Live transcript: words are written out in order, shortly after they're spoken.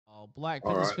Black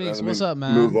All Pigeon right, Speaks. let What's me up,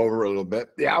 move man? over a little bit.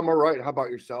 Yeah, I'm all right. How about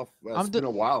yourself? It's I'm. been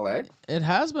a while, eh? It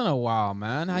has been a while,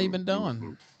 man. How you been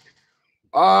doing?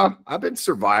 Mm-hmm. I've been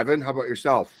surviving. How about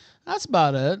yourself? That's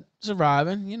about it.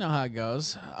 Surviving. You know how it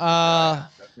goes. Yeah, yeah,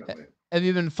 definitely. Have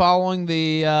you been following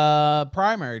the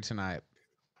primary tonight?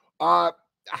 Uh,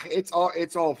 it's all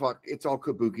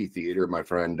kabuki theater, my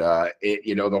friend.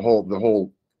 The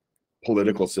whole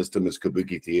political system is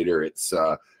kabuki theater.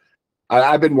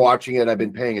 I've been watching it. I've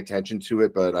been paying attention to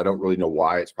it, but I don't really know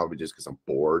why. It's probably just because I'm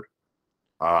bored.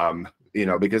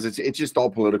 Because it's just all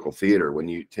political theater. When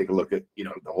you take a look at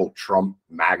the whole Trump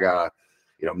MAGA,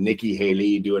 Nikki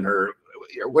Haley doing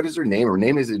what is her name? Her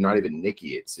name is not even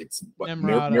Nikki. It's what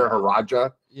Nimrata.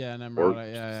 Mirharaja Yeah, or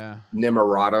Nimrata. Yeah,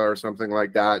 Nimarata or something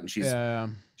like that. And yeah.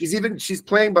 Yeah. she's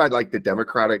playing by like the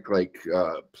Democratic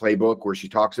playbook where she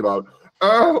talks about,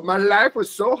 oh, my life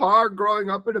was so hard growing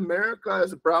up in America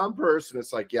as a brown person.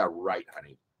 It's like, yeah, right,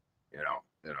 honey.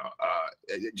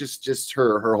 Just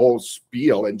her whole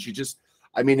spiel. And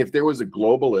I mean, if there was a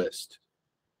globalist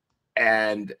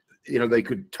and they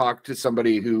could talk to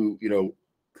somebody who,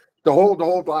 the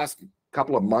whole last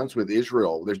couple of months with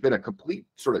Israel, there's been a complete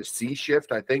sort of sea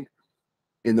shift, I think,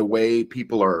 in the way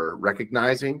people are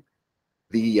recognizing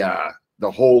the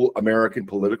whole American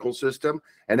political system.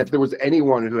 And if there was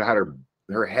anyone who had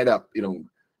her head up,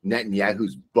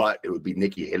 Netanyahu's butt, it would be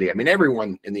Nikki Haley. I mean,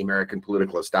 everyone in the American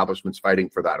political establishment's fighting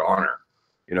for that honor.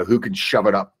 Who can shove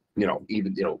it up,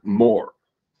 even more.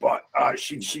 But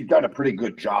she's done a pretty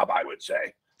good job, I would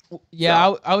say. Yeah,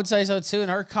 So I would say so too.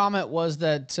 And her comment was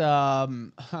that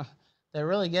that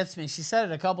really gets me. She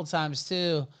said it a couple times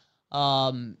too.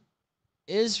 Um,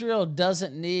 Israel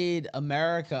doesn't need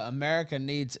America. America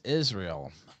needs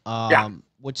Israel. yeah,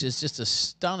 Which is just a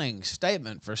stunning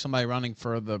statement for somebody running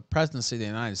for the presidency of the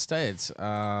United States.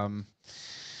 Have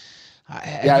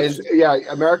you, yeah.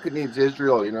 America needs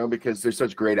Israel, because they're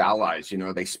such great allies.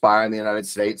 They spy on the United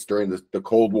States during the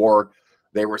Cold War.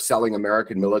 They were selling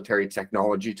American military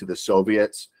technology to the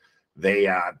Soviets. They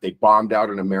bombed out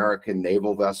an American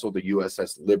naval vessel, the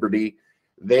USS Liberty.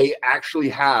 They actually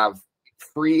have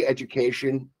free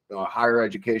education, higher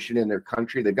education in their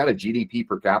country. They've got a GDP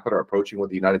per capita approaching what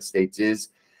the United States is.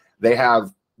 They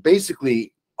have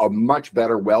basically a much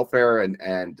better welfare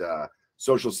and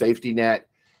social safety net.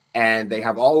 And they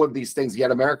have all of these things,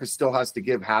 yet America still has to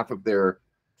give half of their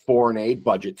foreign aid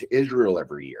budget to Israel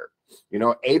every year.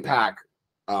 APAC,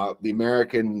 the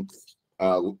American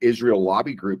Israel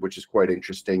Lobby Group, which is quite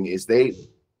interesting, is they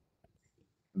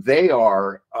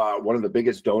are one of the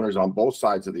biggest donors on both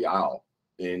sides of the aisle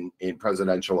in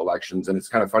presidential elections. And it's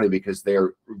kind of funny because they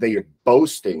are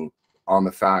boasting on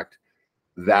the fact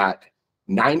that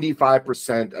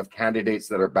 95% of candidates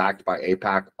that are backed by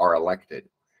APAC are elected.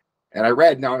 And I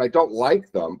read now, and I don't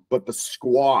like them, but the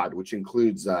squad, which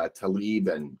includes Talib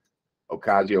and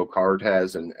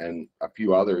Ocasio-Cortez and a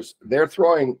few others, they're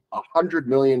throwing $100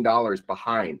 million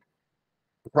behind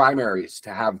the primaries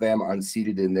to have them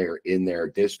unseated in their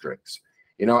districts.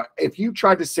 If you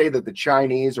tried to say that the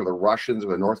Chinese or the Russians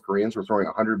or the North Koreans were throwing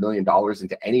 $100 million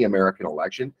into any American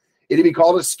election, it'd be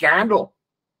called a scandal.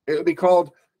 It would be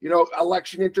called,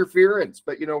 election interference.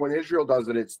 But when Israel does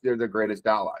it, they're the greatest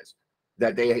allies.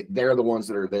 That they're the ones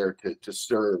that are there to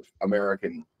serve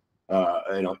American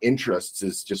interests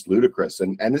is just ludicrous.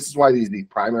 And this is why these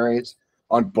primaries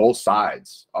on both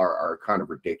sides are kind of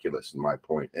ridiculous in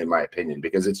my opinion,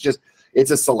 because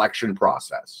it's a selection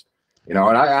process. And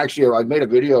I made a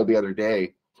video the other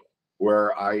day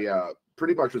where I'm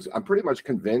pretty much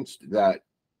convinced that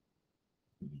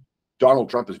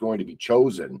Donald Trump is going to be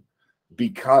chosen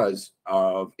because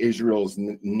of Israel's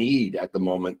need at the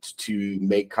moment to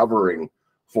make covering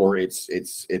for its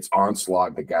onslaught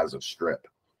in the Gaza Strip.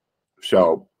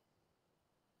 So,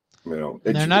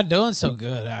 they're not doing so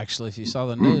good, actually. If you saw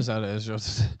the news out of Israel,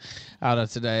 out of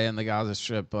today in the Gaza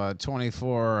Strip,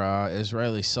 24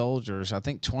 Israeli soldiers, I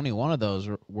think 21 of those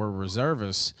were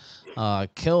reservists,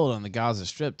 killed on the Gaza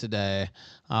Strip today.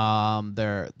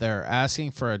 They're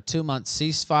asking for a 2-month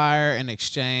ceasefire in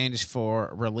exchange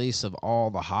for release of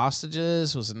all the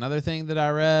hostages. Was another thing that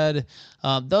I read.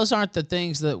 Those aren't the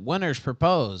things that winners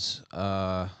propose.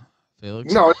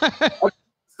 Felix. No,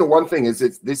 the one thing is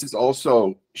this has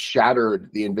also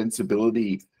shattered the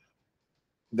invincibility,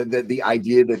 the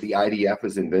idea that the IDF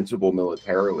is invincible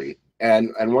militarily.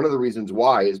 And one of the reasons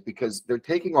why is because they're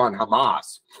taking on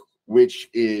Hamas, which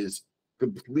is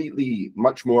completely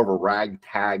much more of a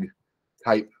ragtag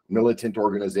type militant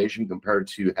organization compared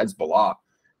to Hezbollah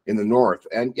in the north.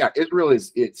 And yeah, Israel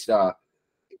its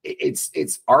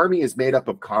army is made up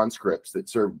of conscripts that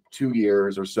serve 2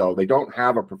 years or so. They don't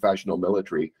have a professional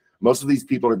military. Most of these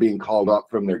people are being called up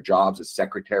from their jobs as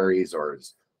secretaries or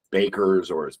as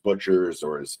bakers or as butchers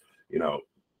or as, you know,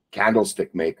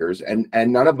 candlestick makers, and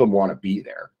none of them want to be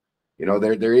there. You know,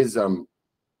 there is and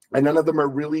none of them are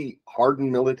really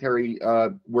hardened military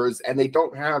and they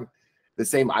don't have the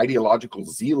same ideological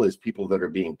zeal as people that are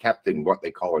being kept in what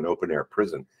they call an open air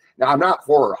prison. Now, I'm not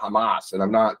for Hamas, and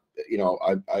I'm not, you know,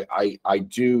 I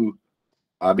do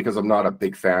because I'm not a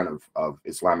big fan of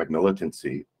Islamic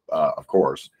militancy, of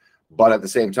course, but at the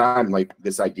same time, like,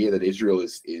 this idea that Israel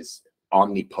is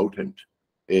omnipotent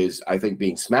is, I think,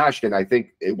 being smashed. And I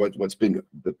think what's been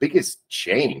the biggest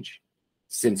change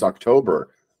since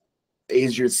October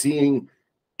is you're seeing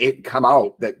it come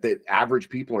out that average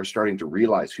people are starting to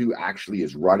realize who actually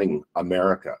is running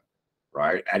America,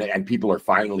 right? And people are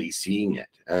finally seeing it.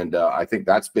 And I think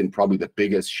that's been probably the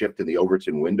biggest shift in the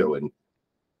Overton window in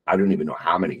I don't even know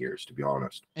how many years, to be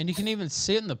honest. And you can even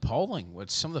see it in the polling, which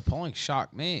some of the polling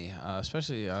shocked me,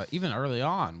 especially even early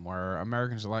on, where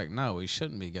Americans are like, no, we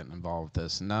shouldn't be getting involved with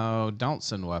this. No, don't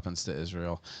send weapons to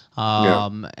Israel.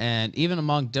 And even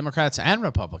among Democrats and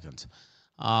Republicans.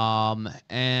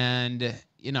 And,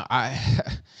 you know,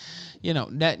 you know,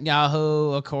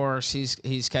 Netanyahu, of course,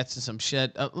 he's catching some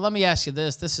shit. Let me ask you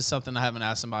this. This is something I haven't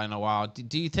asked somebody in a while.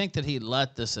 Do you think that he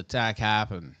let this attack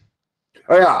happen?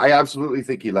 Oh yeah, I absolutely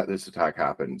think he let this attack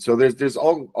happen. So there's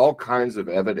all kinds of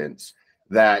evidence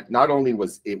that not only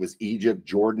was Egypt,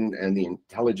 Jordan, and the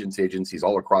intelligence agencies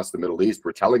all across the Middle East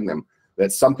were telling them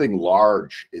that something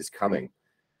large is coming.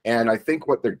 And I think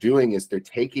what they're doing is they're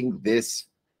taking this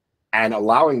and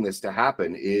allowing this to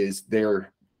happen is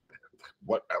their,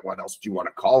 what else do you want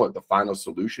to call it? The final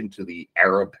solution to the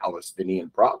Arab-Palestinian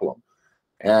problem.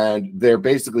 And they're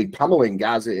basically pummeling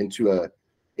Gaza into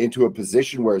a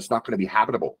position where it's not going to be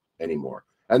habitable anymore.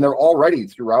 And they're already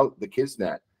throughout the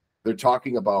Kisnet, they're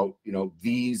talking about, you know,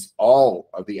 all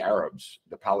of the Arabs,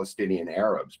 the Palestinian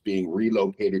Arabs, being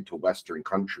relocated to Western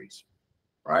countries,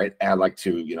 right? And like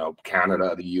to, you know,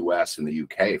 Canada, the US, and the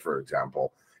UK, for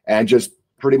example, and just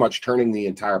pretty much turning the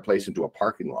entire place into a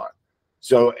parking lot.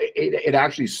 So it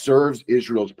actually serves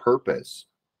Israel's purpose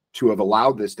to have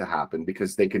allowed this to happen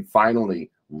because they can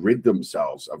finally rid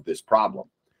themselves of this problem.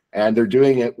 And they're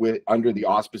doing it under the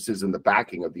auspices and the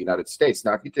backing of the United States.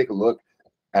 Now, if you take a look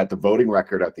at the voting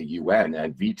record at the UN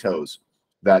and vetoes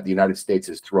that the United States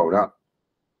has thrown up,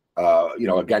 you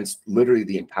know, against literally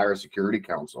the entire Security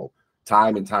Council,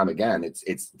 time and time again,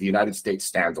 it's the United States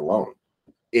stands alone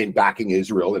in backing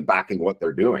Israel and backing what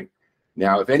they're doing.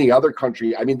 Now, if any other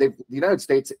country, I mean, the United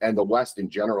States and the West in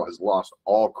general has lost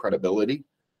all credibility,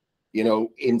 you know,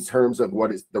 in terms of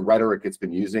what is the rhetoric it's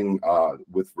been using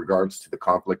with regards to the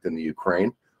conflict in the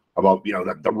Ukraine about, you know,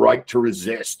 the right to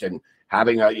resist and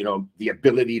having you know, the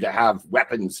ability to have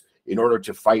weapons in order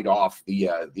to fight off the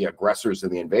aggressors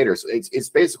and the invaders. It's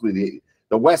basically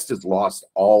the West has lost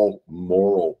all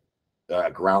moral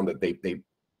ground that they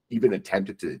even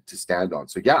attempted to stand on.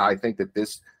 So yeah, I think that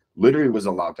this literally was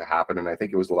allowed to happen, and I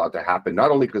think it was allowed to happen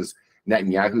not only because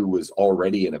Netanyahu was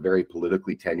already in a very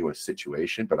politically tenuous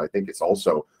situation, but I think it's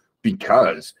also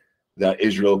because that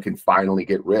Israel can finally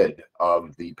get rid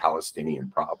of the Palestinian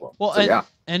problem. Well, so,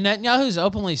 and Netanyahu's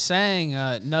openly saying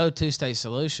no two-state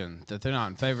solution, that they're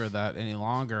not in favor of that any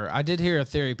longer. I did hear a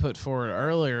theory put forward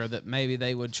earlier that maybe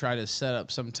they would try to set up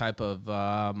some type of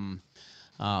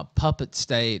puppet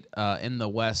state in the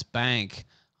West Bank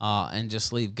and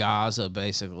just leave Gaza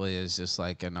basically as just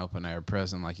like an open-air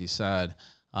prison, like you said.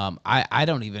 I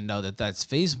don't even know that that's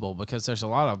feasible because there's a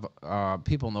lot of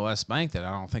people in the West Bank that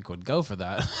I don't think would go for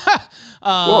that.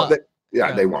 well,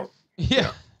 they won't.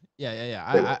 Yeah.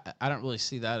 I don't really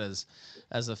see that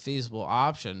as a feasible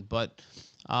option. But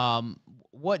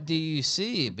what do you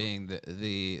see being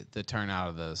the turnout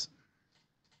of this?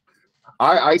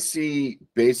 I see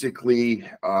basically,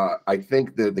 I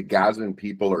think the Gazan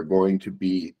people are going to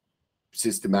be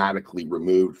systematically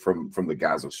removed from the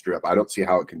Gaza Strip. I don't see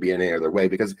how it can be any other way,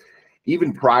 because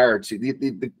even prior to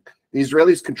the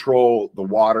Israelis control the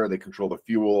water, they control the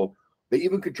fuel, they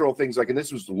even control things like, and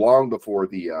this was long before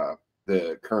the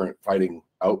current fighting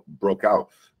broke out,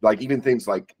 like even things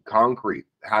like concrete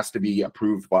has to be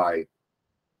approved by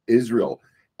Israel,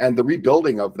 and the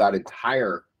rebuilding of that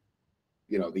entire,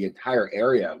 you know, the entire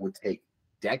area would take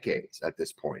decades at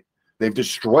this point. They've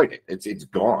destroyed it. It's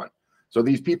gone. So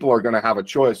these people are going to have a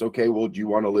choice. Okay, well, do you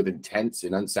want to live in tents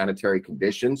in unsanitary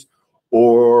conditions?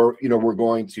 Or, you know, we're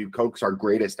going to coax our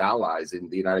greatest allies in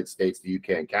the United States, the UK,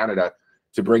 and Canada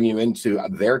to bring you into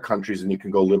their countries, and you can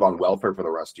go live on welfare for the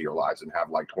rest of your lives and have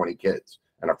like 20 kids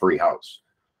and a free house.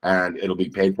 And it'll be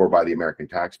paid for by the American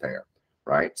taxpayer.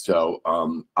 right? So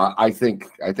I think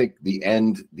the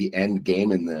end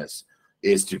game in this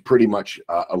is to pretty much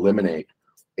eliminate.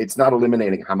 It's not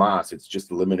eliminating Hamas; it's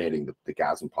just eliminating the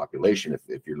Gazan population.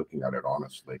 If you're looking at it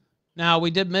honestly. Now,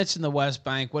 we did mention the West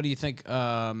Bank. What do you think?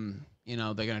 They're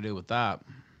going to do with that?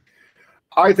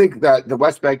 I think that the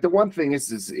West Bank. The one thing is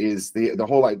the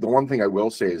whole. The one thing I will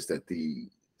say is that the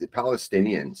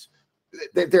Palestinians,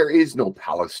 there is no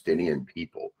Palestinian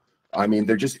people. I mean,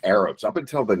 they're just Arabs. Up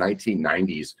until the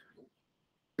 1990s,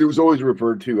 it was always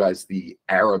referred to as the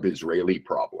Arab-Israeli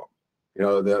problem. You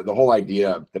know, the whole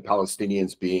idea of the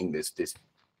Palestinians being this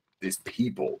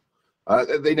people.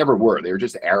 They never were. They were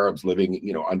just Arabs living,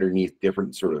 underneath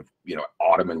different sort of,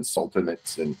 Ottoman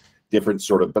sultanates and different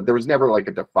sort of, but there was never like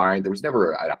there was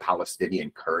never a Palestinian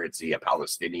currency, a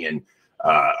Palestinian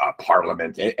a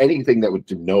parliament, anything that would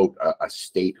denote a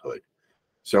statehood.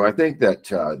 So I think that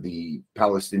the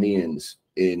Palestinians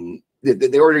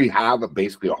they already have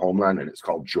basically a homeland, and it's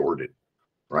called Jordan,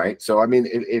 right? So I mean,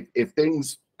 if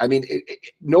things, I mean,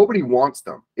 nobody wants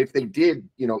them. If they did,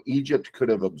 Egypt could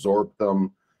have absorbed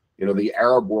them. The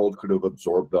Arab world could have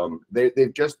absorbed them. They're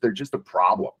just a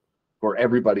problem for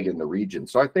everybody in the region.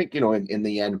 So I think, in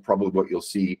the end, probably what you'll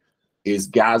see is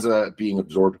Gaza being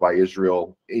absorbed by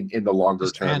Israel in the longer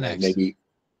Just term, annexed. and maybe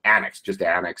annexed,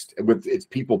 with its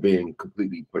people being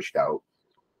completely pushed out.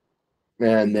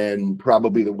 And then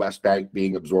probably the West Bank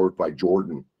being absorbed by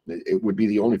Jordan. It would be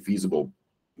the only feasible,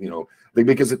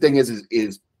 because the thing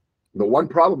is the one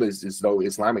problem is though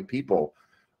Islamic people,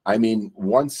 I mean,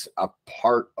 once a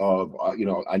part of,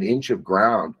 an inch of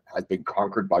ground has been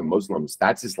conquered by Muslims,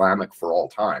 that's Islamic for all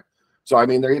time. So, I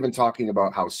mean, they're even talking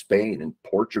about how Spain and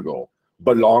Portugal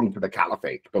belonged to the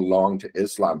caliphate, belonged to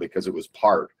Islam, because it was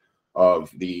part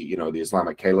of the, the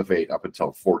Islamic caliphate up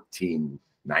until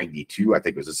 1492, I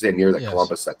think it was the same year that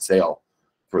Columbus set sail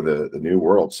for the New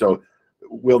World. So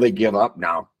will they give up?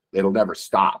 No, it'll never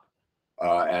stop.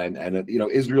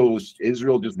 Israel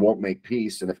just won't make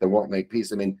peace. And if they won't make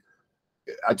peace, I mean,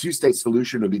 a two-state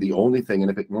solution would be the only thing.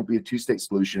 And if it won't be a two-state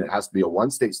solution, it has to be a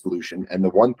one-state solution. And the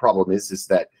one problem is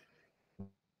that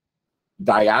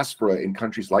diaspora in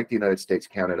countries like the United States,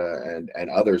 Canada, and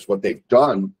others, what they've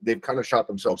done, they've kind of shot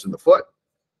themselves in the foot,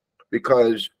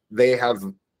 because they have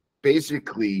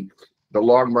basically, the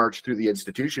long march through the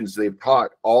institutions, they've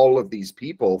taught all of these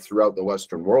people throughout the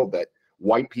Western world that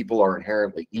white people are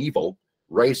inherently evil,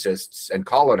 racists, and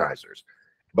colonizers.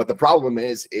 But the problem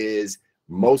is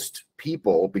most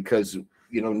people, because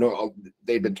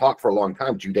they've been taught for a long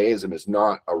time, Judaism is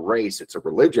not a race, it's a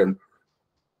religion.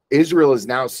 Israel is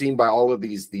now seen by all of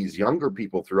these younger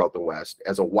people throughout the West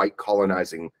as a white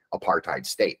colonizing apartheid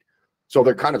state. So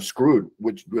they're kind of screwed,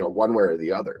 which, one way or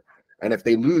the other. And if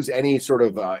they lose any sort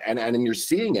of, and you're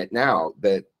seeing it now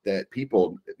that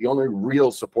people, the only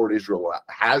real support Israel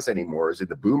has anymore is in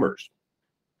the boomers.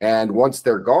 And once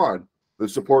they're gone, the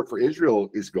support for Israel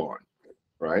is gone,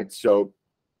 right? So,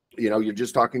 you're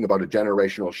just talking about a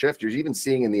generational shift. You're even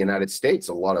seeing in the United States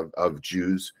a lot of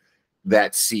Jews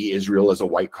that see Israel as a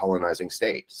white colonizing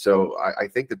state. So I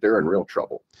think that they're in real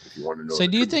trouble, if you want to know. So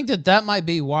do you think that might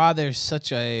be why there's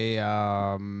such a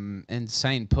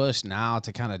insane push now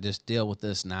to kind of just deal with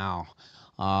this now?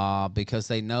 Because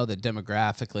they know that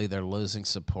demographically they're losing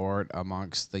support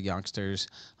amongst the youngsters,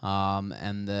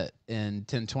 and that in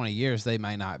 10, 20 years they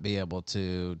may not be able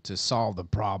to solve the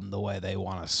problem the way they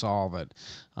want to solve it,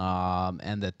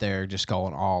 and that they're just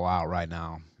going all out right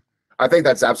now. I think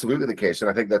that's absolutely the case, and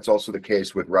I think that's also the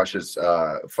case with Russia's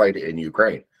fight in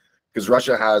Ukraine, because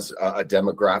Russia has a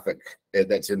demographic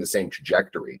that's in the same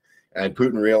trajectory, and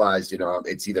Putin realized,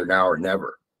 it's either now or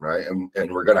never. Right.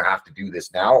 And we're going to have to do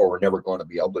this now, or we're never going to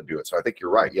be able to do it. So I think you're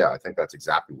right. Yeah, I think that's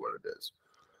exactly what it is.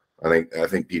 I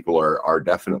think people are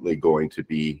definitely going to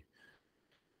be,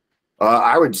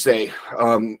 I would say,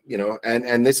 and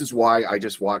this is why I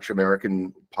just watch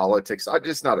American politics.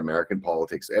 Just not American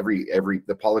politics.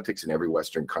 The politics in every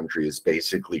Western country is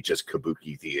basically just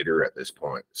kabuki theater at this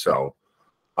point. So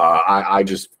I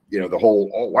just, the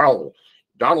whole,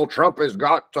 Donald Trump has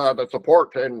got the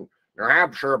support in New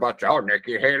Hampshire, but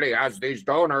Nikki Haley has these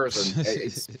donors, and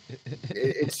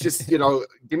it's just,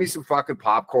 give me some fucking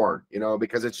popcorn,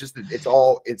 because it's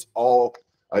all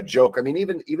a joke. I mean,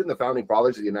 even the founding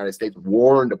fathers of the United States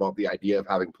warned about the idea of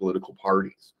having political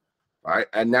parties, right?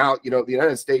 And now, the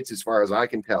United States, as far as I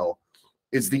can tell,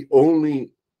 is the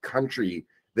only country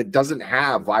that doesn't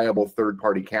have viable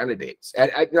third-party candidates. And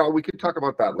we could talk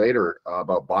about that later,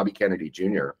 about Bobby Kennedy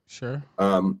Jr. Sure.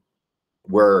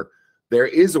 Where there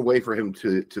is a way for him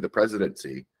to the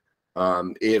presidency.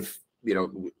 If, we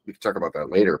can talk about that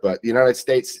later, but the United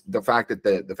States, the fact that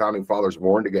the founding fathers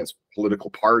warned against political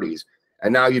parties,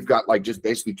 And now you've got like just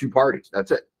basically two parties.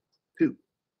 That's it. Two.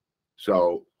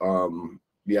 So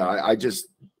yeah, I just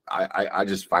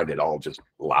find it all just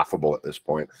laughable at this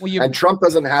point. Well, and Trump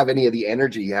doesn't have any of the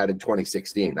energy he had in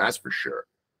 2016, that's for sure.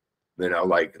 You know,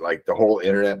 like the whole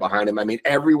internet behind him. I mean,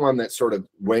 everyone that sort of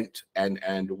went and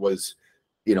was,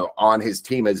 you know, on his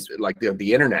team, as like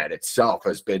the internet itself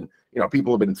has been, you know,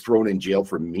 people have been thrown in jail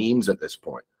for memes at this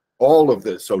point. All of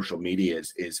the social media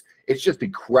is it's just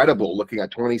incredible looking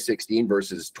at 2016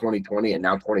 versus 2020 and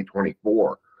now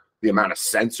 2024, the amount of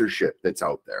censorship that's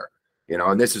out there, you know,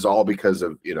 and this is all because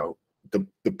of, you know,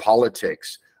 the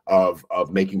politics of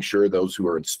making sure those who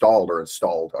are installed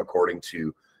according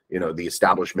to, you know, the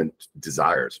establishment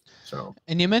desires. So,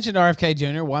 and you mentioned RFK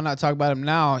Jr. Why not talk about him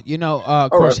now? You know,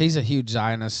 of course, he's a huge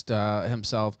Zionist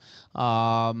himself.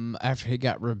 After he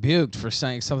got rebuked for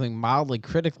saying something mildly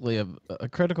critical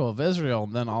of Israel,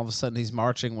 and then all of a sudden he's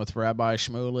marching with Rabbi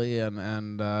Shmuley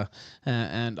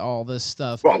and all this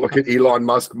stuff. Well, look at Elon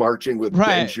Musk marching with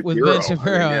Ben Shapiro. With Ben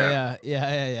Shapiro, I mean,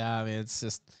 yeah. I mean, it's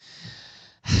just.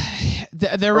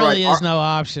 There really is no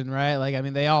option, right? Like, I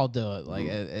mean, they all do it. Like,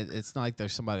 it's not like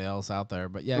there's somebody else out there.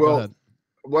 But yeah, go ahead.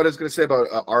 What I was going to say about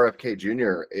RFK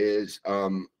Jr. is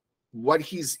what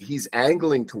he's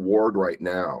angling toward right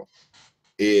now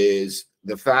is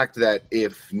the fact that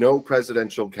if no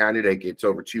presidential candidate gets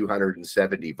over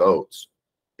 270 votes,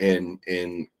 then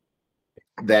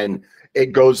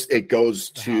it goes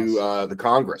to the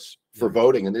Congress for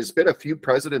voting. And there's been a few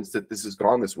presidents that this has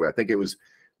gone this way. I think it was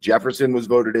Jefferson was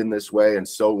voted in this way, and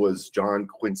so was John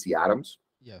Quincy Adams.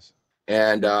 Yes.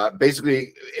 And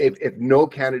basically, if no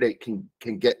candidate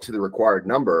can get to the required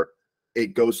number,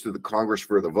 it goes to the Congress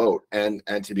for the vote. And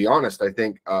to be honest, I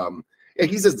think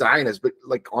he's a Zionist, but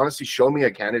like honestly, show me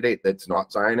a candidate that's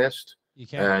not Zionist,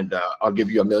 and I'll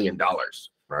give you $1 million,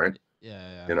 right?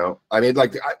 Yeah. You know, I mean,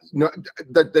 like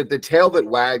the tail that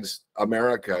wags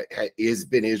America has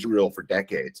been Israel for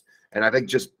decades, and I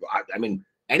think I mean.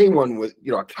 Anyone with,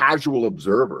 you know, a casual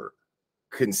observer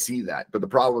can see that. But the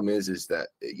problem is that,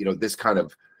 you know, this kind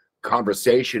of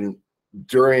conversation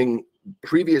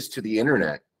previous to the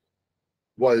internet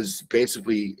was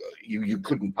basically you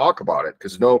couldn't talk about it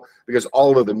because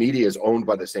all of the media is owned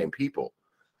by the same people.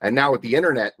 And now with the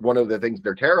internet, one of the things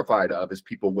they're terrified of is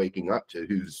people waking up to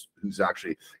who's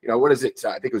actually, you know, what is it?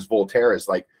 I think it was Voltaire. It's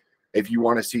like, if you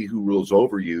want to see who rules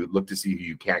over you, look to see who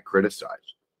you can't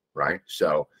criticize, right?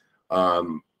 So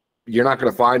you're not going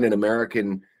to find an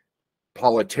American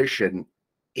politician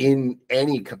in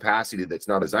any capacity that's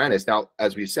not a Zionist. Now,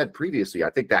 as we said previously, I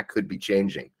think that could be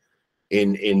changing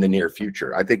in the near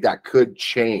future. I think that could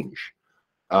change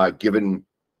given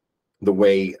the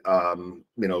way you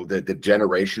know, the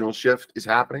generational shift is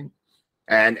happening,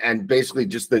 and basically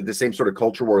just the same sort of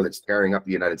culture war that's tearing up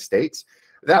the United States.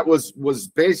 That was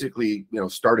basically, you know,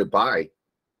 started by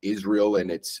Israel and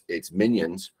its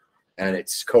minions and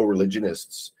its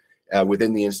co-religionists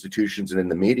within the institutions and in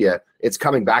the media. It's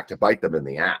coming back to bite them in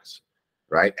the ass,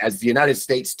 right? As the United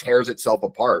States tears itself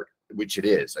apart, which it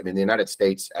is. I mean, the United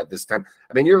States at this time,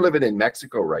 I mean, you're living in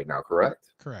Mexico right now,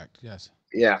 correct? Correct, yes.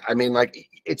 Yeah, I mean, like,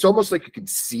 it's almost like you can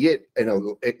see it in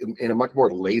a much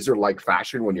more laser-like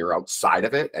fashion when you're outside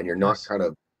of it and you're not kind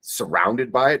of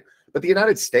surrounded by it. But the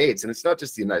United States, and it's not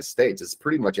just the United States, it's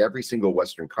pretty much every single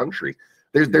Western country.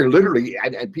 They're literally,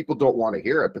 and people don't want to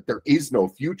hear it, but there is no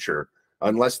future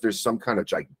unless there's some kind of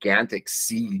gigantic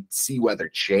sea weather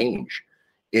change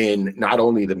in not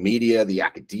only the media, the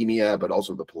academia, but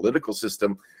also the political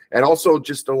system, and also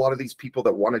just a lot of these people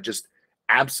that want to just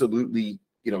absolutely,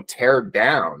 you know, tear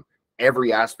down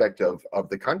every aspect of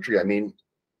the country. I mean,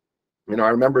 you know, I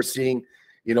remember seeing,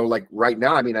 you know, like right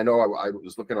now, I mean, I know I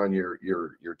was looking on your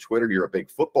Twitter, you're a big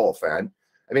football fan.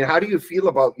 I mean, how do you feel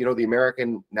about, you know, the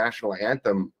American national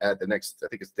anthem at the next, I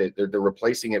think it's they're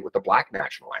replacing it with the Black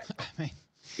national anthem.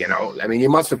 You know, I mean, you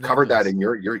must have covered that in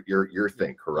your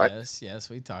thing, correct? Yes,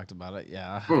 we talked about it.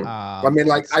 Yeah. I mean,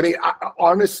 like,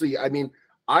 honestly, I mean,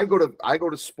 I go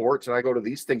to sports and I go to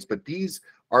these things, but these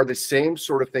are the same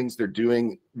sort of things they're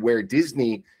doing where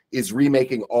Disney is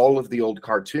remaking all of the old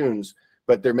cartoons,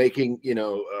 but they're making, you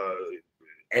know,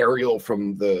 Ariel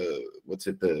from the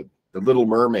Little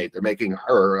Mermaid. They're making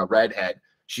her a redhead.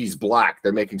 She's black.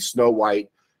 They're making Snow White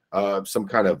some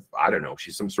kind of, I don't know,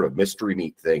 she's some sort of mystery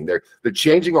meat thing. They're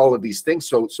changing all of these things.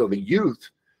 So the youth,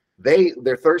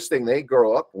 their first thing they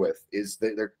grow up with is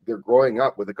they're growing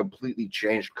up with a completely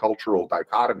changed cultural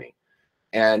dichotomy.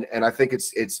 And I think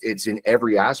it's in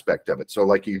every aspect of it. So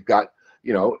like you've got,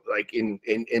 you know, like in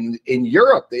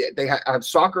Europe, they have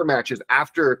soccer matches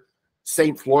after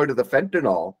St. Floyd of the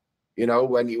Fentanyl. You know,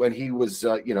 when he was,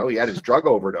 you know, he had his drug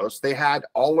overdose. They had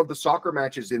all of the soccer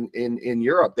matches in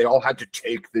Europe. They all had to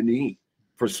take the knee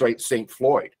for St.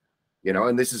 Floyd, you know,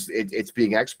 and this is it's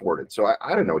being exported. So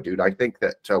I don't know, dude. I think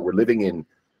that we're living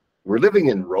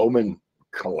in Roman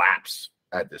collapse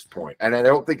at this point, and I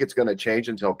don't think it's going to change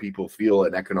until people feel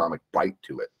an economic bite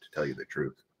to it. To tell you the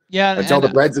truth. Yeah, until the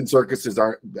breads and circuses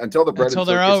aren't until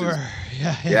they're over.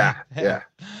 Yeah.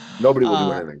 Nobody will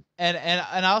do anything.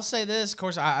 And I'll say this, of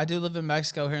course, I do live in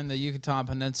Mexico here in the Yucatan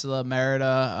Peninsula,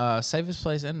 Merida, safest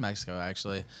place in Mexico,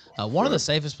 actually. One of the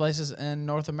safest places in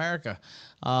North America.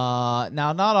 Now,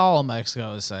 not all of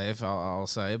Mexico is safe, I'll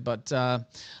say, but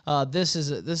this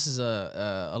is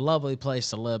a lovely place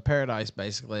to live, paradise,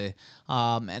 basically.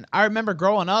 And I remember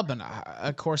growing up, and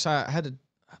of course, I had a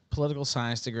political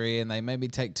science degree, and they made me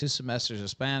take 2 semesters of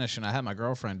Spanish, and I had my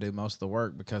girlfriend do most of the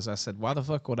work because I said, why the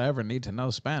fuck would I ever need to know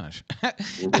Spanish?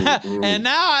 And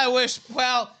now I wish,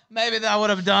 well, maybe that I would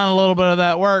have done a little bit of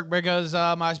that work because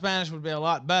my Spanish would be a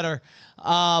lot better.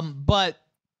 But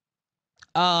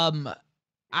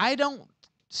I don't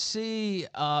see, you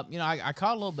know, I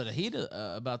caught a little bit of heat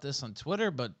about this on Twitter,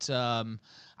 but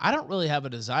I don't really have a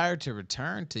desire to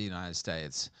return to the United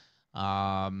States. You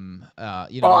know,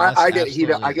 I get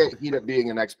heat up being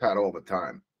an expat all the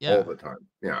time. All the time.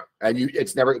 Yeah. And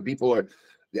it's never, people are,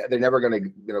 they're never going to,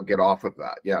 you know, get off of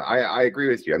that. Yeah. I agree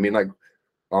with you. I mean, like,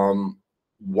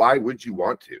 why would you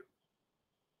want to,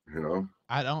 you know?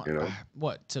 I don't, you know,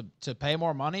 what, to pay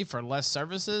more money for less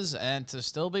services and to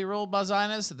still be ruled by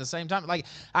Zionists at the same time? Like,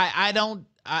 I don't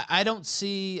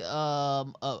see a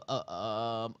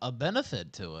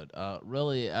benefit to it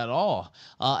really at all.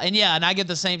 And yeah, and I get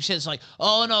the same shit. It's like,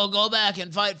 oh no, go back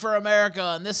and fight for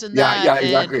America and this and that. Yeah,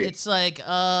 exactly. And it's like,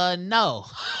 no.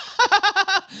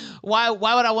 Why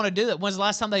would I want to do that? When's the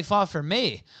last time they fought for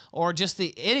me or just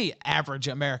any average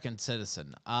American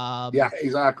citizen? Yeah,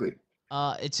 exactly.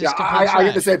 It's just I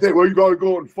get the same thing. Well, you got to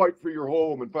go and fight for your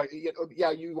home and fight.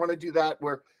 Yeah, you want to do that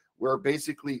where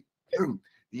basically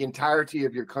the entirety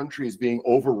of your country is being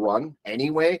overrun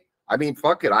anyway. I mean,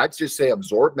 fuck it. I'd just say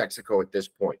absorb Mexico at this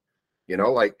point. You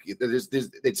know, like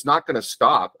it's not going to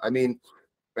stop. I mean,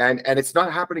 and it's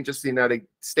not happening just in the United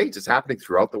States. It's happening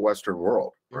throughout the Western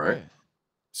world, right?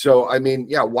 So, I mean,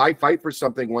 yeah, why fight for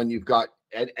something when you've got,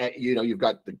 you know, you've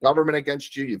got the government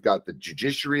against you, you've got the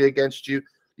judiciary against you.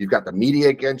 You've got the media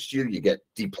against you. You get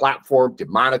deplatformed,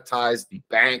 demonetized,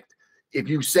 debanked. If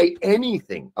you say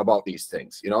anything about these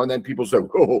things, you know, and then people say,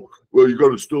 oh, well, you got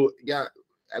to still, yeah,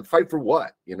 fight for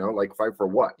what? You know, like fight for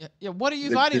what? Yeah. What are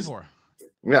you fighting for?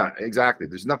 Yeah, exactly.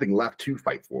 There's nothing left to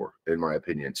fight for, in my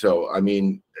opinion. So, I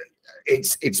mean,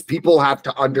 it's people have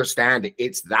to understand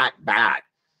it's that bad.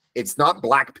 It's not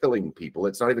blackpilling people.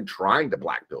 It's not even trying to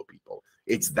blackpill people.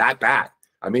 It's that bad.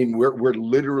 I mean, we're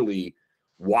literally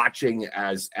watching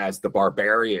as the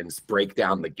barbarians break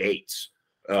down the gates.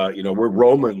 You know, we're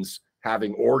Romans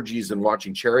having orgies and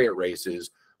watching chariot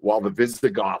races while the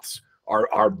Visigoths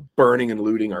are burning and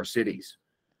looting our cities,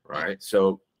 right?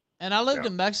 So, and I lived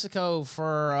in Mexico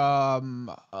for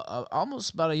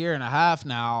almost about a year and a half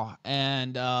now,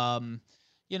 and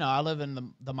you know, I live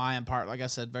in the Mayan part. Like I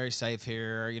said, very safe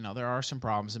here. You know, there are some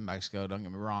problems in Mexico, don't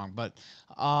get me wrong, but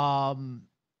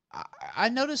I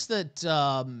noticed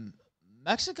that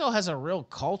Mexico has a real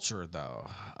culture, though.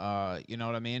 You know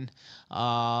what I mean?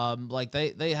 Like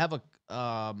they have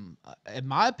in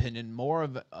my opinion, more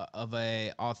of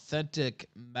a authentic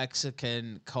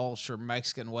Mexican culture,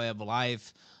 Mexican way of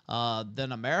life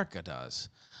than America does.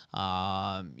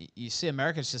 You see,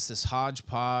 America's just this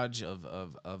hodgepodge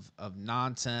of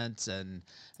nonsense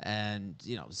and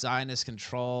you know, Zionist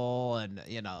control and,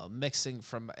 you know, mixing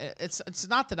from it's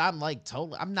not that I'm like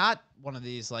totally, I'm not one of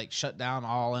these like shut down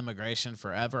all immigration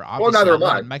forever. Obviously, well, neither am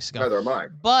I. In Mexico. Neither am I.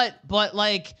 But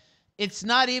like, it's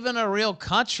not even a real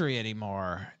country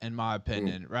anymore, in my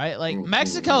opinion, right? Like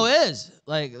Mexico is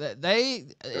like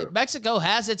Mexico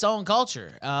has its own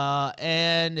culture,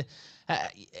 and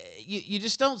you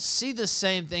just don't see the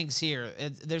same things here.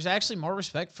 There's actually more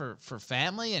respect for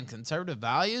family and conservative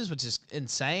values, which is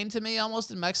insane to me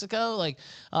almost in Mexico. Like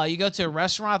you go to a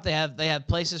restaurant, they have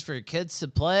places for your kids to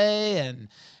play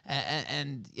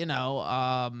and you know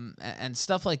and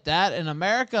stuff like that. In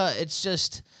America, it's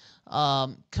just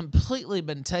completely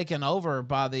been taken over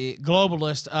by the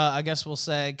globalist, I guess we'll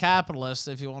say capitalist,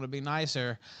 if you want to be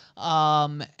nicer.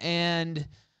 And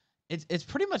it's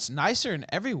pretty much nicer in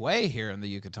every way here in the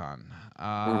Yucatan.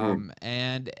 And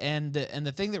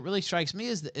the thing that really strikes me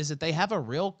is that they have a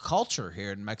real culture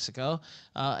here in Mexico.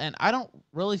 And I don't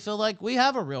really feel like we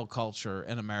have a real culture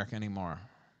in America anymore.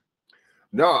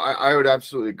 No, I would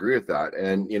absolutely agree with that.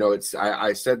 And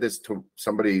I said this to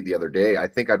somebody the other day. I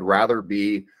think I'd rather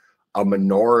be a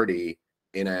minority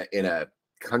in a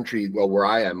country, well, where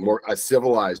I am, more a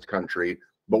civilized country,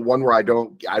 but one where I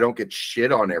don't get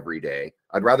shit on every day.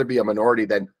 I'd rather be a minority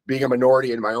than being a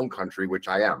minority in my own country, which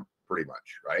I am pretty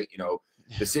much, right?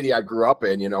 The city I grew up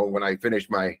in, when I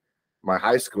finished my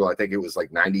high school, I think it was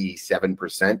like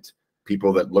 97%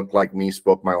 people that looked like me,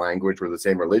 spoke my language, were the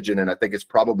same religion. And I think it's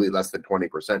probably less than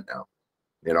 20% now,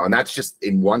 and that's just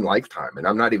in one lifetime. And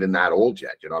I'm not even that old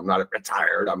yet. I'm not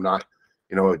retired. I'm not,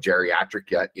 a geriatric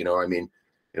yet. I mean,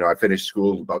 I finished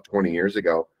school about 20 years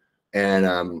ago. And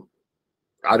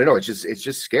I don't know, it's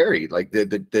just scary. Like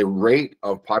the rate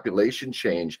of population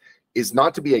change is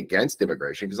not to be against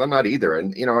immigration, because I'm not either.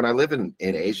 And, and I live in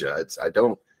Asia. I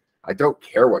don't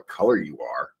care what color you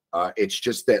are. It's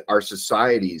just that our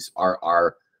societies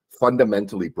are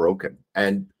fundamentally broken,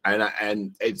 and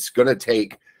it's going to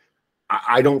take.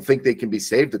 I don't think they can be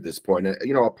saved at this point.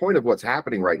 A point of what's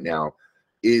happening right now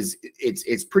is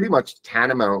it's pretty much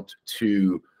tantamount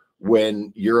to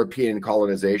when European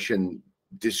colonization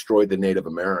destroyed the Native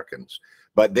Americans.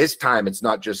 But this time, it's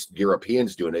not just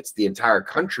Europeans doing it; it's the entire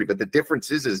country. But the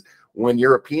difference is when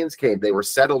Europeans came, they were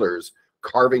settlers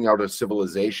carving out a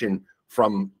civilization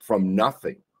from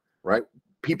nothing. Right?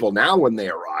 People now, when they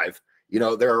arrive,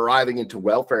 they're arriving into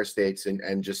welfare states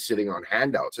and just sitting on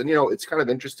handouts. And, it's kind of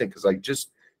interesting because I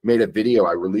just made a video.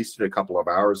 I released it a couple of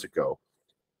hours ago.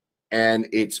 And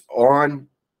it's on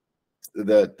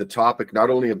the topic not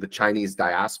only of the Chinese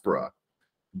diaspora,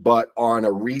 but on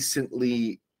a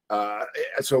recently,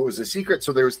 so it was a secret.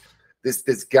 So there's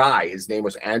this guy, his name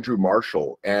was Andrew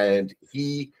Marshall, and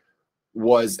he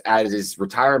was at his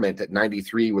retirement at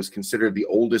 93, was considered the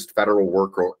oldest federal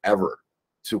worker ever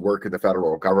to work in the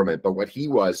federal government. But what he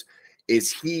was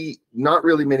is not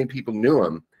really many people knew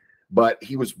him, but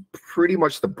he was pretty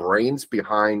much the brains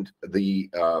behind the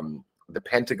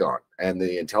Pentagon and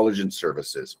the intelligence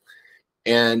services.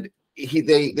 And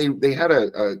they had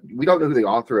we don't know who the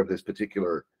author of this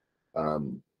particular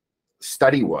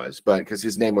study was, but because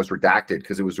his name was redacted,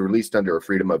 because it was released under a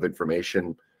Freedom of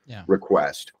Information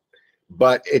request.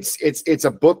 But it's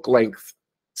a book length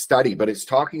study, but it's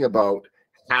talking about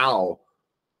how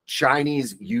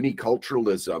Chinese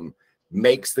uniculturalism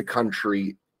makes the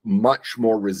country much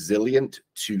more resilient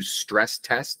to stress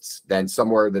tests than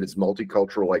somewhere that is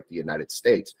multicultural like the United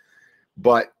States.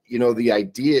 But the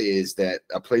idea is that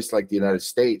a place like the United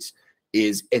States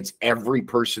it's every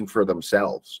person for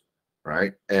themselves,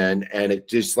 right? And it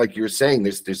just, like you're saying,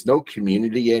 there's no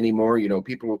community anymore.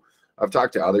 People, I've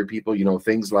talked to other people,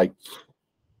 things like,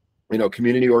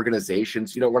 community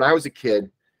organizations. When I was a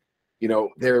kid,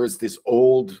 there was this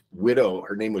old widow,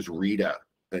 her name was Rita,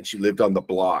 and she lived on the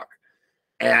block.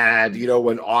 And,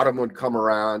 when autumn would come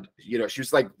around, she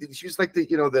was like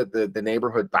the, the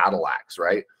neighborhood battle axe,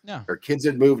 right? Yeah. Her kids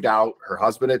had moved out. Her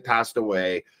husband had passed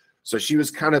away. So she was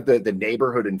kind of the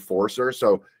neighborhood enforcer.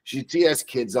 So she'd see us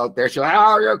kids out there. She's like,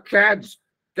 "Oh, you kids,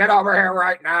 get over here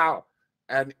right now."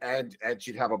 And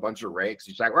she'd have a bunch of rakes.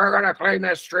 She's like, "We're gonna clean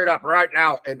this street up right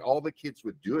now." And all the kids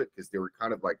would do it because they were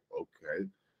kind of like, okay,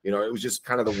 it was just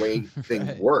kind of the way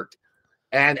things worked.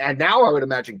 And now I would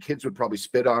imagine kids would probably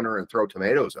spit on her and throw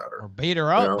tomatoes at her, or beat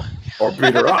her up, or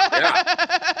beat her up.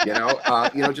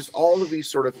 Yeah, just all of these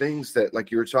sort of things that, like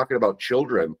you were talking about,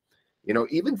 children,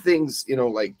 even things,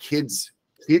 like kids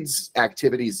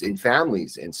activities in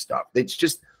families and stuff.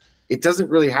 It doesn't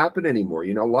really happen anymore.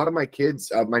 A lot of my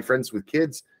kids, my friends with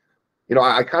kids,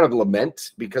 I kind of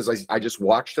lament because I just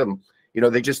watch them. They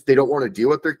don't want to deal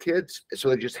with their kids, so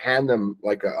they just hand them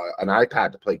like an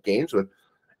iPad to play games with.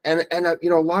 And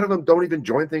a lot of them don't even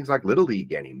join things like Little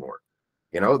League anymore.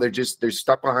 They're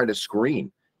stuck behind a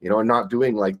screen, and not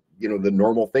doing like, the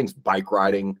normal things, bike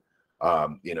riding,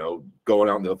 going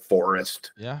out in the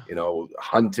forest,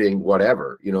 hunting,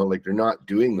 whatever, like they're not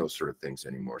doing those sort of things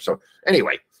anymore. So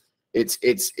anyway, it's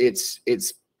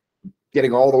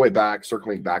getting all the way back,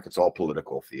 circling back. It's all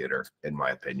political theater, in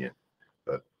my opinion.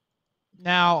 But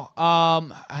now,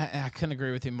 I couldn't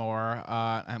agree with you more.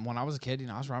 And when I was a kid,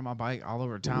 I was riding my bike all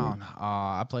over town.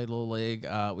 I played Little League.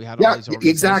 We had all these organizations,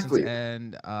 exactly.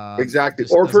 And exactly.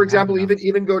 Or for example,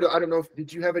 even go to, I don't know,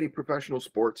 did you have any professional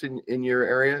sports in your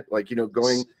area? Like,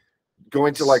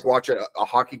 going to like watch a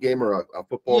hockey game or a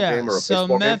football game or a baseball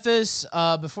game? So Memphis,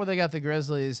 before they got the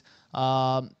Grizzlies,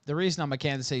 the reason I'm a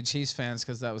Kansas City Chiefs fan is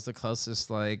because that was the closest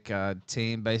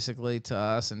team basically to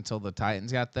us until the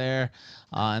Titans got there,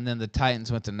 and then the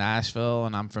Titans went to Nashville,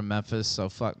 and I'm from Memphis, so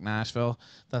fuck Nashville.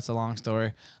 That's a long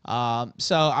story.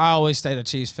 So I always stayed a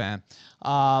Chiefs fan.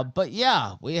 But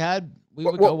yeah, we had we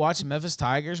would go watch Memphis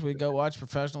Tigers. We'd go watch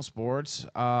professional sports,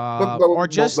 or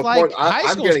just like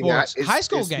high school sports, high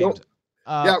school games.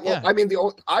 I mean,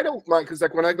 I don't mind because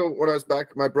like when I was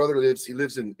back, my brother he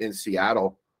lives in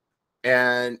Seattle,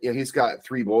 and you know he's got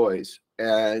 3 boys,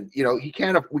 and you know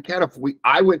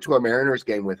I went to a Mariners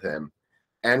game with him,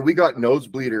 and we got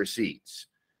nosebleeder seats,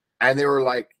 and they were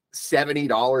like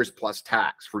 $70 plus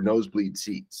tax for nosebleed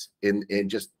seats in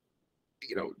just,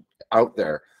 you know, out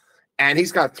there. And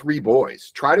he's got 3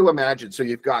 boys. Try to imagine. So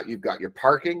you've got your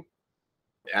parking,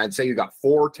 and say you got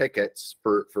 4 tickets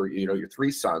for you know your 3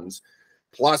 sons,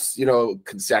 plus you know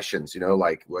concessions. You know,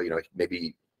 like, well, you know,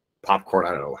 maybe popcorn,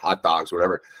 I don't know, hot dogs,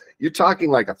 whatever. You're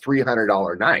talking like a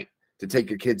 $300 night to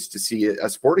take your kids to see a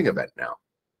sporting event now.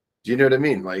 Do you know what I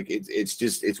mean? Like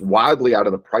it's wildly out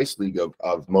of the price league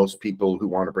of most people who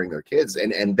want to bring their kids.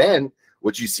 And then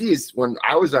what you see is when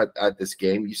I was at this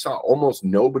game, you saw almost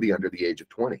nobody under the age of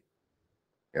 20.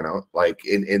 You know, like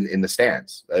in the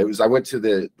stands. I went to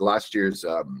the last year's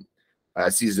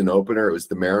season opener. It was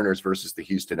the Mariners versus the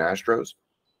Houston Astros,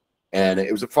 and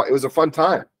it was a fun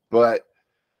time. But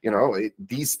you know,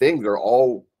 these things are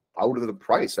all out of the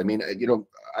price. I mean, you know,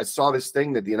 I saw this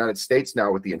thing that the United States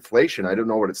now with the inflation. I don't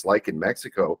know what it's like in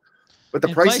Mexico, but the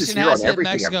prices here on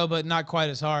everything. Mexico, but not quite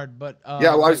as hard. But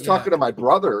yeah, well, I was talking to my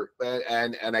brother,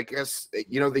 and I guess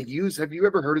you know they use. Have you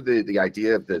ever heard of the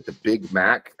idea of the Big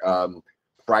Mac?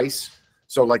 Price.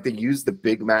 So like they use the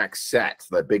Big Mac set,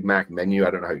 the Big Mac menu.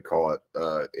 I don't know how you call it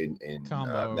in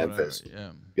Memphis.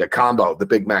 Yeah, combo, the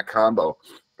Big Mac combo,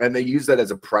 and they use that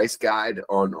as a price guide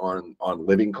on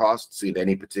living costs in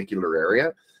any particular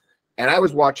area. And I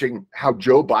was watching how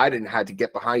Joe Biden had to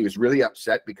get behind. He was really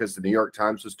upset because the New York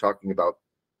Times was talking about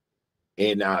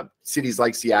in cities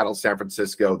like Seattle, San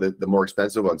Francisco, the more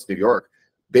expensive ones, New York,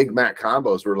 Big Mac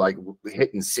combos were like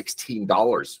hitting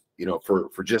 $16, you know, for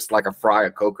just like a fry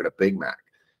of Coke and a Big Mac.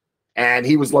 And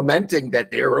he was lamenting that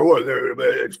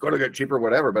it's going to get cheaper,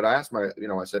 whatever. But I asked I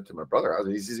said to my brother,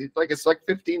 it's like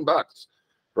 $15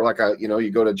 for like you know,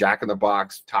 you go to Jack in the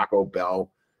Box, Taco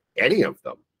Bell, any of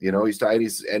them, you know, he's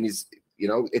you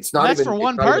know, it's not even for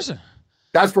one person.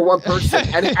 That's for one person.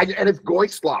 and it's goy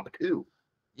slop too.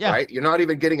 Yeah. Right. You're not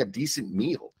even getting a decent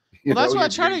meal. Well, that's what I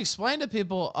try to explain to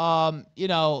people. You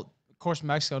know, of course,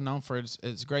 Mexico known for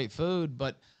its great food,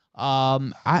 but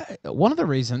one of the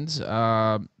reasons,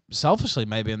 selfishly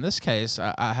maybe in this case,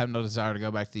 I have no desire to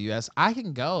go back to the U.S. I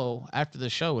can go after the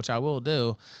show, which I will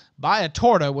do, buy a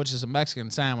torta, which is a Mexican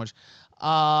sandwich,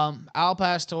 al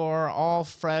pastor, all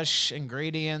fresh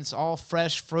ingredients, all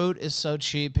fresh fruit is so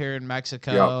cheap here in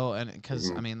Mexico, and because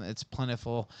I mean it's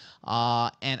plentiful,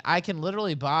 and I can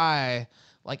literally buy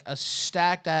like a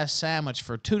stacked ass sandwich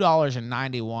for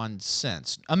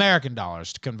 $2.91 American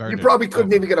dollars to convert. You probably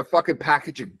couldn't even get a fucking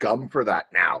package of gum for that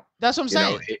now. That's what I'm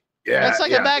saying. That's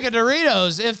like a bag of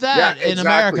Doritos, if that, in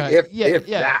America. If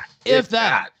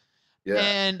that. Yeah.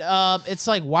 And it's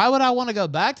like, why would I want to go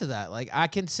back to that? Like, I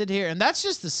can sit here, and that's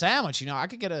just the sandwich. You know, I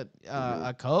could get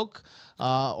a Coke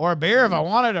or a beer if I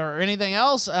wanted, or anything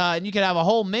else, and you could have a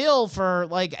whole meal for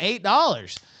like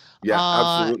 $8. Yeah,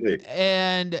 absolutely.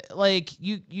 And like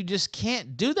you just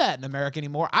can't do that in America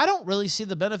anymore. I don't really see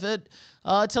the benefit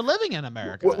to living in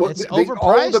America. It's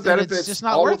overpriced. It's just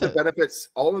not worth it.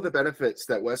 All of the benefits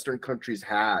that Western countries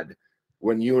had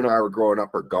when you and I were growing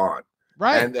up are gone.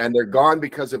 Right. And they're gone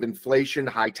because of inflation,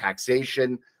 high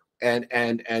taxation, and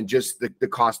just the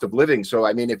cost of living. So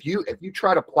I mean, if you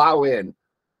try to plow in,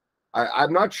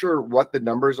 I'm not sure what the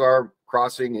numbers are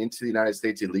crossing into the United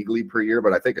States illegally per year,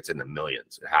 but I think it's in the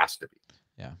millions. It has to be.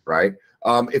 Yeah. Right.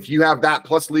 If you have that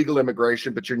plus legal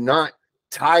immigration, but you're not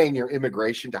tying your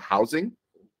immigration to housing.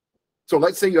 So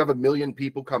let's say you have 1 million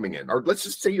people coming in, or let's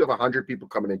just say you have 100 people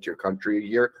coming into your country a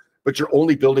year, but you're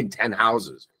only building 10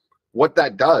 houses. What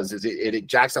that does is it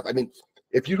jacks up. I mean,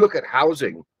 if you look at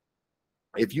housing,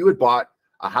 if you had bought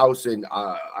a house in,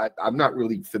 I'm not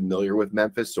really familiar with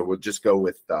Memphis, so we'll just go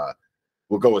with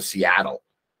Seattle.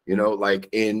 You know, like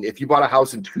if you bought a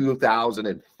house in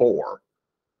 2004,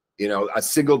 you know, a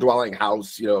single dwelling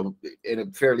house, you know, in a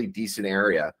fairly decent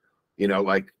area, you know,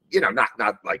 like, you know, not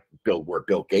like where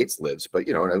Bill Gates lives, but,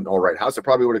 you know, in an all right house, it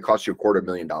probably would have cost you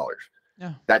 $250,000.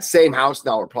 Yeah. That same house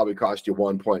now would probably cost you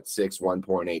 1.6,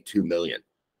 1.8, 2 million.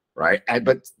 Right.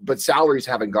 But salaries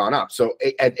haven't gone up. So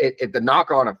the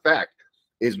knock-on effect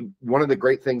is one of the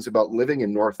great things about living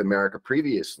in North America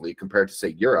previously compared to, say,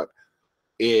 Europe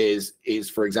is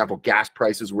for example, gas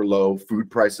prices were low, food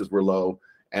prices were low,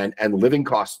 and living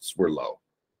costs were low,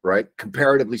 right?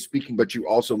 Comparatively speaking, but you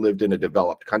also lived in a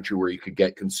developed country where you could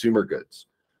get consumer goods,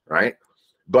 right?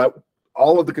 But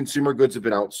all of the consumer goods have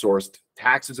been outsourced,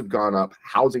 taxes have gone up,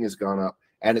 housing has gone up,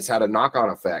 and it's had a knock-on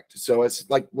effect. So it's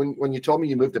like when you told me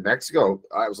you moved to Mexico,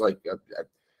 I was like,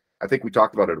 I think we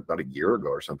talked about it about a year ago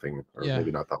or something, or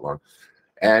maybe not that long.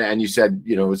 And you said,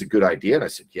 you know, it was a good idea. And I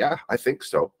said, yeah, I think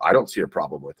so. I don't see a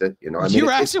problem with it. You know, I mean, you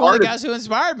were actually one of the guys who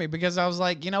inspired me, because I was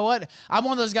like, you know what? I'm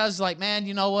one of those guys who's like, man,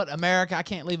 you know what? America, I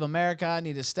can't leave America. I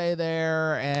need to stay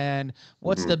there. And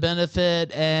what's the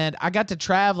benefit? And I got to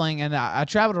traveling, and I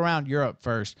traveled around Europe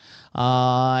first,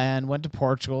 and went to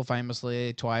Portugal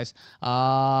famously twice.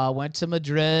 Went to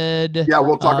Madrid. Yeah,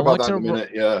 we'll talk about that in a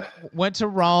minute. Yeah. Went to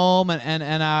Rome,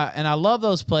 and I love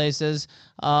those places.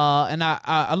 And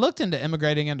I looked into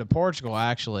immigrating into Portugal,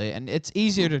 actually, and it's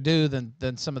easier to do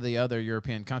than some of the other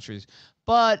European countries,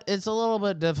 but it's a little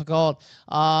bit difficult.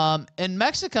 In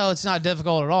Mexico, it's not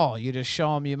difficult at all. You just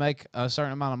show them you make a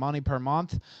certain amount of money per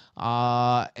month,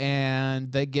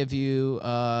 and they give you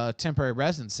temporary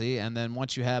residency, and then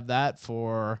once you have that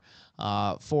for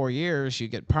 4 years, you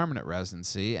get permanent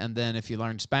residency, and then if you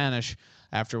learn Spanish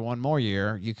after 1 more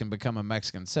year, you can become a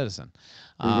Mexican citizen.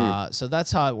 So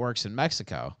that's how it works in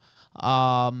Mexico.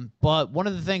 But one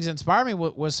of the things that inspired me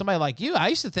was somebody like you. I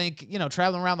used to think, you know,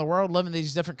 traveling around the world, living in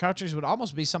these different countries would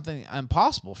almost be something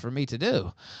impossible for me to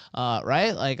do.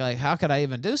 Right? Like how could I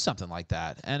even do something like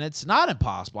that? And it's not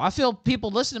impossible. I feel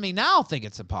people listening to me now think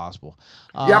it's impossible.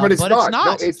 Yeah, but it's not.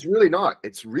 No, it's really not.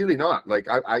 It's really not. Like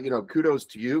I you know, kudos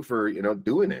to you for, you know,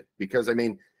 doing it, because I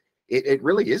mean, it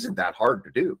really isn't that hard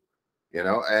to do. You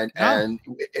know, and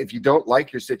if you don't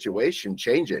like your situation,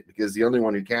 change it, because the only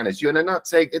one who can is you. And I'm not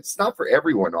saying it's not for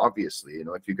everyone, obviously. You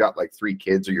know, if you've got like 3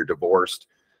 kids or you're divorced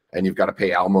and you've got to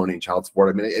pay alimony and child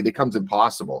support, I mean, it becomes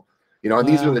impossible. You know, and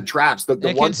these are the traps. It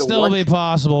can still be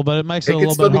possible, but it makes it a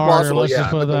little bit harder. Let's just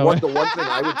put it that way. The one thing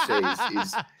I would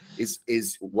say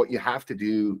is what you have to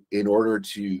do in order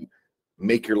to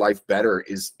make your life better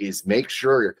is make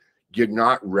sure you're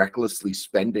not recklessly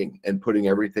spending and putting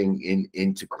everything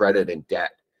into credit and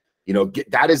debt. You know,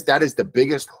 that is the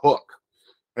biggest hook.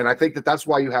 And I think that's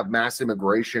why you have mass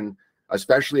immigration,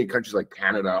 especially in countries like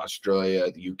Canada,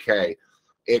 Australia, the UK.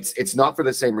 It's not for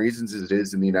the same reasons as it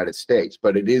is in the United States,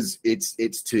 but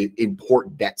it's to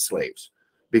import debt slaves,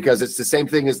 because it's the same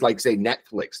thing as, like, say,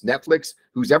 Netflix. Netflix,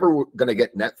 who's ever going to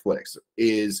get Netflix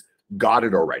is got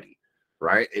it already,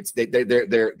 right? It's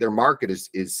their market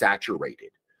is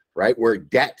saturated. Right, where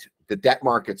the debt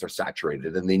markets are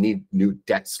saturated, and they need new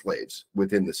debt slaves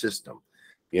within the system,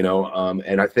 you know.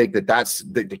 And I think that's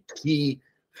the key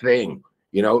thing.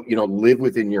 You know, live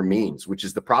within your means, which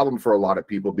is the problem for a lot of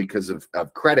people because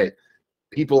of credit.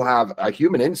 People have a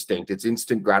human instinct; it's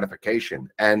instant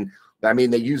gratification, and I mean,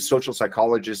 they use social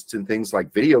psychologists and things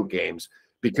like video games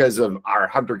because of our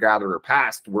hunter-gatherer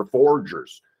past. We're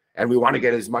foragers, and we want to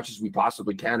get as much as we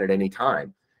possibly can at any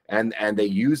time. And they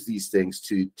use these things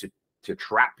to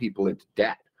trap people into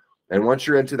debt. And once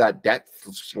you're into that debt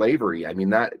slavery, I mean,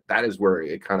 that is where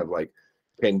it kind of like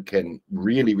can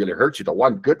really, really hurt you. The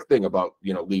one good thing about,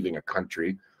 you know, leaving a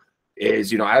country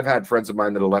is, you know, I've had friends of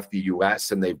mine that have left the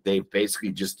US, and they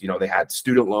basically just, you know, they had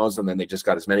student loans, and then they just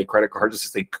got as many credit cards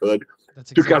as they could.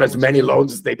 Took out as many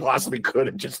loans as they possibly could,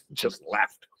 and just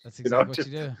left. That's exactly what you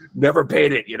do. Never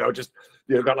paid it, you know, just,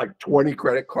 you know, got like 20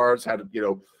 credit cards, had, you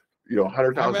know,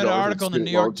 $100,000. I read an article in the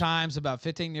New York Times about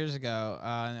 15 years ago,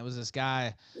 and it was this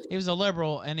guy. He was a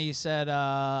liberal, and he said,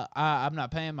 I'm not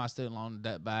paying my student loan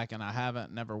debt back, and I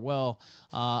haven't, never will.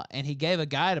 And he gave a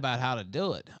guide about how to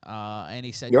do it. And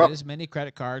he said, get as many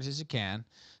credit cards as you can.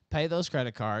 Pay those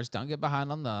credit cards. Don't get behind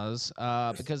on those,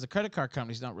 because the credit card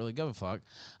companies don't really give a fuck.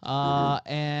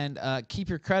 And keep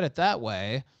your credit that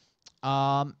way.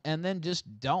 And then just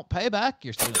don't pay back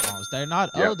your student loans. They're not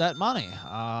owed that money, in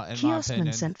my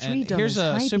opinion. And here's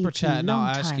a super chat, and I'll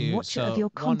ask you. So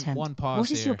one pause What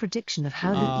is your prediction of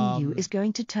how the EU is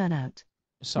going to turn out?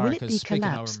 Sorry, will it be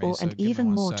collapse or an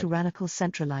even more tyrannical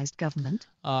centralized government?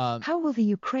 How will the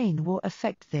Ukraine war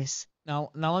affect this? Now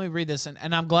let me read this, and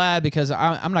I'm glad, because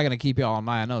I'm not going to keep you all in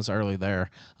mind. I know it's early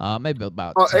there, maybe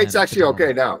about. Oh, it's actually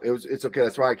okay now. It's okay.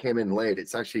 That's why I came in late.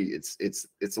 It's actually it's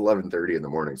 11:30 in the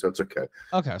morning, so it's okay.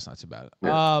 Okay, it's not too bad.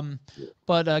 Yeah.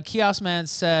 But Kiosk Man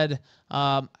said,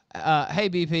 "Hey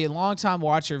BP, longtime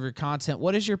watcher of your content.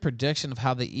 What is your prediction of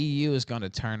how the EU is going to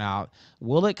turn out?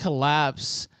 Will it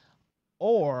collapse,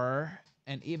 or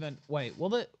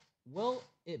will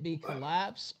it be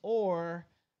collapse or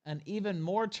an even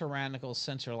more tyrannical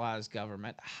centralized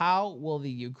government? How will the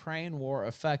Ukraine war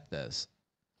affect this?"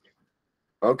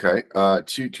 Okay,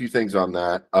 two things on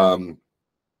that.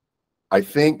 I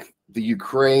think the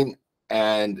Ukraine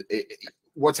and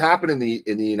what's happened in the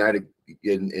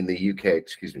UK,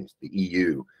 excuse me, the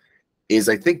EU, is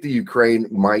I think the Ukraine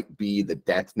might be the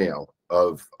death nail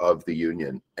of the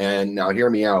Union. And now hear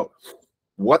me out.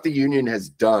 What the Union has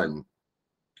done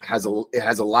it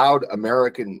has allowed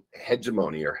American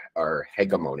hegemony or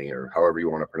hegemony, or however you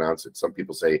want to pronounce it. Some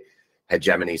people say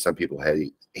hegemony, some people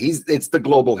it's the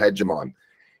global hegemon.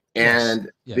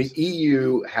 And the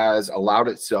EU has allowed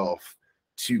itself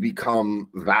to become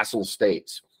vassal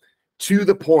states to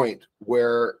the point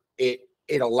where it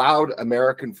allowed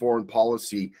American foreign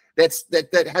policy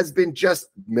that has been just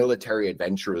military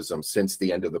adventurism since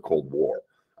the end of the Cold War.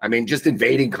 I mean, just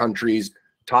invading countries,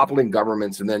 toppling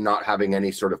governments, and then not having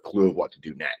any sort of clue of what to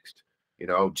do next. You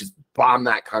know, just bomb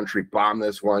that country, bomb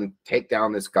this one, take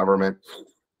down this government.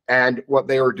 And what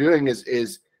they were doing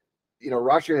is you know,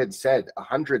 Russia had said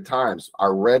 100 times,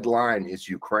 our red line is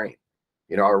Ukraine.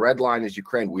 You know, our red line is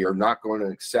Ukraine. We are not going to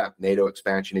accept NATO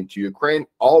expansion into Ukraine.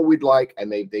 All we'd like,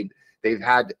 and they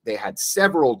had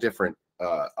several different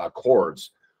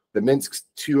accords, the Minsk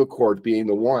II Accord being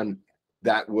the one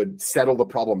that would settle the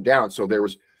problem down. So there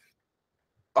was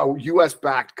a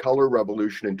U.S.-backed color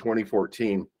revolution in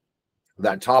 2014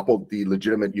 that toppled the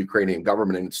legitimate Ukrainian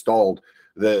government and installed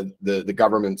the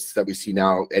governments that we see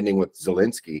now, ending with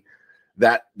Zelensky.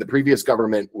 That the previous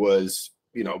government was,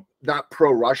 you know, not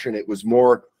pro-Russian. It was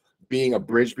more being a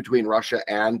bridge between Russia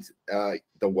and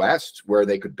the West, where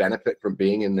they could benefit from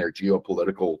being in their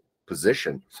geopolitical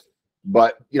position.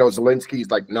 But, you know,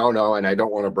 Zelensky's like, no, and I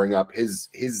don't want to bring up his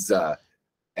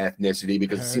ethnicity,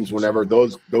 because it seems whenever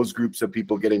those groups of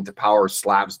people get into power,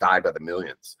 Slavs die by the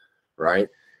millions, right?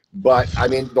 But I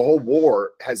mean, the whole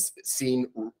war has seen,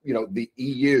 you know, the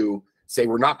EU say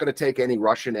we're not going to take any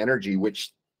Russian energy,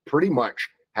 which pretty much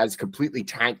has completely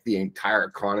tanked the entire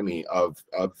economy of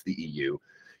the EU.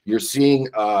 You're seeing,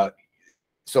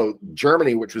 so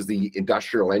Germany, which was the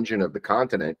industrial engine of the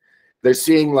continent, they're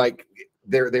seeing like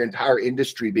their entire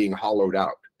industry being hollowed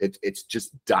out. It's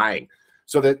just dying.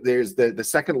 So that there's the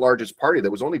second largest party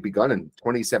that was only begun in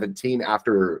 2017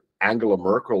 after Angela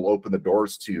Merkel opened the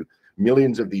doors to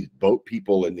millions of these boat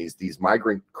people and these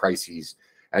migrant crises,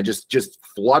 and just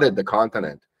flooded the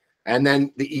continent. And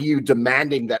then the EU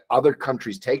demanding that other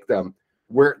countries take them,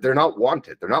 where they're not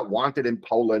wanted. They're not wanted in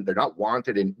Poland. They're not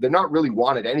really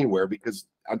wanted anywhere, because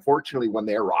unfortunately when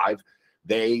they arrive,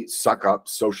 they suck up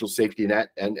social safety net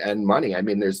and money. I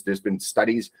mean, there's been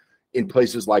studies in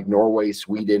places like Norway,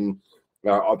 Sweden,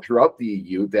 throughout the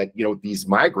EU that, you know, these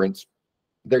migrants,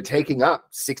 they're taking up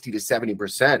 60 to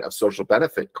 70% of social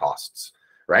benefit costs,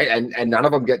 right? And none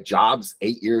of them get jobs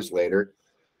 8 years later.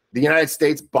 The United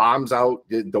States bombs out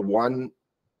the one,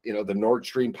 you know, the Nord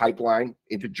Stream pipeline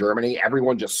into Germany.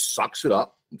 Everyone just sucks it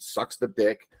up and sucks the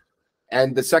dick.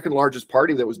 And the second largest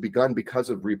party that was begun because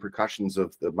of repercussions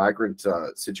of the migrant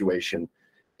situation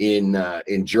in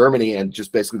Germany, and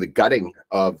just basically the gutting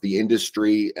of the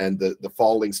industry and the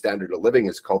falling standard of living,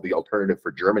 is called the Alternative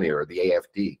for Germany, or the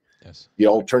AfD. Yes. The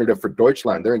Alternative for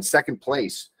Deutschland. They're in second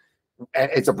place.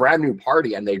 And it's a brand new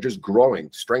party, and they're just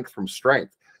growing strength from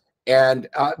strength. And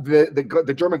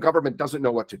the German government doesn't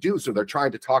know what to do, so they're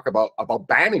trying to talk about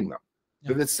banning them. Yeah.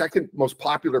 They're the second most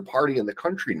popular party in the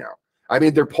country now. I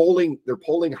mean, they're polling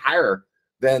higher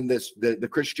than the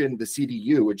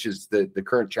CDU, which is the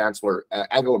current chancellor,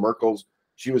 Angela Merkel's.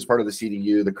 She was part of the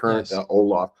CDU, the current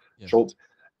Olaf Scholz,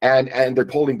 and they're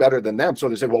polling better than them. So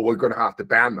they said, well, we're going to have to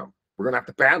ban them. We're going to have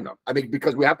to ban them. I mean,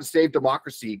 because we have to save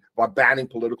democracy by banning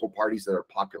political parties that are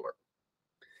popular.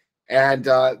 And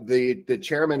the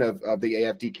chairman of the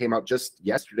AfD came out just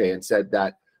yesterday and said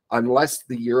that unless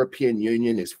the European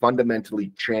Union is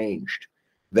fundamentally changed,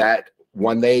 that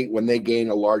when they gain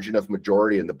a large enough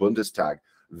majority in the Bundestag,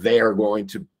 they are going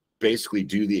to basically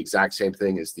do the exact same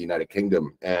thing as the United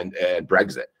Kingdom and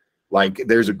Brexit. Like,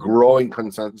 there's a growing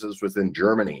consensus within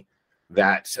Germany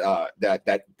that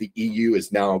the EU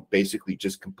is now basically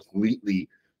just completely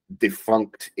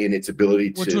defunct in its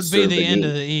ability to, which would be the end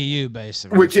of the EU,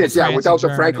 basically. Which is without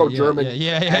the Franco-German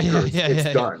anchors,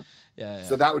 it's done.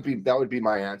 So that would be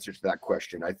my answer to that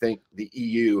question. I think the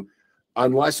EU,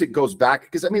 unless it goes back,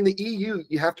 because I mean, the EU,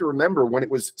 you have to remember, when it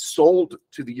was sold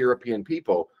to the European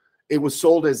people, it was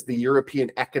sold as the European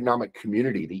Economic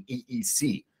Community, the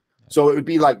EEC. So it would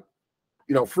be like,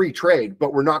 you know, free trade,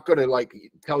 but we're not going to like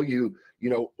tell you, you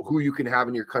know, who you can have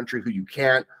in your country, who you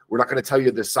can't. We're not going to tell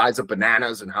you the size of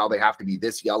bananas and how they have to be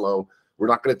this yellow. We're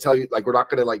not going to tell you, like, we're not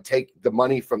going to like take the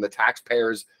money from the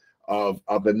taxpayers of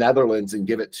the Netherlands and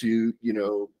give it to, you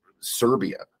know,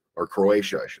 Serbia or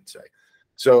Croatia, I should say.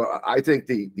 So I think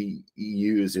the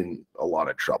EU is in a lot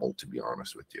of trouble, to be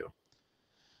honest with you.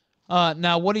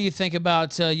 Now, what do you think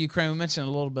about Ukraine? We mentioned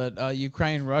a little bit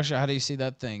Ukraine, Russia. How do you see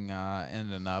that thing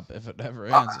ending up if it ever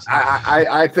ends?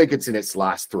 I think it's in its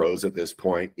last throes at this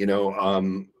point. You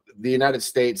know, the United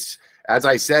States, as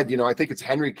I said, you know, I think it's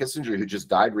Henry Kissinger who just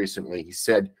died recently. He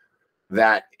said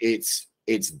that it's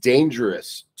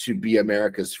dangerous to be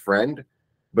America's friend,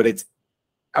 but it's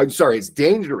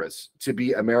dangerous to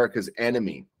be America's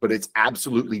enemy, but it's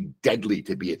absolutely deadly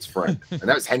to be its friend. And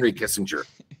that was Henry Kissinger,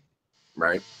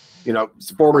 right? You know,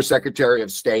 former Secretary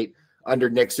of State under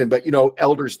Nixon, but, you know,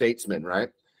 elder statesman, right?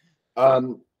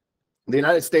 The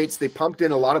United States, they pumped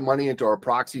in a lot of money into our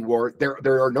proxy war.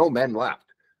 There are no men left.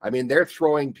 I mean, they're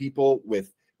throwing people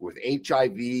with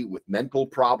HIV, with mental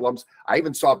problems. I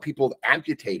even saw people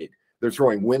amputated. They're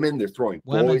throwing women, they're throwing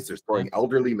boys, they're throwing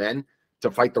elderly men to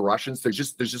fight the Russians. There's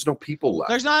just no people left.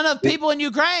 There's not enough people in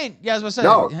Ukraine. Yeah, I was saying.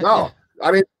 No. Yeah.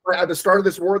 I mean, at the start of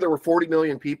this war, there were 40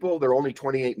 million people. There are only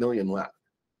 28 million left,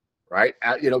 right?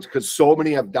 You know, because so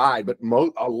many have died, but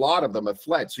a lot of them have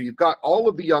fled. So you've got all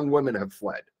of the young women have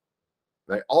fled,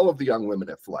 right? All of the young women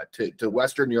have fled to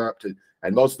Western Europe,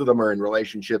 and most of them are in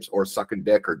relationships or sucking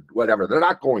dick or whatever. They're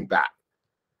not going back.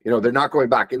 You know, they're not going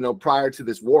back. You know, prior to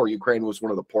this war, Ukraine was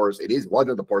one of the poorest. It is one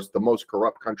of the poorest, the most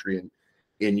corrupt country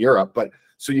in Europe. But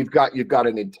so you've got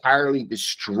an entirely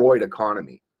destroyed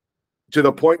economy to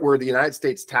the point where the United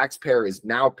States taxpayer is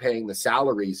now paying the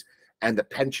salaries and the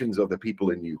pensions of the people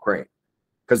in Ukraine,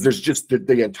 because there's just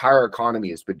the entire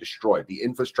economy has been destroyed. The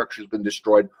infrastructure has been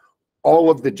destroyed. All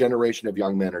of the generation of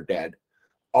young men are dead.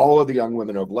 All of the young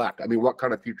women have left. I mean, what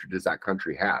kind of future does that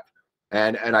country have?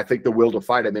 And I think the will to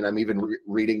fight. I mean, I'm even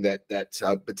reading that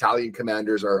battalion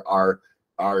commanders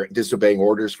are disobeying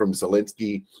orders from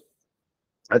Zelensky.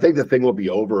 I think the thing will be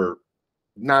over,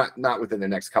 not within the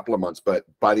next couple of months, but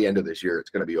by the end of this year, it's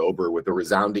going to be over with a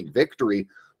resounding victory,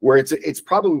 where it's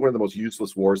probably one of the most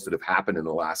useless wars that have happened in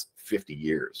the last 50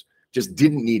 years. Just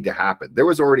didn't need to happen. There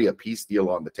was already a peace deal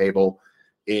on the table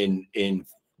in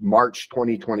March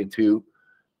 2022.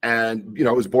 And, you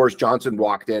know, it was Boris Johnson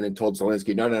walked in and told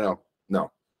Zelensky, no,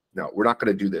 we're not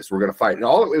going to do this. We're going to fight. And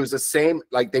it was the same,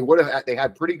 like they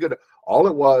had pretty good, all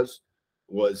it was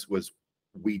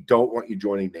we don't want you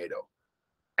joining NATO.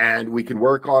 And we can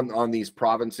work on these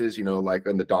provinces, you know, like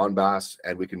in the Donbass,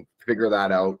 and we can figure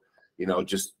that out, you know,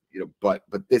 just, you know, but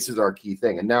this is our key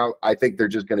thing. And now I think they're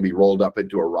just going to be rolled up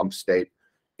into a rump state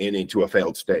and into a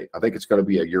failed state. I think it's going to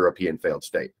be a European failed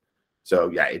state. So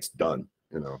yeah, it's done,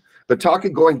 you know. But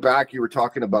going back, you were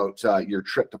talking about your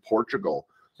trip to Portugal.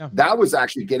 Yeah. That was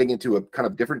actually getting into a kind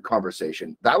of different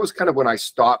conversation. That was kind of when I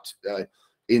stopped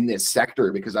in this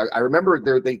sector, because I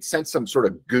remember they sent some sort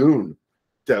of goon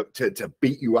to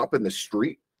beat you up in the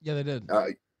street. Yeah, they did.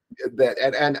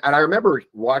 And I remember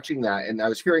watching that, and I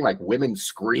was hearing like women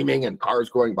screaming and cars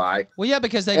going by. Well, yeah,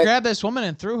 because they grabbed this woman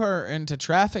and threw her into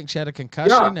traffic. She had a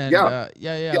concussion. Yeah.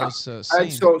 It was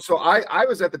and so I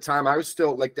was at the time, I was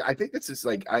still like, I think this is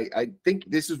like, I think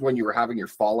this is when you were having your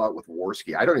fallout with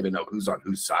Warski. I don't even know who's on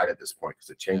whose side at this point, because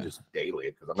it changes daily,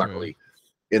 because I'm not really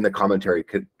in the commentary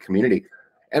community.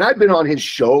 And I've been on his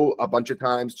show a bunch of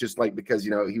times, just like, because,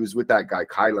 you know, he was with that guy,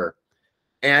 Kyler.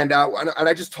 And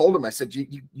I just told him, I said,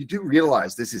 you do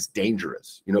realize this is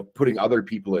dangerous, you know, putting other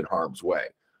people in harm's way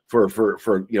for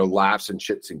you know, laughs and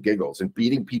shits and giggles, and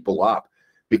beating people up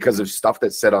because of stuff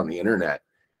that's said on the internet.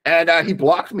 And he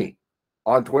blocked me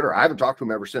on Twitter. I haven't talked to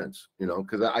him ever since, you know,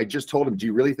 because I just told him, do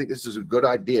you really think this is a good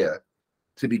idea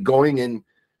to be going in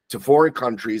to foreign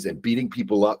countries and beating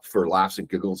people up for laughs and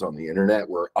giggles on the internet,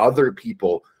 where other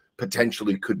people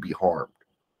potentially could be harmed?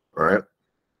 All right.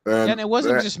 And it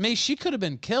wasn't just me. She could have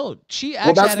been killed. She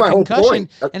actually had a concussion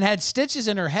and had stitches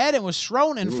in her head and was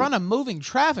thrown in front of moving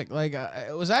traffic. Like,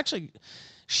 it was actually,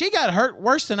 she got hurt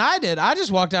worse than I did. I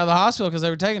just walked out of the hospital because they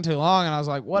were taking too long, and I was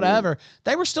like, whatever.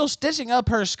 They were still stitching up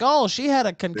her skull. She had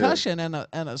a concussion and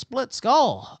a split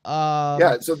skull.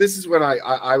 Yeah, so this is when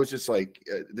I was just like,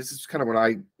 this is kind of when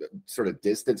I sort of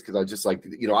distanced, because I just like,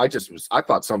 you know, I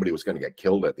thought somebody was going to get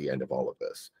killed at the end of all of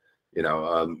this. You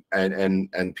know,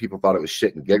 and people thought it was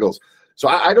shit and giggles. So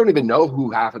I don't even know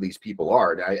who half of these people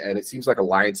are, and it seems like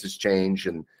alliances change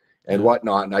and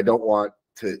whatnot. And I don't want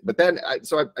to, but then I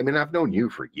mean, I've known you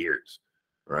for years,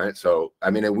 right? So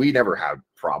I mean, and we never had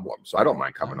problems. So I don't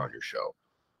mind coming on your show,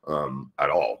 at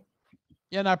all.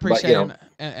 Yeah, and I appreciate it.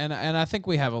 And I think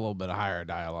we have a little bit of higher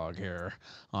dialogue here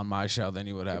on my show than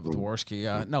you would have with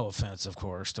Warski. No offense, of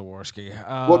course, to Warski.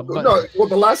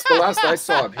 The last I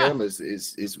saw of him was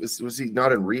he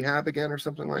not in rehab again or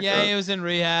something like that? Yeah, he was in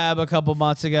rehab a couple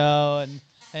months ago, and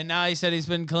And now he said he's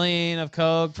been clean of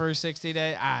coke for 60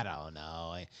 days. I don't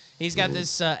know. He's got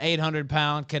this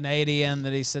 800-pound Canadian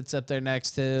that he sits up there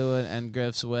next to and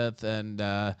grifts with, and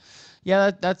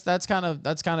yeah, that's kind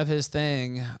of his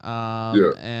thing.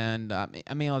 And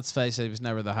I mean, let's face it, he was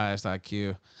never the highest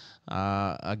IQ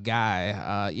a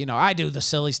guy. You know, I do the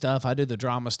silly stuff, I do the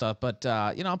drama stuff, but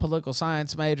you know, I'm a political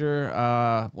science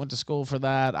major. Went to school for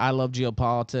that. I love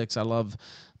geopolitics. I love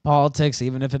politics,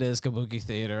 even if it is kabuki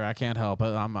theater. I can't help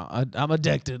it. I'm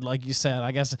addicted, like you said.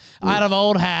 I guess out of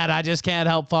old hat, I just can't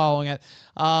help following it.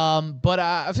 But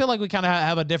I feel like we kind of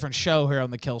have a different show here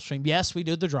on the Killstream. Yes, we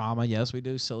do the drama. Yes, we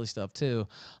do silly stuff too.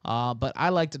 But I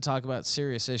like to talk about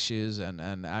serious issues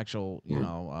and actual, you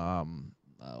know,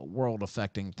 world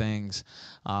affecting things.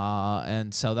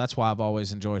 And so that's why I've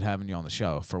always enjoyed having you on the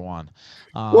show, for one.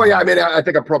 Well, yeah, I mean, I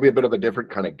think I'm probably a bit of a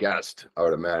different kind of guest, I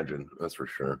would imagine. That's for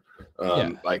sure.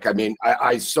 Like, I mean,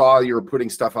 I saw you were putting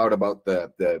stuff out about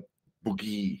the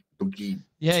boogie.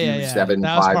 Yeah. 7,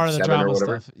 that was 5, part of the 7 drama or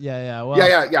whatever. stuff. Yeah. Well,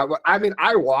 yeah. Well, I mean,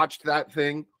 I watched that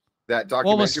thing, that documentary.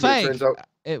 Well, it was fake.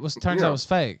 Turns out it was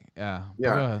fake. Yeah. Yeah.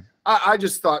 Go ahead. I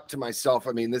just thought to myself,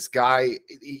 I mean, this guy,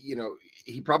 you know,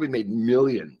 he probably made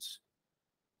millions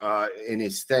in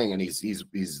his thing, and he's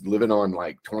living on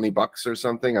like $20 or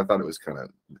something. I thought it was kind of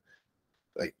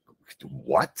like,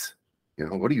 what? You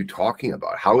know, what are you talking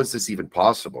about? How is this even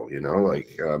possible? You know,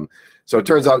 like, so it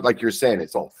turns out, like you're saying,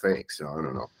 it's all fake. So I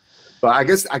don't know. But I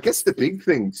guess the big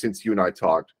thing since you and I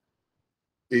talked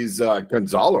is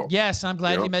Gonzalo. Yes, I'm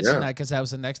glad you mentioned that, because that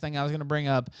was the next thing I was going to bring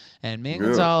up. And me and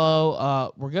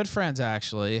Gonzalo were good friends,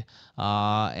 actually,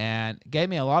 and gave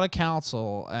me a lot of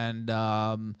counsel, and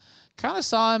kind of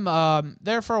saw him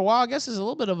there for a while. I guess he's a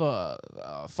little bit of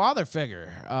a father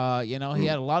figure. You know, he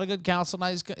had a lot of good counsel.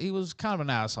 Now he was kind of an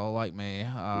asshole like me.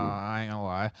 I ain't gonna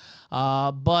lie.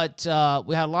 But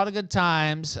we had a lot of good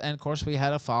times, and of course we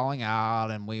had a falling out,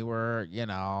 and we were, you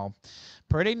know,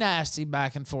 pretty nasty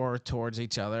back and forth towards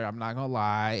each other. I'm not gonna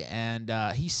lie. And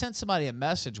he sent somebody a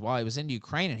message while he was in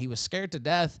Ukraine, and he was scared to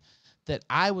death that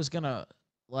I was gonna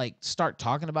like start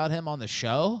talking about him on the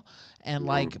show and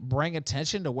like bring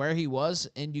attention to where he was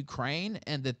in Ukraine,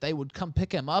 and that they would come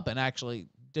pick him up and actually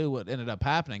do what ended up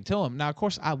happening to him. Now, of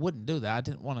course, I wouldn't do that. I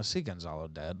didn't want to see Gonzalo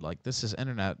dead. Like, this is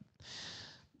internet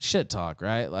shit talk,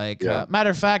 right? Like, matter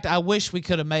of fact, I wish we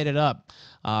could have made it up.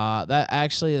 That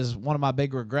actually is one of my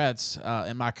big regrets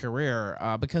in my career,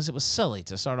 because it was silly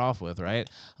to start off with, right?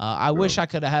 I wish I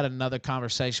could have had another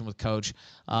conversation with Coach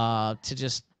to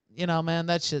just, you know, man,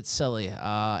 that shit's silly.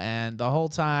 And the whole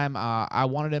time I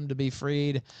wanted him to be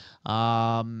freed.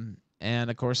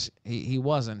 And of course he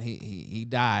wasn't. He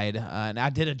died. And I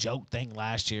did a joke thing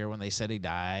last year when they said he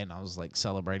died, and I was like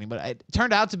celebrating. But it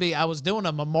turned out to be I was doing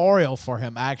a memorial for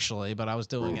him, actually, but I was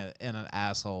doing it in an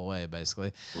asshole way,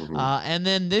 basically. And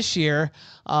then this year,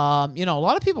 you know, a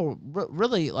lot of people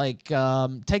really like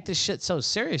take this shit so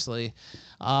seriously.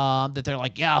 That they're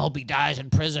like, yeah, I hope he dies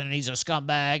in prison and he's a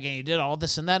scumbag and he did all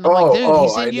this and that. And I'm like, dude,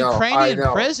 he's in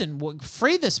Ukrainian prison.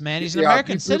 Free this man. He's an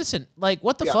American citizen. Like,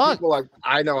 what the fuck? People like,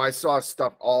 I know. I saw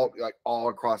stuff all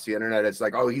across the internet. It's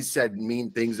like, oh, he said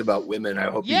mean things about women. I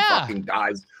hope he fucking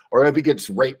dies, or if he gets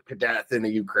raped to death in a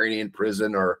Ukrainian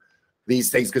prison, or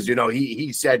these things, because, you know,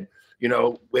 he said, you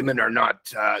know, women are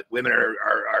not women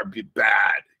are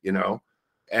bad, you know,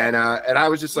 and I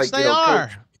was just like, they are.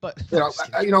 Coach, but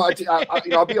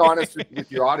I'll be honest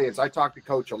with your audience. I talk to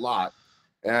Coach a lot,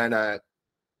 and I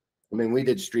mean, we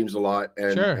did streams a lot,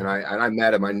 and I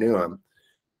met him. I knew him,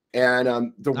 and I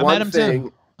met him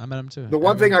too. The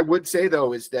one thing I would say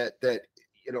though is that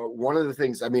you know, one of the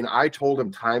things, I mean, I told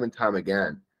him time and time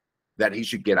again that he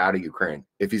should get out of Ukraine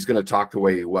if he's going to talk the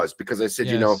way he was, because I said,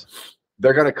 you know,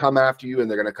 they're going to come after you, and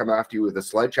they're going to come after you with a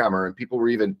sledgehammer. And people were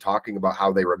even talking about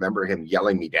how they remember him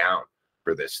yelling me down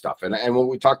for this stuff. And when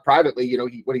we talked privately, you know,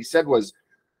 what he said was,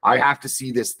 I have to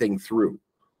see this thing through.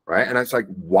 Right. And I was like,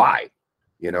 why?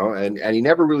 You know, and he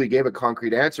never really gave a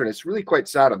concrete answer. And it's really quite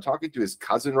sad. I'm talking to his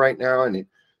cousin right now, and it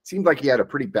seemed like he had a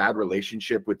pretty bad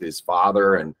relationship with his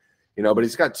father, and, you know, but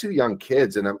he's got 2 young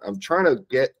kids, and I'm trying to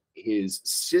get his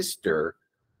sister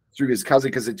through his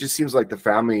cousin, because it just seems like the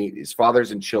family, his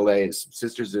father's in Chile, his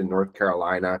sister's in North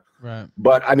Carolina. Right.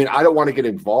 But I mean, I don't want to get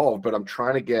involved, but I'm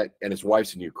trying to get, and his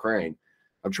wife's in Ukraine,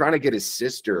 I'm trying to get his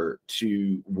sister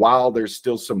to, while there's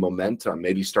still some momentum,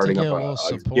 maybe starting up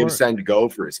a give, send, go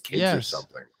for his kids or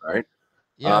something, right?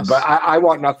 But I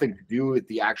want nothing to do with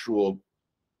the actual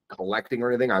collecting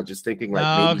or anything. I was just thinking, like,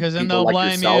 no, because then they'll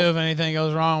blame you if anything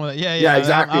goes wrong with it. Yeah,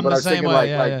 exactly. But I was thinking,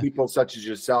 like people such as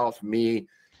yourself, me,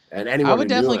 and anyone. I would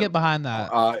definitely get behind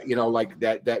that. You know, like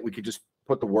that we could just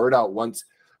put the word out once.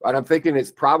 And I'm thinking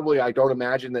it's probably, I don't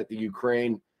imagine that the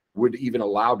Ukraine would even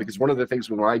allow, because one of the things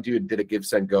when I did a give,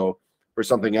 send, go for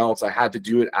something else, I had to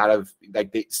do it out of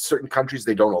like certain countries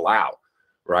they don't allow,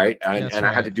 right? And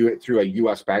I had to do it through a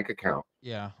U.S. bank account.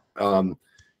 Yeah.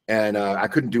 And I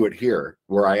couldn't do it here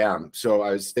where I am. So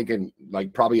I was thinking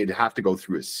like probably it'd have to go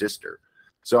through his sister.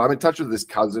 So I'm in touch with his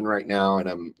cousin right now, and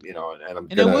I'm, you know,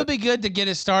 and it would be good to get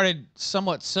it started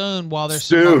somewhat soon while there's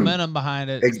some momentum behind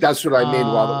it. That's what I mean.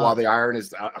 While the iron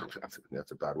is,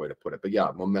 that's a bad way to put it, but yeah,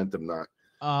 momentum not.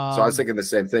 So I was thinking the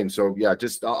same thing. So yeah,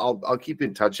 just I'll keep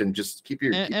in touch and just keep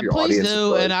your please audience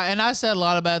do. And I said a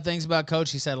lot of bad things about Coach.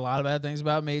 He said a lot of bad things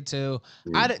about me too.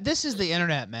 This is the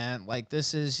internet, man. Like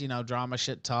this is, you know, drama,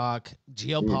 shit talk,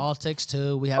 geopolitics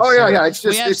too. We have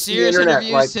serious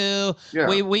interviews too. Yeah.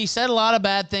 We said a lot of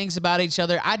bad things about each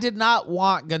other. I did not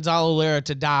want Gonzalo Lira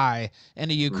to die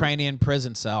in a Ukrainian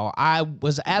prison cell. I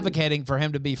was advocating for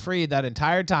him to be free that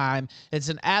entire time. It's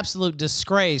an absolute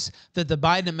disgrace that the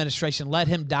Biden administration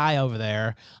let him die over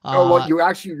there. What you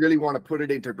actually really want to put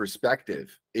it into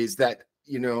perspective is that,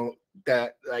 you know,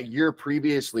 that a year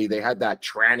previously they had that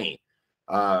tranny,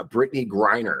 Brittany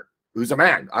Griner, who's a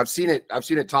man. I've seen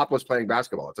it topless playing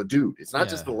basketball. It's a dude. It's not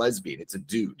just a lesbian. It's a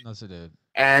dude. That's a dude.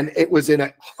 And it was in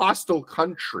a hostile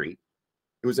country.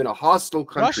 It was in a hostile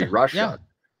country, Russia. Yeah.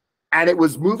 And it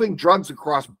was moving drugs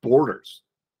across borders.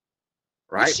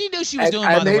 Right? What she knew she was doing,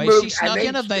 by the way. She snuck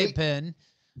in a vape pen.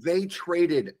 They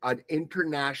traded an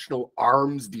international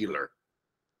arms dealer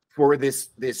for this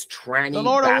tranny. The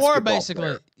Lord of War, basically.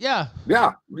 Player. Yeah.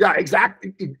 Yeah. Yeah.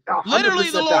 Exactly. Literally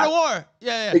the Lord of War.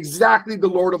 Yeah. Exactly the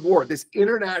Lord of War. This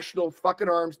international fucking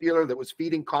arms dealer that was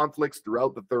feeding conflicts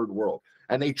throughout the third world,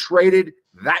 and they traded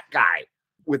that guy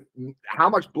with how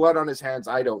much blood on his hands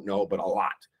I don't know, but a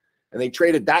lot. And they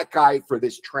traded that guy for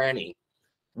this tranny.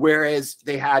 Whereas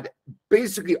they had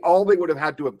basically all they would have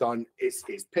had to have done is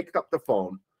picked up the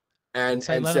phone and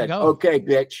said, okay,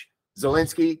 bitch,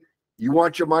 Zelensky, you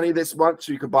want your money this month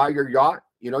so you can buy your yacht?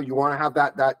 You know, you want to have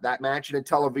that mansion in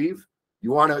Tel Aviv?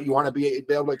 You want to be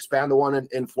able to expand the one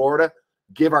in Florida?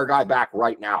 Give our guy back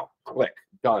right now. Click.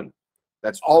 Done.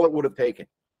 That's all it would have taken,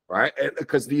 right?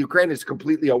 Because the Ukraine is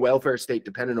completely a welfare state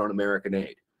dependent on American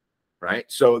aid, right?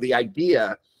 So the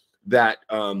idea that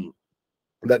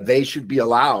that they should be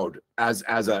allowed as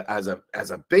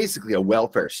a basically a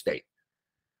welfare state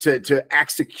to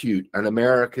execute an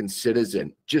American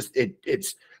citizen. Just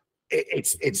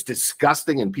it's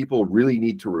disgusting, and people really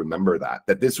need to remember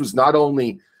that this was not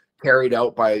only carried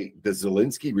out by the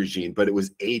Zelensky regime, but it was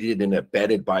aided and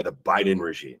abetted by the Biden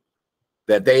regime.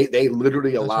 That they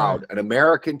literally allowed an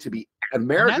American to be an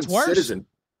American citizen,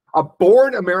 a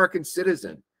born American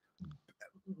citizen,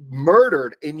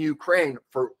 murdered in Ukraine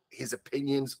for his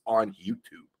opinions on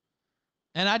YouTube.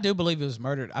 And I do believe he was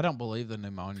murdered. I don't believe the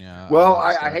pneumonia. Well,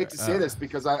 I hate to say this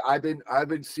because I've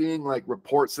been seeing like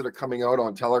reports that are coming out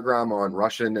on Telegram on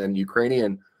Russian and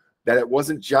Ukrainian that it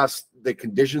wasn't just the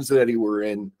conditions that he were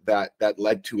in that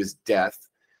led to his death,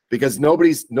 because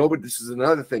nobody, this is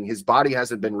another thing. His body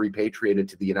hasn't been repatriated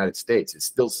to the United States. It's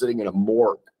still sitting in a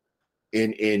morgue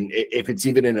if it's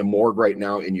even in a morgue right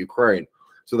now in Ukraine.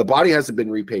 So the body hasn't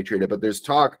been repatriated, but there's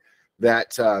talk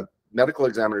that medical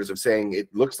examiners are saying it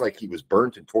looks like he was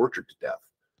burnt and tortured to death,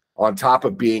 on top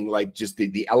of being like just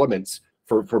the elements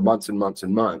for months and months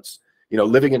and months, you know,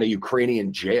 living in a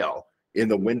Ukrainian jail in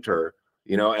the winter,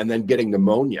 you know, and then getting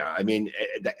pneumonia. I mean,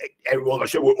 I don't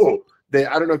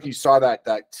know if you saw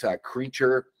that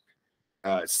creature,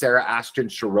 Sarah Ashton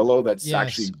Cirillo, that's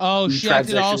actually she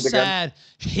acted all sad.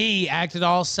 He acted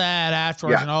all sad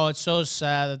afterwards, and it's so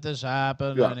sad that this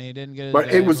happened, and he didn't get it.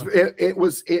 But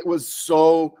it was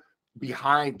so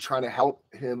behind trying to help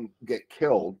him get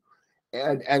killed,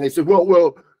 and they said,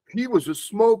 well, he was a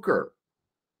smoker.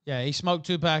 Yeah, he smoked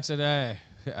 2 packs a day,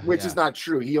 which is not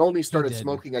true. He only started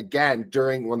smoking again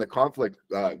when the conflict,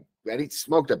 and he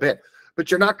smoked a bit. But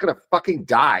you're not going to fucking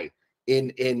die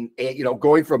in you know,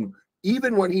 going from.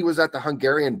 Even when he was at the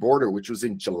Hungarian border, which was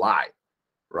in July,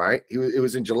 right? It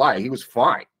was in July. He was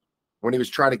fine when he was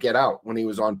trying to get out, when he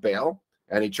was on bail.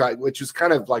 And he tried, which was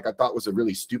kind of like, I thought was a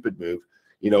really stupid move,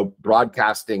 you know,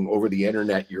 broadcasting over the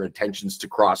internet your intentions to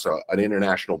cross an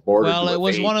international border. Well, it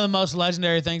was one of the most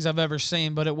legendary things I've ever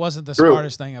seen, but it wasn't the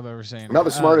smartest thing I've ever seen. Not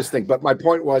the smartest thing. But my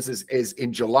point is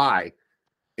in July,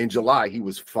 he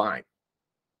was fine.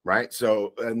 Right.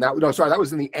 So, and that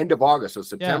was in the end of August. So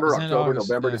September, October,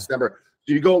 November, December.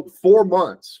 So you go 4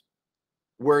 months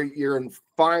where you're in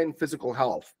fine physical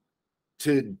health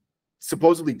to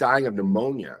supposedly dying of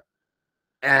pneumonia.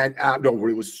 And no,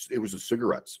 it was the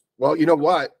cigarettes. Well, you know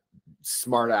what?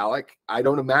 Smart Alec. I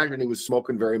don't imagine he was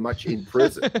smoking very much in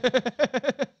prison.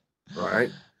 Right.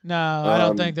 No, I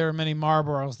don't think there are many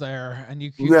Marlboros there. And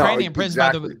Ukrainian prison,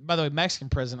 exactly. by the way, Mexican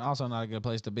prison also not a good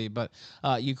place to be. But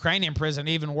Ukrainian prison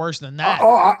even worse than that.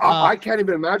 I can't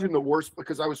even imagine the worst,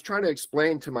 because I was trying to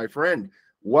explain to my friend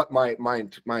what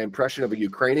my impression of a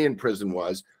Ukrainian prison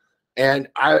was, and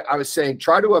I was saying,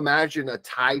 try to imagine a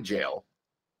Thai jail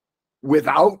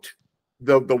without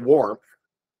the warmth,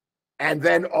 and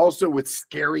then also with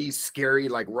scary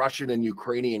like Russian and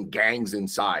Ukrainian gangs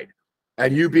inside,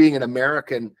 and you being an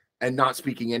American and not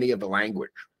speaking any of the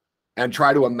language, and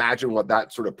try to imagine what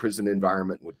that sort of prison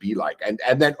environment would be like. And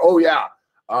then, oh yeah,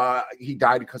 he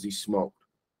died because he smoked.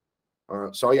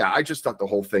 So yeah, I just thought the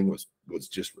whole thing was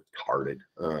just retarded.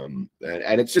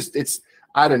 And it's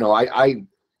I don't know, I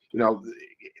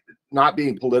not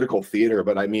being political theater,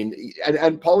 but I mean,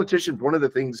 and politicians, one of the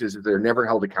things is that they're never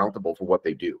held accountable for what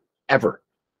they do, ever.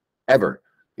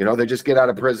 They just get out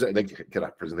of prison, they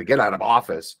get out of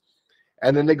office,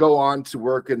 and then they go on to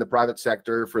work in the private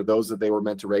sector for those that they were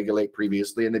meant to regulate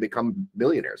previously, and they become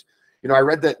millionaires. I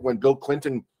read that when Bill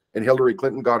Clinton and Hillary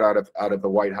Clinton got out of the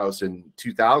White House in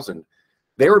 2000,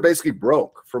 they were basically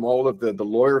broke from all of the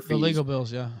lawyer fees, the legal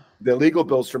bills, the legal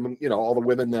bills from all the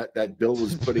women that Bill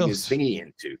was putting his thingy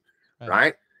into,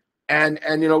 right? And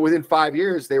within 5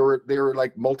 years they were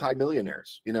like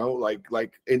multimillionaires. Like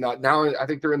now I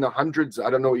think they're in the hundreds. I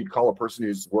don't know what you'd call a person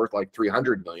who's worth like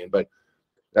 300 million, but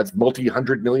that's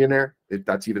multi-hundred millionaire, if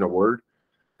that's even a word.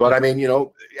 But I mean,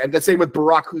 and the same with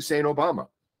Barack Hussein Obama.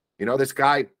 This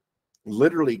guy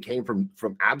literally came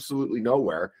from absolutely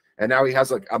nowhere, and now he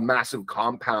has like a massive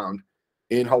compound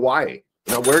in Hawaii.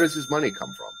 Where does his money come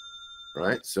from?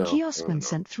 Right. So Kioskman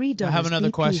sent $3. I have another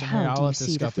BP, question here. How do you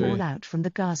see the fallout from the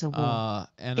Gaza war?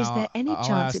 Is there any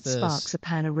chance it sparks a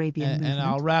pan-Arabian movement? And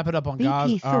I'll wrap it up on BP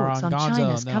Gaza. Thoughts on Gonzo,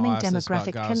 China's coming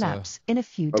demographic collapse in a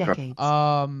few decades.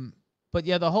 But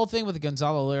yeah, the whole thing with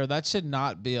Gonzalo Lira, that should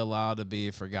not be allowed to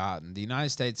be forgotten. The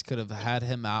United States could have had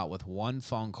him out with one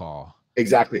phone call.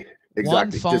 Exactly. One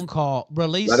phone call.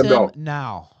 Release him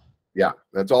now. Yeah,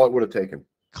 that's all it would have taken.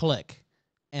 Click.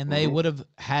 And they would have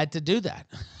had to do that.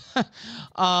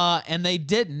 And they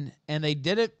didn't. And they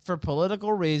did it for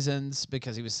political reasons,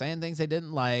 because he was saying things they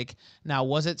didn't like. Now,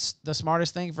 was it the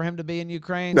smartest thing for him to be in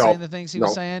Ukraine saying the things he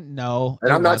was saying? No.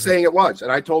 And I'm not saying it was.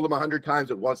 And I told him 100 times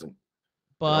it wasn't.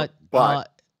 But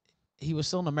he was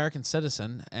still an American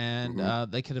citizen,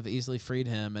 and they could have easily freed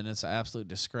him, and it's an absolute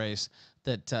disgrace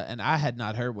that. And I had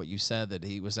not heard what you said, that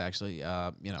he was actually,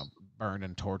 burned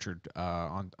and tortured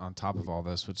on top of all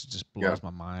this, which just blows my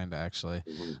mind, actually.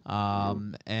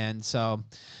 And so,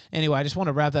 anyway, I just want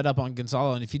to wrap that up on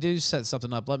Gonzalo. And if you do set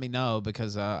something up, let me know,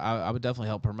 because I would definitely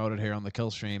help promote it here on the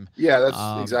Killstream. Yeah,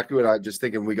 that's exactly what I was just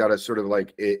thinking. We got to sort of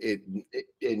like it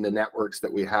in the networks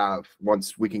that we have.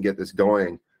 Once we can get this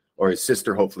going, or his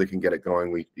sister hopefully can get it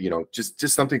going, we just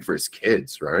something for his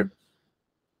kids, right?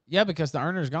 Yeah, because the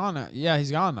earner's gone now. Yeah,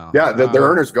 he's gone now. Yeah, the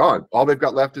earner's gone. All they've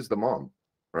got left is the mom,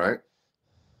 right?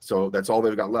 So that's all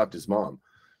they've got left is mom.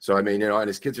 So I mean, and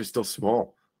his kids are still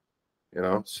small,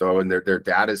 so, and their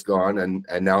dad is gone, and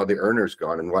now the earner's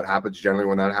gone. And what happens generally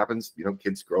when that happens?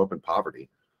 Kids grow up in poverty.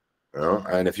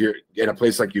 And if you're in a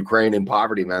place like Ukraine in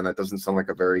poverty, man, that doesn't sound like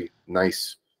a very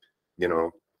nice,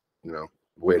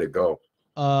 way to go.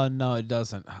 No, it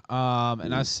doesn't.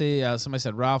 And I see somebody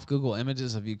said, Ralph, Google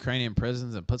images of Ukrainian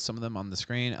prisons and put some of them on the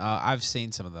screen. I've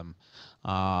seen some of them,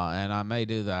 and I may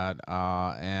do that.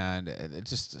 And it's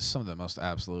just some of the most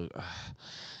absolute.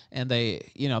 And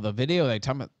they, the video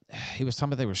he was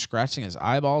talking about they were scratching his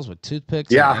eyeballs with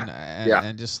toothpicks.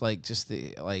 And just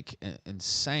the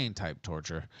insane type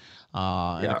torture.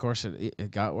 And of course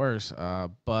it got worse.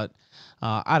 But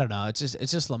I don't know. It's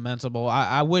just lamentable.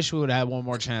 I wish we would have had one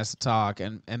more chance to talk,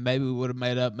 and maybe we would have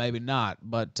made up, maybe not.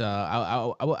 But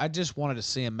I just wanted to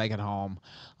see him make it home,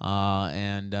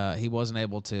 and he wasn't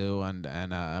able to.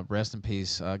 And rest in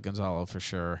peace, Gonzalo, for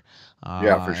sure.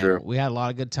 For sure. We had a lot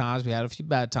of good times. We had a few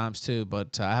bad times too,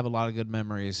 but I have a lot of good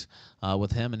memories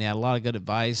with him, and he had a lot of good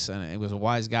advice, and he was a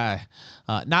wise guy.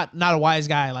 Not a wise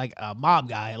guy like a mob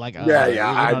guy, like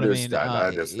I understand. I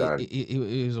understand.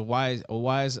 He was a wise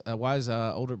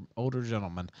older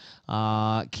gentleman.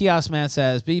 Kiosk Man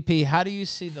says, BP, how do you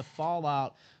see the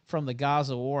fallout from the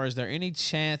Gaza war? Is there any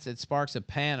chance it sparks a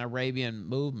pan-Arabian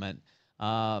movement?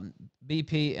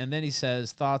 BP, and then he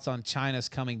says, thoughts on China's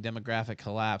coming demographic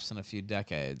collapse in a few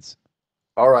decades.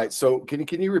 All right, so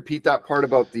can you repeat that part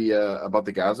about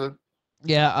the Gaza?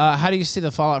 Yeah, how do you see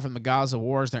the fallout from the Gaza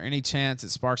war? Is there any chance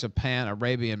it sparks a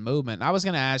pan-Arabian movement? I was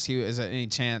going to ask you, is there any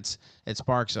chance it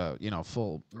sparks a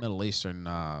full Middle Eastern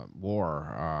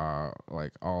war,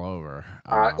 like all over?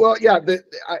 Well, yeah,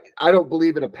 I don't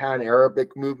believe in a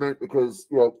pan-Arabic movement, because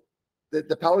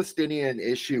the Palestinian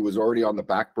issue was already on the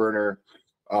back burner.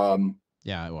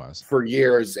 Yeah, it was for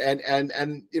years, and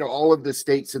you know, all of the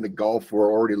states in the Gulf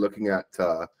were already looking at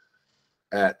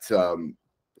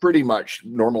pretty much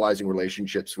normalizing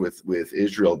relationships with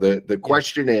Israel. The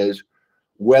question is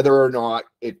whether or not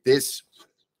if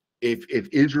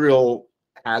Israel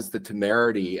has the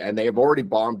temerity, and they have already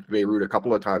bombed Beirut a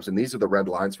couple of times, and these are the red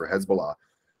lines for Hezbollah.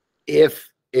 If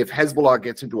Hezbollah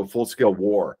gets into a full-scale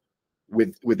war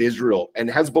with Israel, and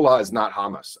Hezbollah is not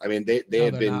Hamas. I mean, they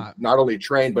have been not only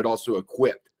trained but also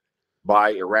equipped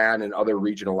by Iran and other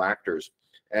regional actors,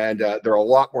 and they're a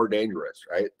lot more dangerous,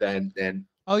 right? Than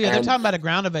oh yeah, they're talking about a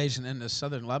ground invasion into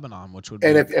southern Lebanon, which would be.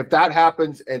 And if that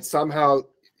happens, and somehow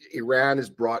Iran is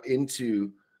brought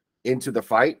into the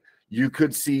fight, you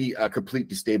could see a complete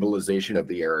destabilization of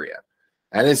the area.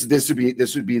 And this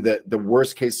would be the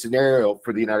worst case scenario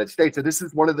for the United States. And this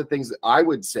is one of the things that I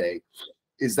would say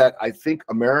is that I think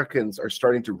Americans are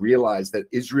starting to realize that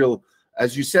Israel,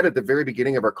 as you said at the very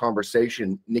beginning of our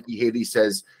conversation, Nikki Haley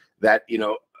says that, you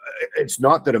know, it's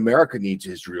not that America needs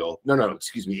Israel. No,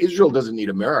 excuse me. Israel doesn't need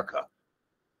America.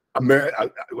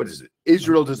 What is it?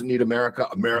 Israel doesn't need America.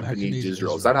 America needs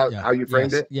Israel. Is that how you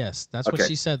framed it? Yes, that's what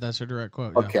she said. That's her direct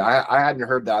quote. Okay, yeah. I hadn't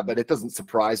heard that, but it doesn't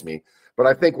surprise me. But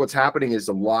I think what's happening is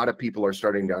a lot of people are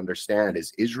starting to understand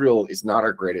is Israel is not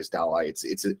our greatest ally.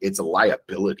 It's a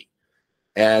liability.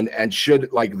 And should,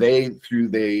 like,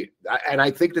 and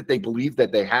I think that they believe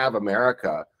that they have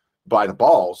America by the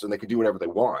balls and they can do whatever they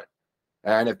want.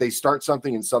 And if they start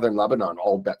something in southern Lebanon,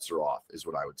 all bets are off, is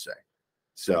what I would say.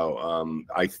 So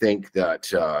I think that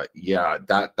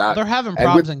they're having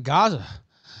problems in Gaza.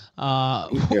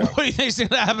 What do you think's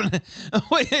gonna happen?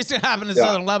 What do you think's gonna happen in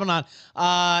southern Lebanon?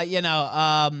 I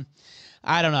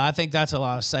don't know. I think that's a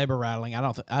lot of saber rattling. I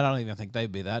don't even think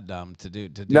they'd be that dumb to do.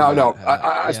 No.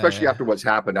 Especially after what's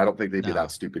happened, I don't think they'd be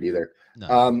that stupid either.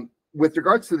 No. With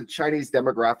regards to the Chinese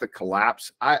demographic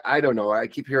collapse, I don't know. I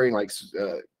keep hearing like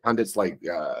pundits like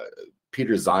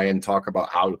Peter Zion talk about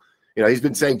how, you know, he's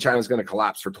been saying China's going to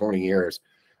collapse for 20 years.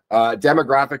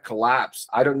 Demographic collapse,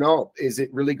 I don't know. Is it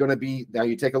really going to be? Now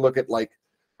you take a look at, like,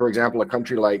 for example, a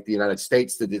country like the United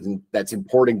States that's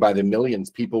importing by the millions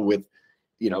people with,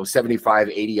 you know, 75,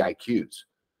 80 IQs,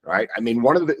 right? I mean,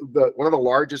 one of the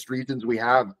largest regions we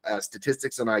have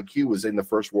statistics on IQ was in the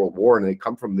First World War, and they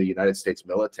come from the United States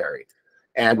military.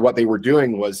 And what they were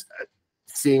doing was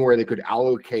seeing where they could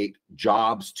allocate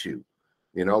jobs to,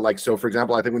 you know, like, so for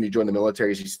example, I think when you join the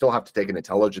military, you still have to take an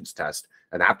intelligence test,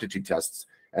 an aptitude tests,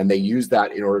 and they use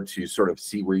that in order to sort of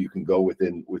see where you can go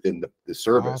within the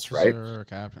service, officer, right?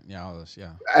 Captain, all this,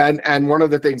 yeah. And one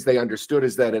of the things they understood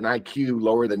is that an IQ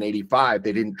lower than 85,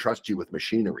 they didn't trust you with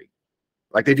machinery.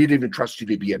 Like, they didn't even trust you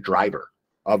to be a driver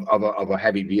of a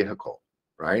heavy vehicle,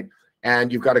 right?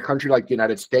 And you've got a country like the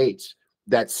United States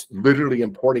that's literally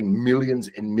importing millions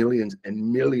and millions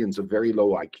and millions of very low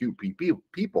IQ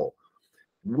people.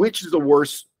 Which is a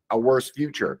worse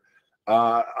future?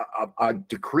 A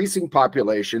decreasing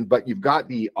population, but you've got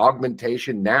the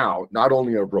augmentation now, not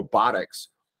only of robotics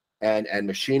and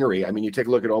machinery. I mean, you take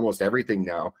a look at almost everything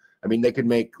now. I mean, they could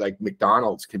make, like,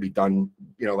 McDonald's can be done,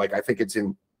 you know, like, I think it's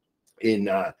in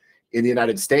the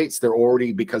United States, they're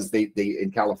already, because they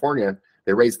in California,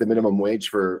 they raised the minimum wage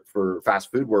for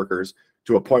fast food workers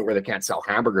to a point where they can't sell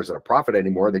hamburgers at a profit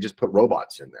anymore. They just put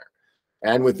robots in there.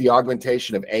 And with the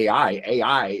augmentation of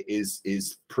AI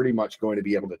is pretty much going to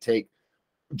be able to take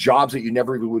jobs that you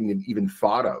never wouldn't even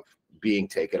thought of being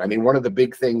taken. I mean, one of the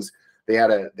big things, they had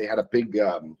a big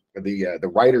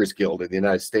the Writers Guild in the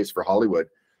United States for Hollywood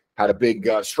had a big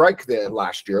strike there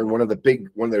last year, and one of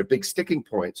their big sticking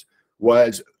points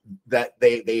was that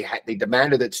they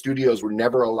demanded that studios were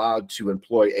never allowed to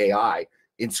employ AI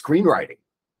in screenwriting,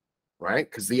 right?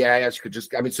 Because the AI could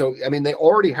just, they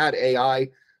already had AI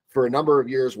for a number of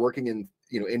years working in,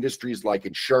 you know, industries like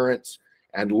insurance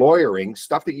and lawyering,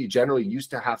 stuff that you generally used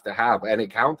to have, and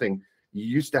accounting, you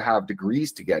used to have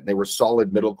degrees to get, and they were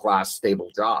solid middle class stable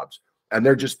jobs, and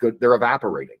they're just good, they're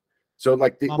evaporating. So,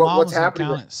 like, what's happening?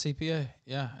 CPA,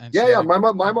 yeah, my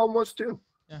mom was too.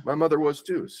 Yeah. My mother was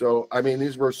too. So I mean,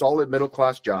 these were solid middle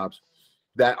class jobs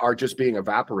that are just being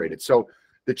evaporated. So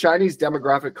the Chinese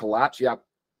demographic collapse,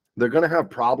 they're going to have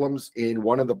problems.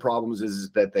 One of the problems is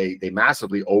that they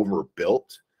massively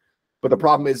overbuilt, but the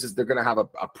problem is they're going to have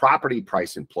a property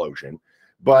price implosion.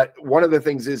 But one of the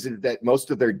things is that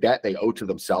most of their debt they owe to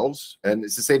themselves, and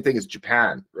it's the same thing as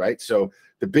Japan, right? So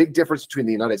the big difference between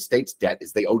the United States debt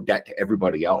is they owe debt to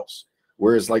everybody else,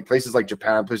 whereas like places like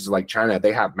Japan, places like China,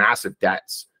 they have massive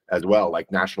debts as well,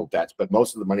 like national debts. But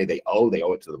most of the money they owe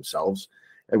it to themselves,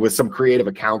 and with some creative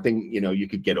accounting, you know, you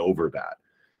could get over that.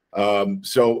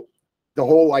 So the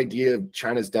whole idea of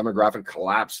China's demographic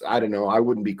collapse, I don't know. I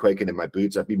wouldn't be quaking in my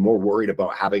boots. I'd be more worried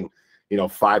about having,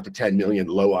 5 to 10 million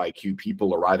low IQ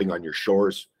people arriving on your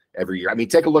shores every year. I mean,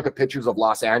 take a look at pictures of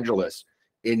Los Angeles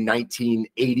in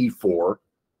 1984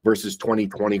 versus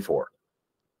 2024.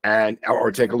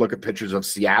 Or take a look at pictures of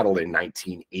Seattle in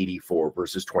 1984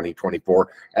 versus 2024,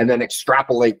 and then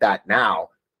extrapolate that now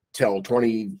till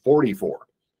 2044.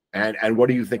 And what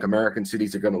do you think American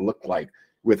cities are going to look like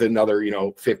with another,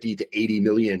 50 to 80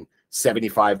 million,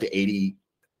 75 to 80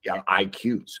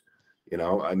 IQs?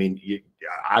 I mean,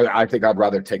 I think I'd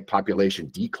rather take population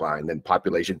decline than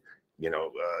population,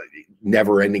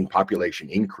 never-ending population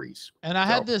increase. And I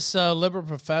had this liberal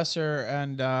professor,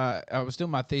 and I was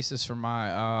doing my thesis for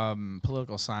my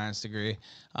political science degree,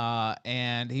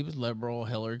 and he was liberal,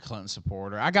 Hillary Clinton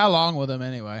supporter. I got along with him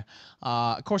anyway.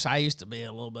 Of course, I used to be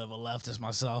a little bit of a leftist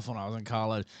myself when I was in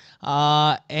college,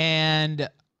 and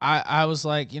I was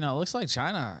like, it looks like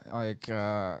China, like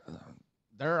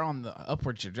they're on the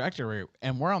upward trajectory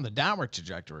and we're on the downward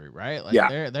trajectory, right? Like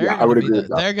they're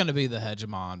going to be the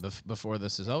hegemon before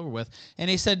this is over with. And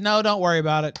he said, no, don't worry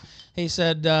about it. He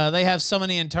said, they have so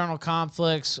many internal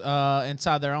conflicts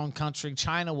inside their own country.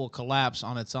 China will collapse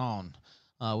on its own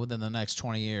within the next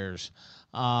 20 years.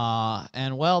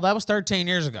 And well, that was 13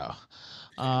 years ago.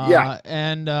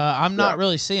 And I'm not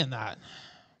really seeing that.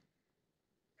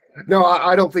 No,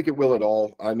 I don't think it will at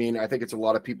all. I mean, I think it's a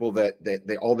lot of people that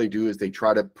they all they do is they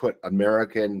try to put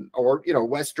American or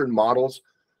Western models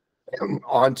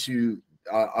onto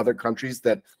other countries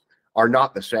that are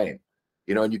not the same.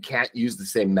 And you can't use the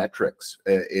same metrics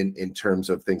in terms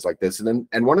of things like this. And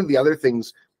one of the other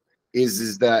things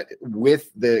is that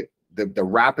with the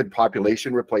rapid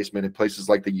population replacement in places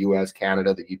like the US,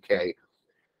 Canada, the UK,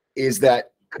 is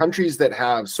that countries that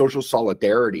have social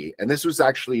solidarity, and this was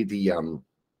actually the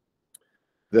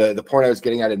point I was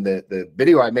getting at in the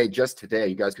video I made just today.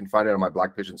 You guys can find it on my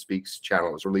Black Pigeon Speaks channel.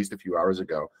 It was released a few hours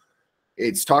ago.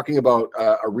 It's talking about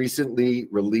a recently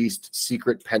released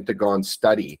secret Pentagon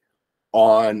study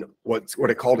on what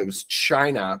it called. It was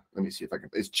China. Let me see if I can.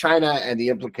 It's China and the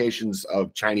implications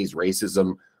of Chinese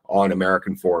racism on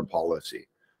American foreign policy,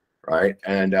 right?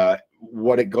 And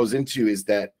what it goes into is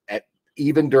that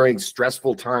even during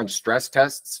stressful times, stress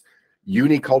tests,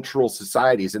 unicultural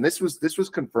societies, and this was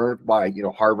confirmed by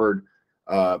Harvard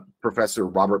professor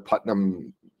Robert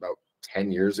Putnam about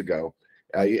 10 years ago.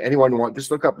 Anyone want, just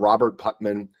look up Robert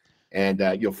Putnam and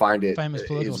you'll find it. Famous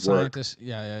political scientist.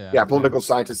 Yeah, political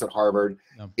scientist at Harvard.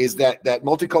 Yeah. Is that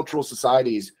multicultural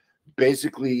societies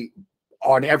basically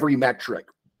on every metric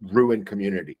ruin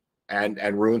community and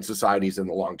ruin societies in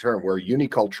the long term, where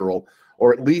unicultural,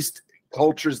 or at least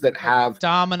cultures that have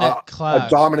dominant a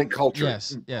dominant culture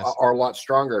yes. are a lot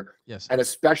stronger. Yes. And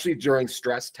especially during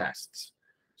stress tests.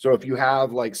 So if you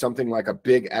have like something like a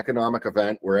big economic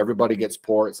event where everybody gets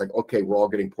poor, it's like, okay, we're all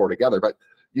getting poor together. But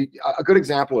a good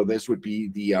example of this would be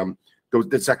the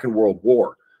Second World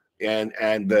War and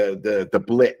the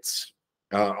Blitz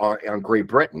on Great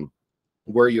Britain,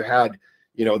 where you had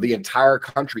the entire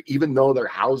country, even though their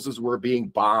houses were being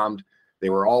bombed, they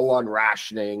were all on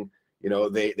rationing.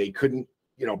 They couldn't,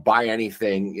 buy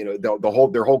anything. Their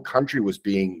whole country was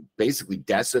being basically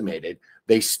decimated.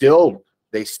 They still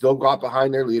got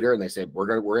behind their leader and they said,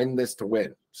 we're in this to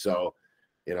win. So,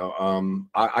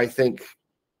 I think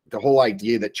the whole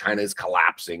idea that China is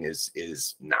collapsing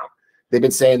is now. They've been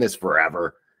saying this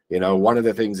forever. One of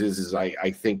the things is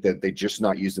I think that they're just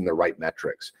not using the right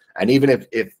metrics. And even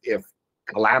if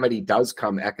calamity does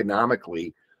come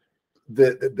economically,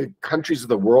 the countries of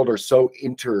the world are so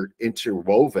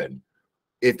interwoven.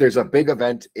 If there's a big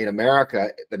event in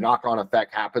America, the knock-on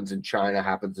effect happens in China,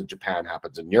 happens in Japan,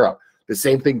 happens in Europe. The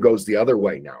same thing goes the other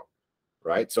way now,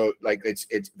 right? So like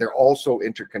they're also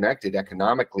interconnected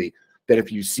economically, that if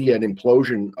you see an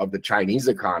implosion of the Chinese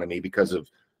economy because of,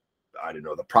 I don't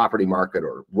know, the property market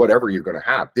or whatever you're going to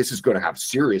have, this is going to have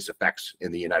serious effects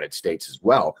in the United States as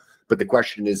well. But the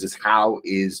question is how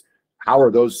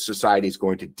are those societies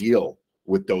going to deal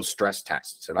with those stress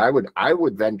tests? And I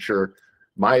would venture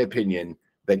my opinion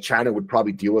that China would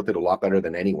probably deal with it a lot better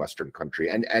than any Western country.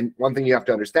 And one thing you have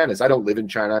to understand is I don't live in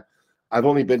China. I've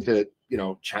only been to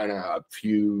China a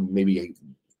few, maybe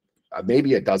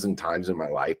a dozen times in my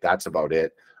life. That's about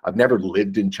it. I've never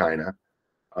lived in China.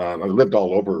 I've lived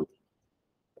all over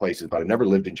places, but I've never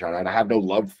lived in China. And I have no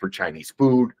love for Chinese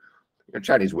food.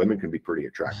 Chinese women can be pretty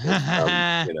attractive,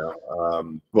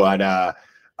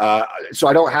 so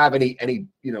I don't have any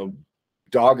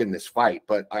dog in this fight,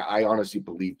 but I honestly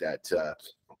believe that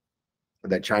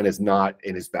China's not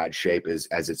in as bad shape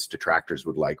as its detractors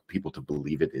would like people to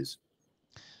believe it is.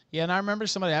 Yeah, and I remember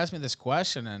somebody asked me this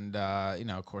question, and you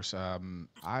know, of course, I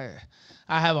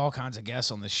have all kinds of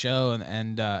guests on the show,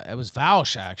 and it was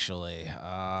Vaush actually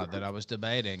that I was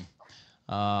debating.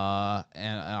 And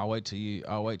I'll wait till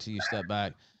you step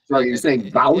back. Sorry, you're saying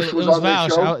Vaush was was on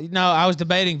that Vaush. show? No, I was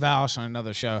debating Vaush on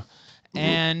another show,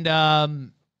 and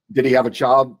did he have a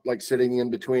child like sitting in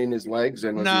between his legs?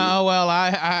 And no, well,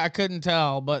 I couldn't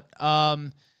tell, but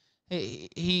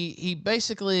he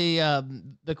basically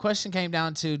the question came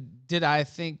down to, did I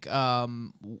think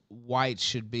whites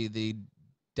should be the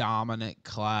dominant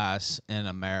class in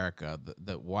America,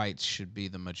 that whites should be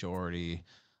the majority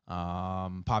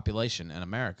population in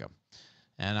America?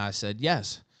 And I said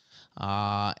yes.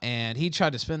 And he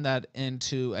tried to spin that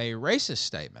into a racist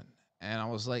statement. And I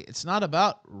was like, it's not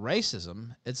about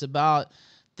racism. It's about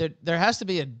there has to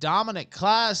be a dominant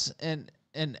class in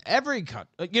every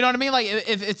country. You know what I mean? Like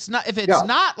if it's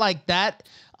not like that,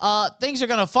 things are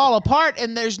going to fall apart.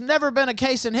 And there's never been a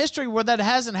case in history where that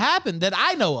hasn't happened, that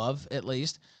I know of, at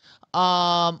least.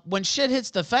 When shit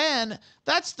hits the fan,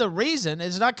 that's the reason.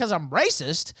 It's not because I'm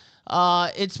racist.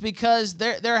 It's because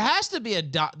there has to be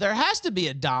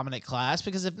a dominant class,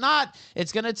 because if not,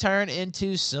 it's going to turn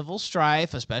into civil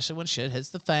strife, especially when shit hits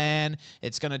the fan.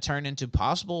 It's going to turn into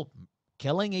possible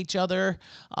killing each other.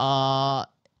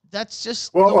 That's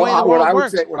just the way the world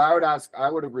works. I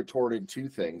would have retorted two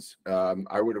things.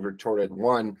 I would have retorted,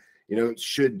 one, you know,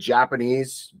 should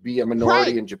Japanese be a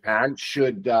minority in Japan?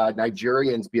 Should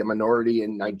Nigerians be a minority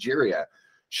in Nigeria?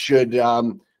 Should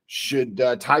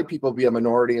Thai people be a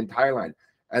minority in Thailand?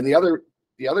 And the other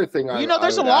thing,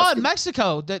 there's a law in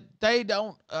Mexico that they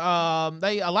don't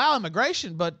they allow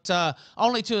immigration, but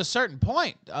only to a certain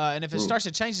point. And if it starts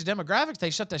to change the demographics, they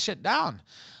shut that shit down.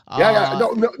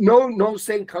 No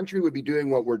sane country would be doing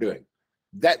what we're doing.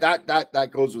 That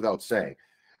goes without saying.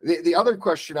 The other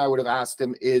question I would have asked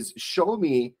him is, show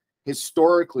me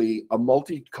historically a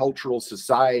multicultural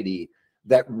society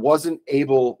that wasn't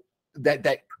able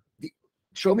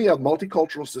show me a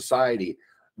multicultural society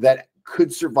that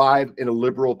could survive in a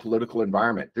liberal political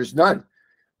environment. There's none.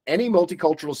 Any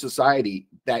multicultural society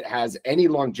that has any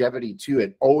longevity to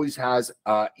it always has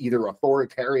either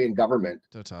authoritarian government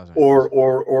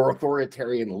or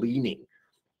authoritarian leaning.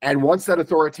 And once that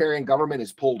authoritarian government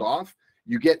is pulled off,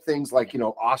 you get things like, you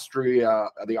know, Austria,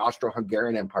 the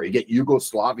Austro-Hungarian Empire, you get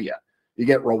Yugoslavia, you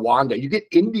get Rwanda, you get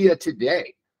India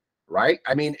today, right?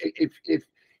 I mean,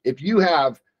 if you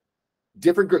have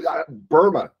different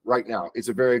Burma right now is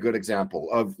a very good example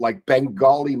of like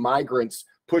Bengali migrants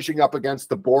pushing up against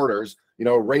the borders, you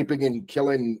know, raping and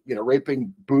killing, you know,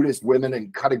 raping Buddhist women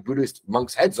and cutting Buddhist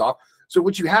monks' heads off. So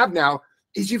what you have now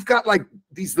is you've got like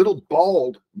these little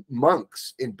bald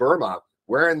monks in Burma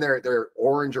wearing their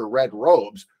orange or red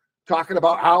robes, talking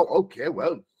about how, okay,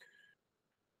 well,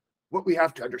 what we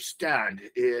have to understand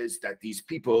is that these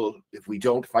people, if we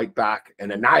don't fight back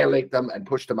and annihilate them and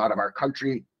push them out of our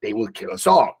country, they will kill us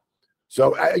all.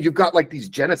 So you've got like these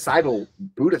genocidal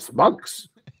Buddhist monks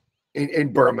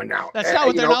in Burma now. That's not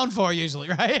what they're known for usually,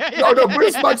 right? No,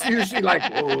 Buddhist monks are usually like,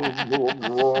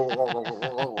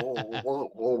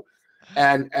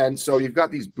 and so you've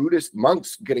got these Buddhist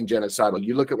monks getting genocidal.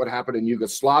 You look at what happened in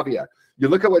Yugoslavia. You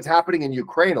look at what's happening in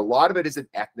Ukraine. A lot of it is an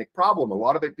ethnic problem. A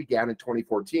lot of it began in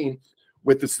 2014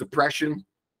 with the suppression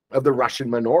of the Russian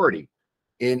minority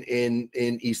in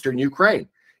eastern Ukraine.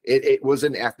 It was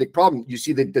an ethnic problem. You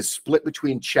see the split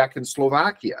between Czech and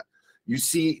Slovakia. You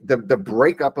see the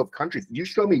breakup of countries. You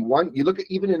show me one. You look at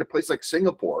even in a place like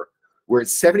Singapore, where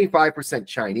it's 75%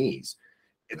 Chinese.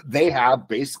 They have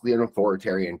basically an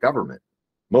authoritarian government.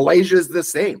 Malaysia is the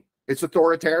same. It's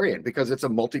authoritarian because it's a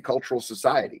multicultural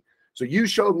society. So you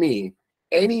show me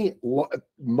any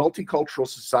multicultural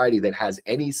society that has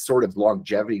any sort of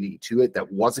longevity to it that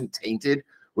wasn't tainted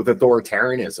with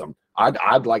authoritarianism.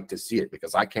 I'd like to see it,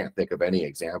 because I can't think of any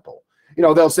example. You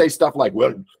know, they'll say stuff like,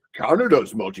 well,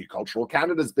 Canada's multicultural.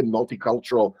 Canada's been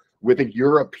multicultural with a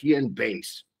European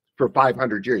base for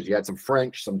 500 years. You had some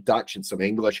French, some Dutch, and some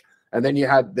English. And then you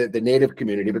had the native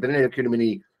community, but the native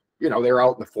community, you know, they're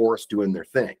out in the forest doing their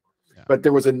thing. Yeah. But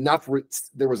there was enough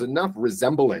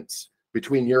resemblance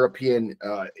between European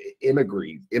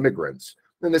immigrants.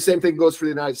 And the same thing goes for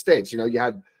the United States. You know, you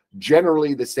had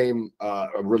generally the same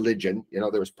religion. You know,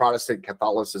 there was Protestant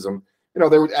Catholicism. You know,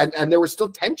 there was still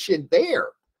tension there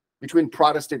between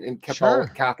Protestant and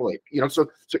Catholic. You know, so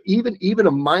even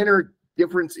a minor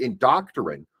difference in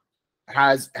doctrine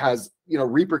has you know,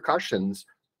 repercussions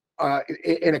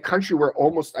in a country where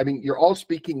almost, I mean, you're all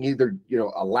speaking either, you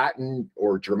know, a Latin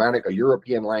or Germanic, a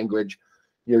European language.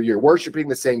 You know, you're worshiping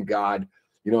the same God.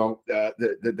 You know,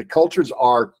 the cultures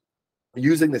are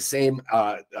using the same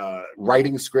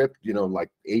writing script, you know, like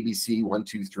ABC 1,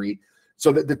 2, 3.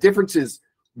 So the differences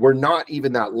were not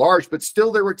even that large, but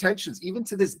still there were tensions even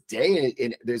to this day.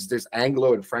 There's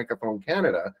Anglo and Francophone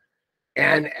Canada,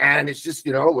 and it's just,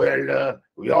 you know, well,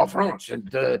 we are French, and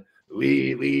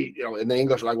we you know, and the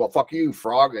English are like, well, fuck you,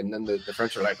 frog, and then the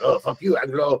French are like, oh, fuck you,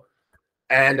 Anglo.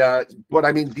 And but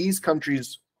I mean, these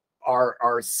countries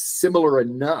are similar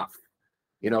enough,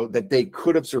 you know, that they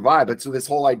could have survived. But so this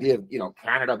whole idea of, you know,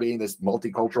 Canada being this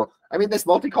multicultural, I mean, this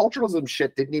multiculturalism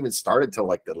shit didn't even start until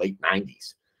like the late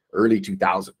 90s, early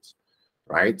 2000s,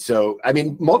 right? So, I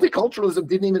mean, multiculturalism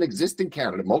didn't even exist in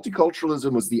Canada.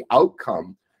 Multiculturalism was the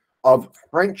outcome of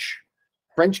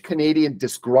French-Canadian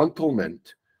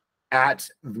disgruntlement at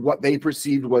what they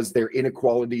perceived was their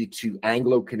inequality to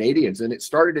Anglo-Canadians. And it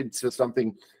started into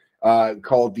something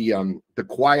called the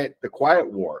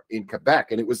Quiet War in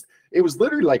Quebec. And it was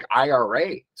literally like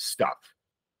IRA stuff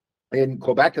in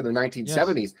Quebec in the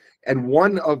 1970s. Yes. And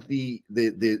one of the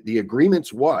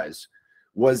agreements was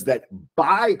that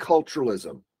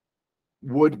biculturalism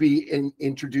would be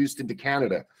introduced into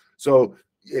Canada. So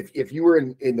if you were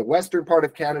in the western part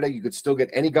of Canada, you could still get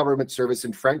any government service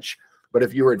in French. But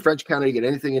if you were in French Canada, you get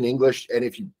anything in English. And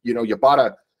if you bought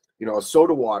a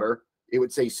soda water, it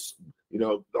would say, you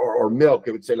know, or milk,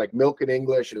 it would say like milk in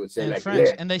English, and it would say like French.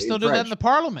 And they still do that in the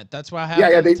Parliament. That's why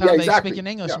they speak in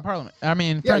English in Parliament. I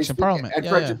mean, French in Parliament. And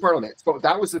French in Parliament. So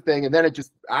that was the thing. And then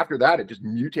after that, it just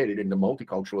mutated into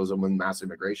multiculturalism when mass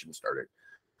immigration started.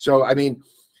 So, I mean,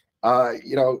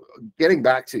 you know, getting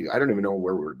back to, I don't even know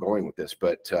where we're going with this,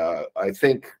 but I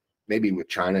think maybe with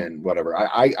China and whatever,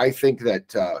 I think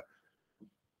that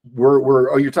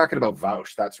you're talking about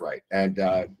Vaush, that's right. And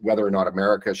whether or not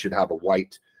America should have a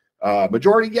white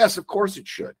majority, yes, of course it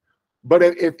should. But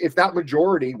if that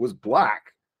majority was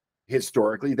black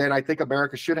historically, then I think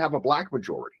America should have a black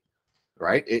majority,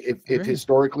 right? If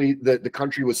historically the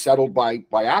country was settled by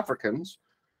Africans,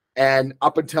 and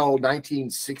up until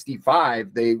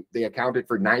 1965 they accounted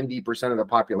for 90% of the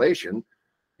population,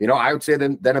 you know, I would say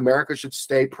then America should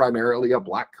stay primarily a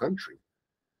black country.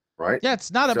 Right? Yeah,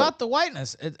 it's not about the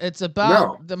whiteness. It's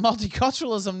about the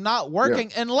multiculturalism not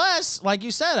working unless, like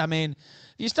you said, I mean,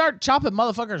 you start chopping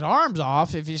motherfuckers' arms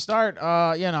off, if you start,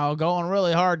 you know, going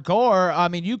really hardcore, I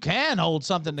mean, you can hold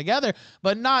something together,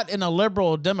 but not in a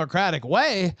liberal democratic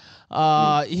way.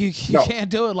 You can't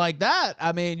do it like that.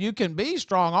 I mean, you can be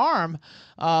strong arm,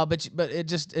 but it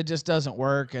just doesn't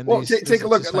work. And well, take a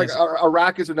look at like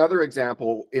Iraq is another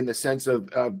example in the sense of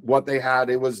what they had.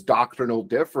 It was doctrinal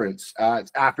difference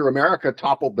after America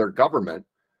toppled their government,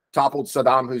 toppled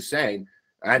Saddam Hussein,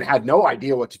 and had no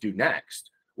idea what to do next.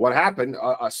 What happened?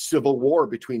 A civil war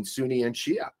between Sunni and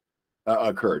Shia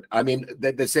occurred. I mean,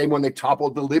 the same when they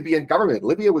toppled the Libyan government.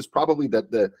 Libya was probably had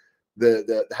the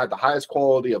highest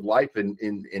quality of life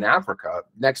in Africa,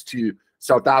 next to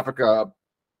South Africa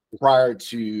prior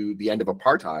to the end of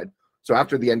apartheid. So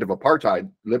after the end of apartheid,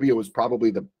 Libya was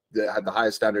probably had the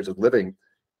highest standards of living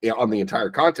on the entire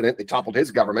continent. They toppled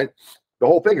his government. The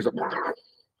whole thing is,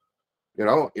 you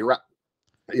know, Iraq.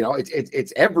 You know,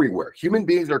 it's everywhere. Human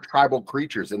beings are tribal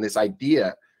creatures, and this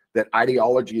idea that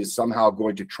ideology is somehow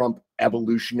going to trump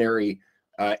evolutionary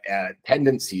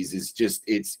tendencies is just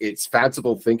it's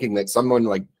fanciful thinking that someone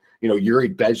like, you know, Yuri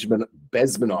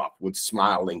Bezmenov would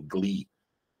smile in glee,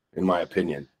 in my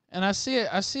opinion. And I see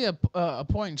a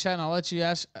point in chat, and I'll let you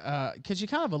ask, because you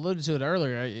kind of alluded to it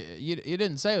earlier. You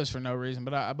didn't say it was for no reason,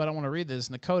 but I want to read this.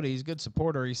 Nakota, he's a good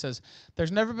supporter. He says,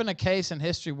 there's never been a case in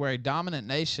history where a dominant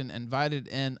nation invited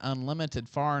in unlimited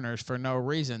foreigners for no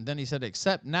reason. Then he said,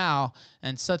 except now,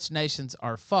 and such nations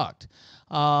are fucked.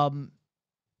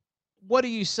 What do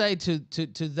you say to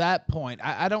that point?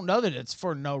 I don't know that it's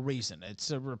for no reason.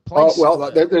 It's a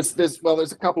replacement.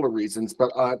 There's a couple of reasons, but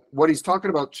what he's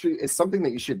talking about too is something that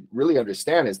you should really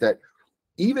understand, is that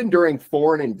even during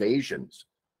foreign invasions,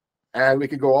 and we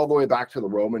could go all the way back to the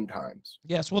Roman times.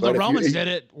 Yes, well, the Romans did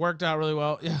it, worked out really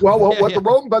well. Yeah.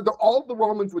 All the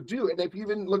Romans would do, and if you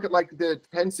even look at like the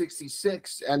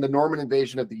 1066 and the Norman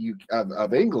invasion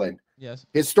of England, yes,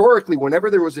 historically, whenever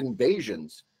there was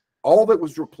invasions, all that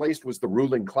was replaced was the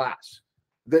ruling class.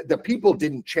 The people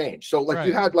didn't change. So like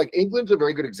you had, like, England's a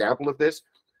very good example of this.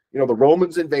 You know, the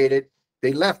Romans invaded,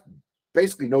 they left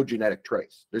basically no genetic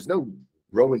trace. There's no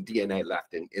Roman DNA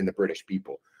left in the British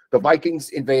people. The Vikings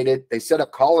invaded, they set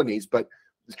up colonies, but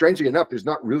strangely enough, there's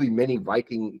not really many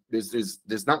Viking, there's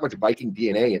not much Viking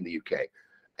DNA in the UK.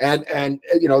 And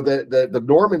you know, the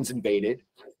Normans invaded,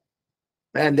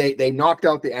 and they knocked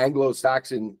out the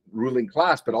Anglo-Saxon ruling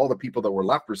class, but all the people that were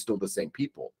left were still the same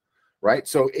people, right?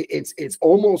 So it's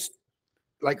almost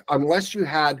like, unless you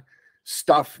had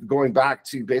stuff going back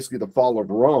to basically the fall of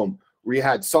Rome, where you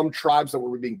had some tribes that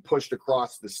were being pushed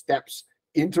across the steppes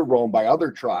into Rome by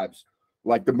other tribes,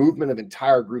 like the movement of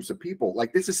entire groups of people.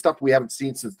 Like, this is stuff we haven't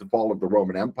seen since the fall of the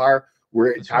Roman Empire,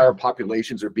 where entire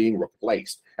populations are being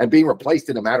replaced, and being replaced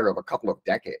in a matter of a couple of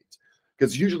decades.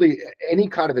 Because usually any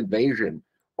kind of invasion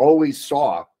always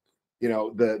saw, you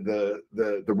know,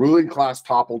 the ruling class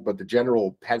toppled, but the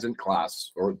general peasant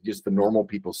class, or just the normal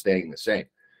people, staying the same.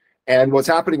 And what's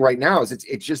happening right now is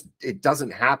it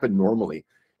doesn't happen normally.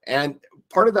 And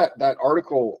part of that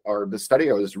article, or the study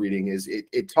I was reading, is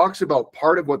it talks about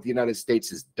part of what the United States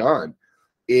has done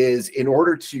is, in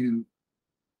order to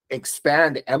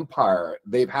expand empire,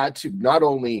 they've had to not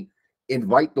only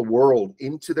invite the world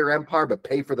into their empire, but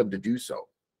pay for them to do so,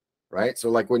 right? So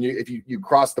like if you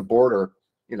cross the border,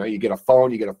 you know, you get a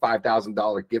phone, you get a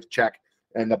 $5,000 gift check,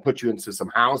 and they'll put you into some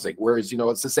housing. Whereas, you know,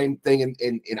 it's the same thing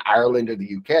in Ireland or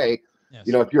the UK. Yes.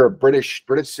 You know, if you're a British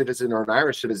citizen or an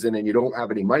Irish citizen and you don't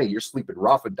have any money, you're sleeping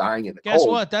rough and dying in the cold. Guess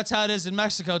what? That's how it is in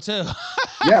Mexico too.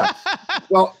 Yeah.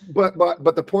 Well,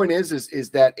 but the point is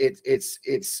that it's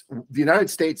the United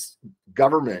States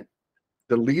government,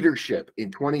 the leadership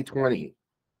in 2020,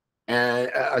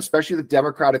 and especially the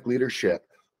Democratic leadership,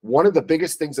 one of the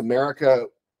biggest things America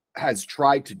has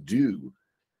tried to do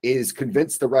is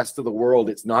convince the rest of the world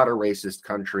it's not a racist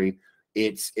country.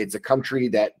 It's a country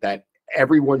that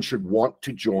everyone should want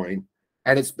to join,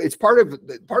 and it's part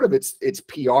of its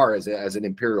PR as an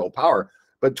imperial power.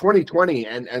 But 2020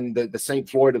 and the St.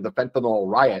 Floyd of the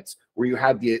fentanyl riots, where you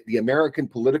had the American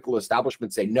political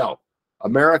establishment say, no,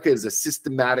 America is a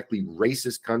systematically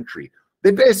racist country.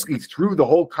 They basically threw the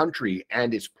whole country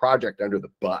and its project under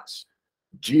the bus,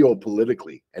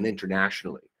 geopolitically and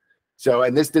internationally. So,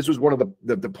 and this was one of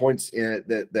the points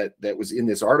that was in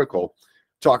this article,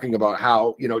 talking about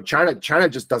how, you know, China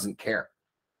just doesn't care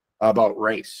about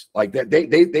race. Like that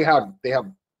they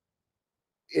have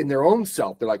in their own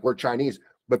self, they're like, we're Chinese,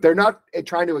 but they're not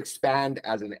trying to expand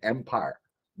as an empire.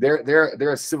 They're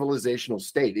a civilizational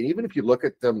state. And even if you look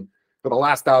at them for the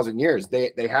last 1,000 years,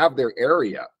 they have their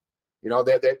area. You know,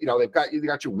 you've got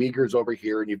your Uyghurs over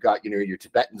here, and you've got, you know, your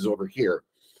Tibetans over here.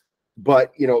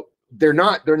 But, you know, they're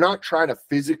not trying to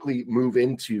physically move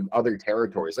into other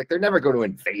territories. Like, they're never going to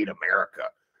invade America,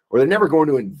 or they're never going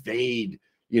to invade,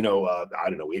 you know, I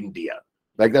don't know, India.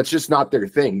 Like, that's just not their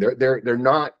thing. They're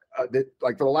not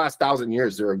like, for the last 1,000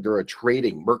 years, they're a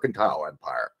trading, mercantile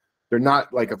empire. They're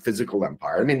not like a physical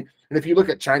empire. I mean, and if you look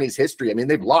at Chinese history, I mean,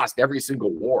 they've lost every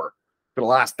single war for the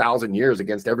last 1,000 years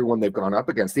against everyone they've gone up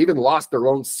against. They even lost their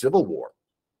own civil war,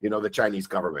 you know, the Chinese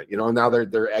government, you know, and now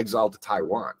they're exiled to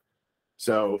Taiwan.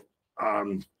 So I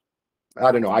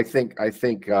don't know. I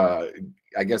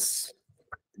guess,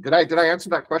 did I answer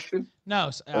that question?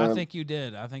 No, I think you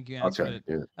did. I think you answered it.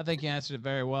 Yeah. I think you answered it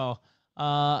very well.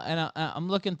 And I'm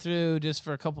looking through just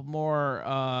for a couple more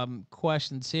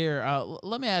questions here.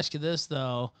 Let me ask you this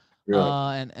though,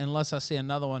 and unless I see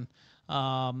another one,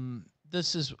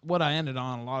 this is what I ended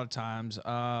on a lot of times.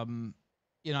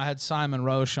 You know, I had Simon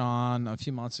Roche on a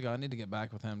few months ago. I need to get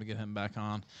back with him to get him back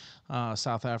on.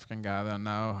 South African guy that I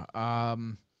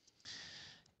know.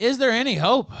 Is there any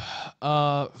hope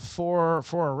for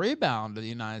a rebound to the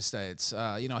United States?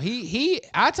 You know,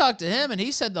 I talked to him, and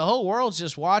he said the whole world's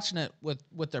just watching it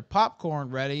with their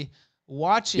popcorn ready,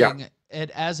 watching it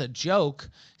as a joke,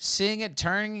 seeing it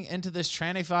turning into this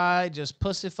trannified, just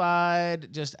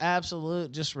pussified, just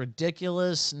absolute, just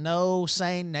ridiculous. No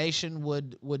sane nation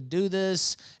would do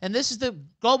this. And this is the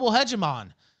global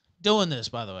hegemon doing this,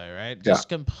 by the way, right? Just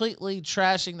completely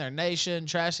trashing their nation,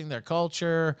 trashing their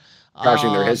culture,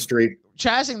 trashing their history.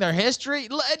 Trashing their history.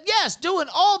 Yes, doing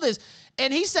all this.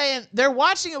 And he's saying they're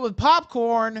watching it with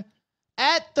popcorn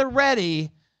at the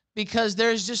ready because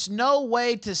there's just no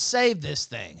way to save this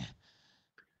thing.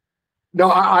 No,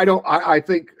 I don't. I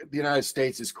think the United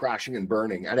States is crashing and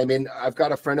burning. And I mean, I've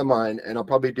got a friend of mine, and I'll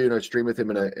probably do a stream with him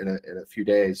in a few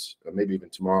days, or maybe even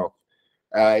tomorrow.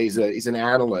 He's an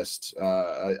analyst,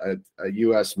 a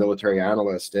U.S. military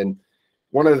analyst, and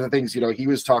one of the things, you know, he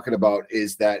was talking about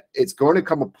is that it's going to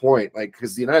come a point, like,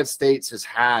 because the United States has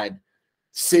had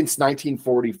since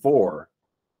 1944,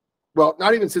 well,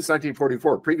 not even since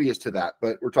 1944, previous to that,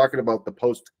 but we're talking about the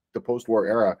post-war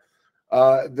era,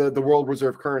 the world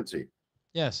reserve currency.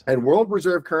 Yes. And world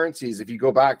reserve currencies, if you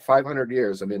go back 500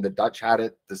 years, I mean, the Dutch had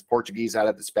it, the Portuguese had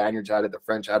it, the Spaniards had it, the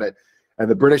French had it, and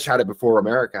the British had it before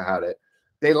America had it.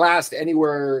 They last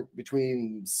anywhere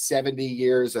between 70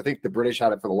 years. I think the British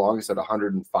had it for the longest at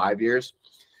 105 years.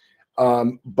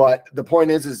 But the point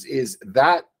is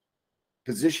that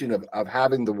position of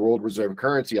having the world reserve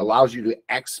currency allows you to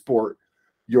export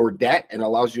your debt and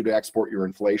allows you to export your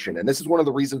inflation. And this is one of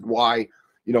the reasons why,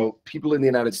 you know, people in the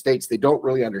United States, they don't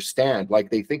really understand. Like,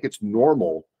 they think it's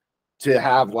normal to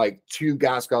have like 2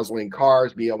 gas guzzling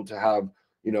cars, be able to have,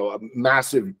 you know,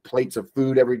 massive plates of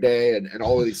food every day, and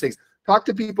all of these things. Talk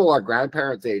to people our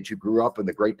grandparents' age who grew up in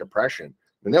the Great Depression,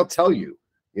 and they'll tell you,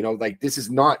 you know, like, this is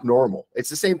not normal. It's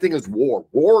the same thing as war.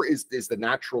 War is the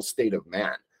natural state of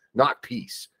man, not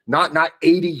peace, not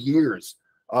 80 years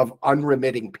of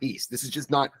unremitting peace. This is just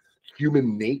not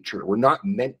human nature. We're not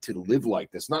meant to live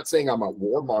like this. Not saying I'm a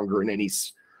warmonger in any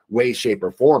way, shape,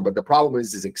 or form, but the problem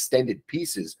is extended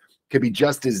peaces could be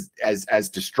just as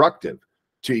destructive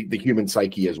to the human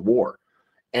psyche as war.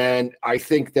 And I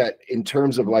think that in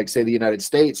terms of, like, say, the United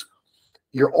States,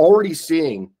 you're already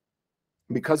seeing,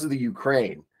 because of the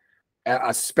Ukraine,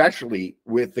 especially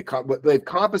with what they've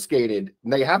confiscated,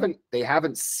 and they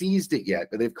haven't seized it yet,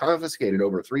 but they've confiscated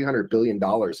over $300 billion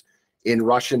in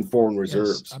Russian foreign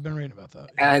reserves. Yes, I've been reading about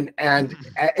that. And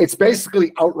it's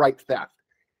basically outright theft.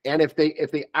 And if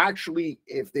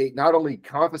they not only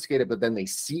confiscate it, but then they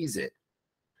seize it,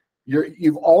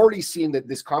 you've already seen that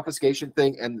this confiscation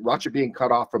thing and Russia being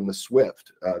cut off from the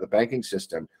SWIFT, the banking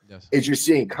system, yes, is you're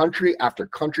seeing country after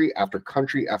country after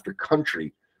country after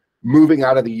country moving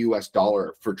out of the US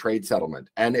dollar for trade settlement.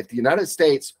 And if the United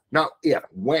States, not if,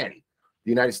 when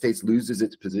the United States loses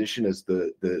its position as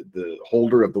the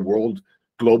holder of the world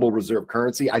global reserve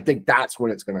currency, I think that's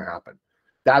when it's going to happen.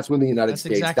 That's when the United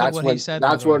States, exactly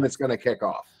that's when it's going to kick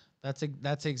off. That's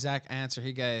the exact answer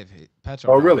he gave. Petrodollar.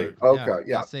 Oh, really? Okay,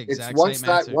 yeah. That's the exact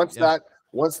same answer.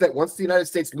 Once the United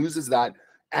States loses that,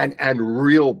 and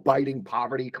real biting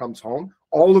poverty comes home,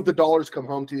 all of the dollars come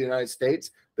home to the United States.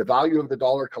 The value of the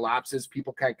dollar collapses.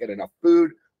 People can't get enough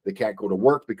food. They can't go to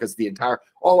work because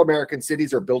all American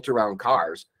cities are built around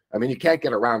cars. I mean, you can't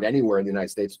get around anywhere in the United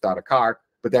States without a car.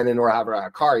 But then in order to have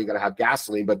a car, you got to have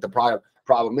gasoline. But the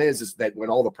problem is that when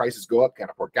all the prices go up,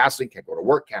 can't afford gasoline, can't go to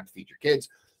work, can't feed your kids,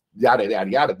 yada, yada,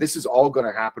 yada. This is all going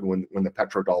to happen when the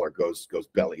petrodollar goes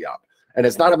belly up. And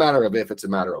it's not a matter of if, it's a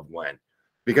matter of when.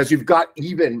 Because you've got,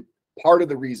 even part of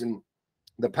the reason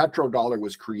the petrodollar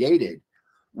was created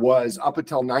was up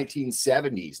until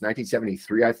 1970s,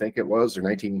 1973, I think it was,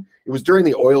 it was during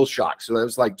the oil shock. So that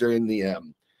was like during the,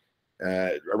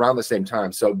 around the same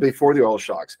time. So before the oil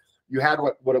shocks, you had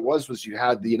what it was you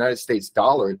had the United States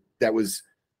dollar that was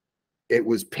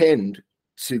pinned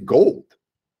to gold.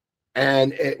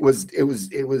 And it was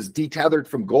detethered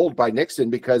from gold by Nixon,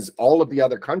 because all of the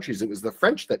other countries, it was the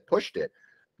French that pushed it.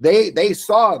 They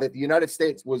saw that the United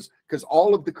States was, because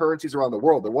all of the currencies around the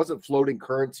world, there wasn't floating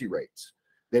currency rates.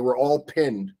 They were all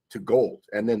pinned to gold,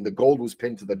 and then the gold was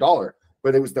pinned to the dollar.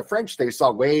 But it was the French, they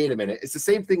saw, wait a minute, it's the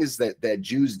same thing as that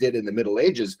Jews did in the Middle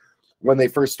Ages when they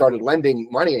first started lending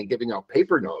money and giving out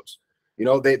paper notes. You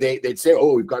know, they'd say,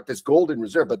 oh, we've got this gold in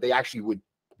reserve, but they actually would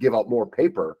give out more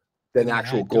paper than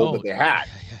actual gold that they had.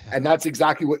 And that's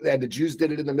exactly what, and the Jews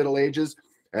did it in the Middle Ages.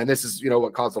 And this is, you know,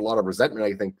 what caused a lot of resentment,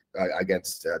 I think,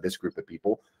 against this group of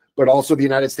people. But also the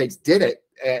United States did it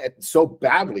so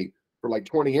badly for like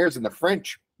 20 years. And the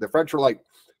French were like,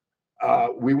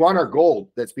 we want our gold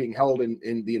that's being held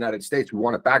in the United States. We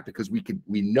want it back because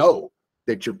we know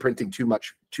that you're printing too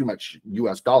much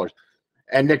US dollars.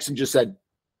 And Nixon just said,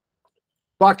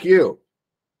 fuck you.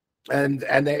 And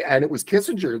it was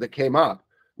Kissinger that came up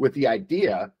with the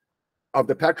idea of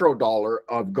the petrodollar,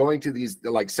 of going to these,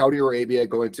 like Saudi Arabia,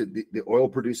 going to the oil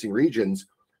producing regions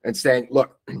and saying,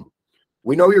 look,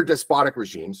 we know you're despotic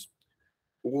regimes.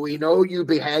 We know you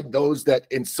behead those that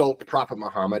insult Prophet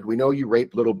Muhammad. We know you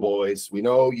rape little boys. We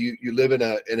know you live in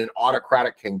an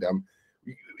autocratic kingdom.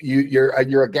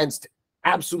 You're against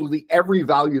absolutely every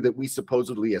value that we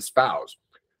supposedly espouse.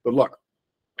 But look,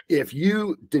 if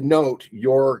you denote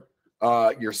your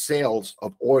sales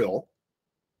of oil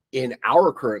in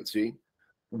our currency,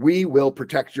 we will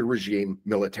protect your regime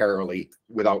militarily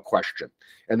without question.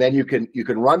 And then you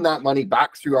can run that money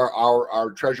back through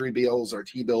our treasury bills, our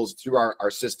T-bills, through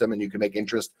our system, and you can make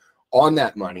interest on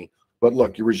that money. But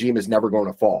look, your regime is never going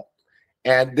to fall.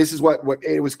 And this is what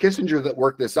it was Kissinger that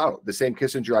worked this out. The same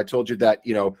Kissinger I told you that,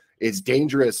 you know, it's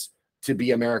dangerous to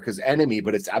be America's enemy,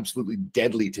 but it's absolutely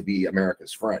deadly to be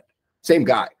America's friend. Same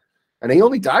guy. And he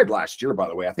only died last year, by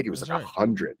the way. I think he was like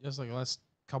 100. Just like last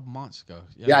couple months ago.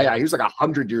 Yeah. He was like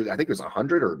 100 years. I think it was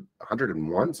 100 or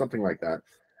 101, something like that.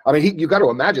 I mean, you got to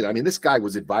imagine. I mean, this guy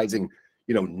was advising,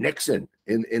 you know, Nixon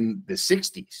in the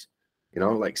 60s, you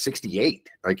know, like 68.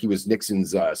 Like he was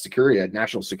Nixon's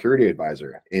national security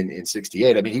advisor in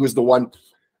 68. I mean, he was the one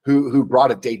who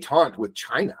brought a détente with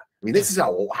China. I mean, this is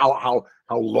how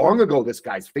long ago this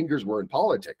guy's fingers were in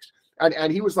politics.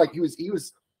 And he was like, he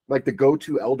was like the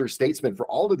go-to elder statesman for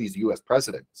all of these U.S.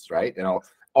 presidents, right? You know,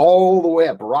 all the way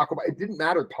up. Barack Obama. It didn't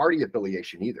matter party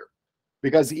affiliation either,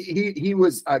 because he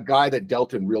was a guy that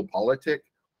dealt in real politics.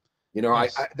 You know,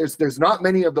 yes. there's not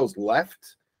many of those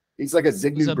left. He's like a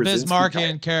Zygmunt He's a Brzezinski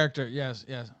Bismarckian character. Yes,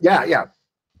 yes. Yeah.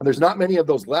 There's not many of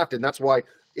those left, and that's why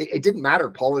it didn't matter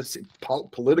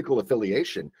political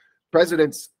affiliation.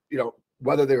 Presidents, you know,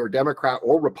 whether they were Democrat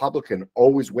or Republican,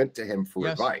 always went to him for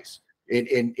advice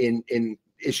in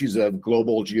issues of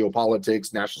global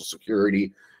geopolitics, national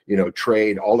security, you know,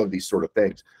 trade, all of these sort of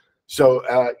things. So,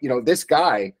 you know, this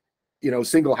guy, you know,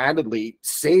 single-handedly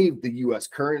saved the U.S.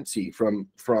 currency from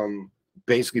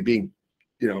basically being,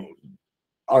 you know,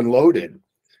 unloaded.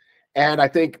 And I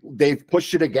think they've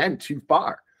pushed it again too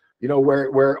far. You know,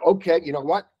 where okay, you know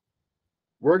what?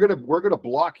 We're gonna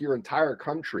block your entire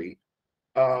country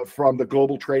from the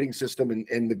global trading system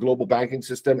and the global banking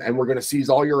system, and we're gonna seize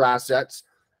all your assets,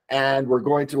 and we're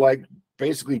going to like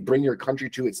basically bring your country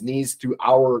to its knees through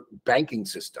our banking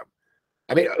system.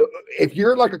 I mean, if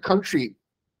you're like a country,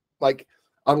 like,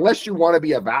 unless you want to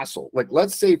be a vassal, like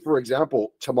let's say, for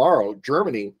example, tomorrow,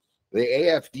 Germany, the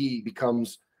AfD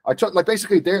becomes, like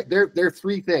basically they're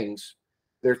three things.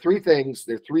 They're three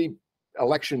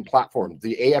election platforms.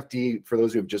 The AfD, for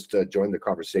those who have just joined the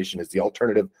conversation, is the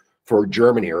alternative for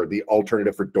Germany, or the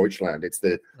alternative for Deutschland. It's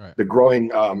the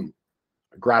growing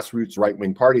grassroots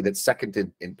right-wing party that's second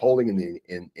in polling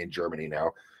in Germany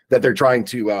now, that they're trying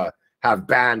to have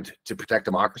banned to protect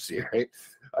democracy, right?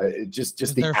 Just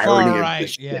the irony of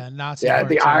this shit. Nazi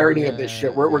the irony of this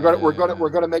shit. We're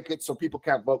gonna make it so people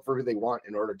can't vote for who they want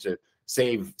in order to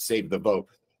save the vote.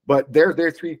 But their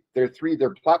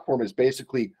platform is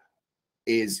basically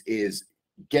is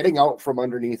getting out from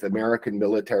underneath American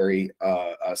military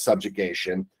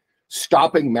subjugation,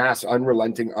 stopping mass,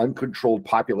 unrelenting, uncontrolled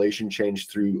population change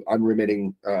through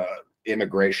unremitting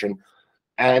immigration,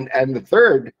 and the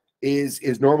third is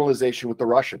normalization with the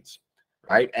Russians,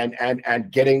 right?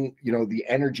 And getting, you know, the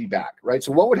energy back, right?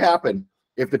 So what would happen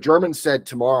if the Germans said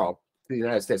tomorrow to the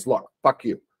United States, look, fuck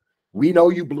you. We know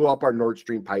you blew up our Nord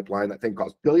Stream pipeline. That thing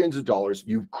cost billions of dollars.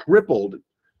 You've crippled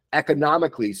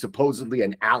economically, supposedly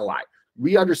an ally.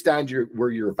 We understand we're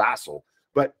your vassal,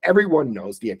 but everyone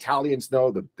knows, the Italians know,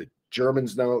 the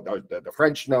Germans know, the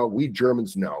French know, we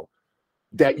Germans know,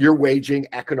 that you're waging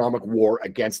economic war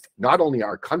against not only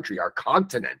our country, our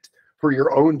continent, for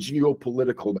your own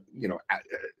geopolitical, you know,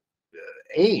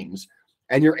 aims,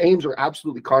 and your aims are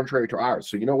absolutely contrary to ours.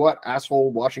 So you know what,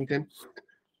 asshole Washington,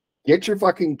 get your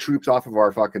fucking troops off of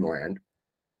our fucking land.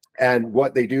 And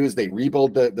what they do is they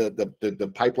rebuild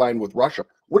the pipeline with Russia.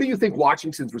 What do you think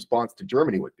Washington's response to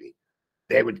Germany would be?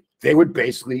 They would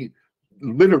basically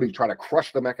literally try to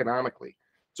crush them economically.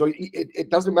 So it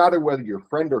doesn't matter whether you're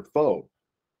friend or foe.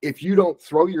 If you don't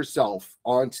throw yourself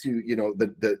onto, you know,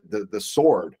 the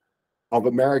sword of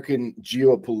American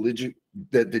geopolitical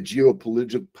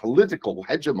political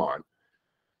hegemon,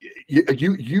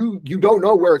 you don't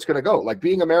know where it's going to go. Like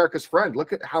being America's friend,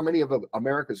 look at how many of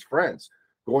America's friends,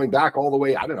 going back all the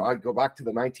way, I don't know, I'd go back to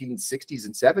the 1960s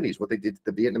and 70s, what they did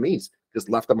to the Vietnamese, just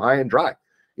left them high and dry.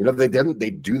 You know,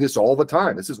 they do this all the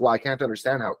time. This is why I can't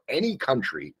understand how any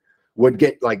country would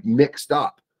get like mixed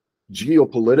up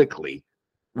geopolitically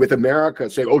with America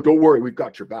saying, oh, don't worry, we've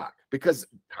got your back. Because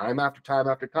time after time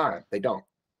after time, they don't.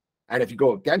 And if you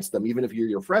go against them, even if you're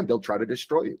your friend, they'll try to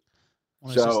destroy you.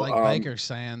 Well, it's just like Baker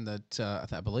saying that,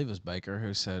 I believe it was Baker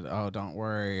who said, oh, don't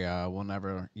worry, we'll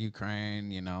never, Ukraine,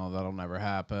 you know, that'll never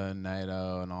happen,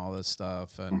 NATO and all this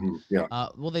stuff. And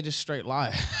well, they just straight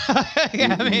lie.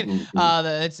 I mean,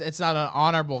 it's not an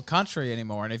honorable country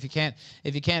anymore. And if you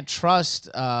can't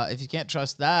trust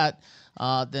that,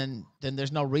 then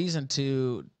there's no reason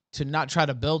to not try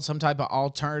to build some type of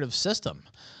alternative system.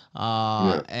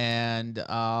 I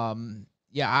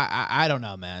don't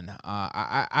know, man.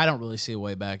 I don't really see a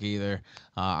way back either.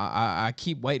 I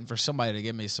keep waiting for somebody to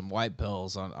give me some white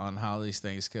pills on how these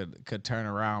things could turn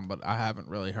around, but I haven't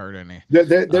really heard any.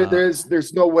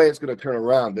 There's no way it's going to turn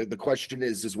around. The question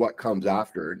is what comes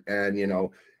after. And you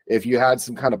know, if you had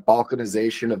some kind of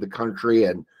balkanization of the country,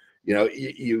 and you know,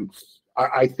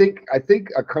 I think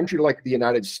a country like the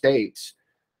United States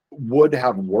would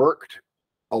have worked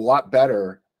a lot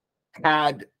better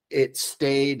had it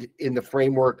stayed in the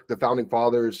framework the founding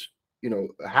fathers, you know,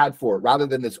 had for it, rather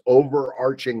than this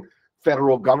overarching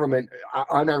federal government,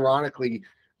 unironically,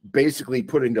 basically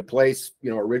put into place, you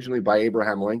know, originally by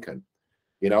Abraham Lincoln.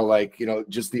 You know, like, you know,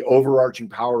 just the overarching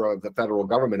power of the federal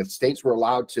government. If states were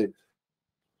allowed to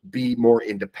be more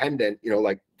independent, you know,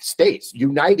 like states,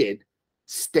 United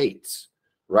States,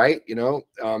 right?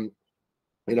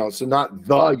 So not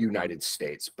the United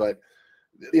States, but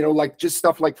you know, like just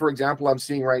stuff like, for example, I'm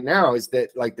seeing right now is that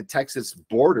like the Texas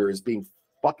border is being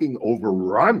fucking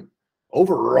overrun.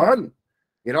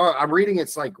 You know, I'm reading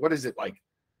it's like, what is it, like,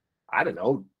 I don't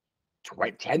know,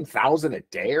 10,000 a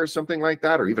day or something like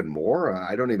that, or even more.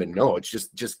 I don't even know. It's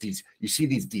just these, you see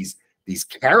these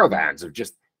caravans of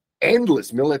just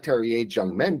endless military age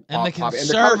young men. And the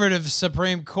conservative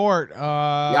Supreme Court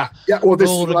yeah. Well, this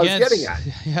is what I was getting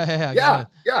at.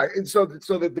 yeah. And so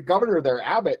the governor there,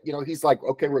 Abbott, you know, he's like,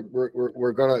 okay,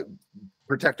 we're gonna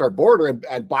protect our border,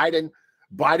 and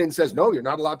Biden says, no, you're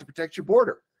not allowed to protect your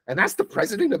border. And that's the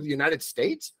president of the United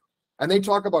States. And they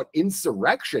talk about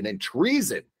insurrection and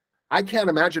treason. I can't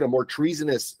imagine a more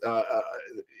treasonous,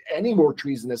 any more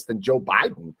treasonous than Joe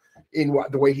Biden in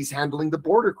the way he's handling the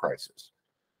border crisis.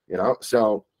 You know,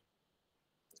 so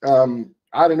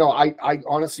I don't know. I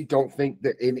honestly don't think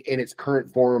that in its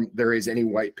current form there is any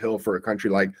white pill for a country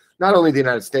like not only the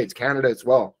United States, Canada as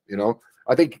well. You know,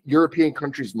 I think European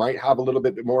countries might have a little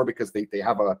bit more because they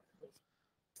have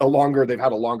they've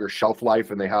had a longer shelf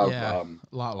life, and they have a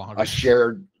lot longer,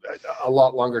 a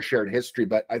lot longer shared history.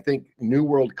 But I think New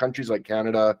World countries like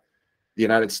Canada, the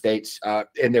United States,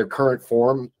 in their current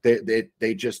form,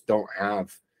 they just don't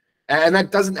have. And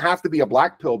that doesn't have to be a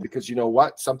black pill, because you know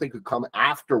what? Something could come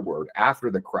afterward,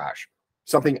 after the crash.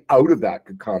 Something out of that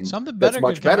could come. Something better that's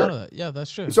much better. Out of that. Yeah,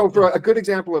 that's true. So for a good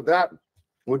example of that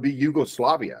would be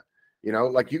Yugoslavia. You know,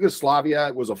 like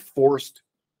Yugoslavia was a forced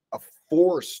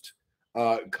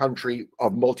country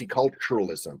of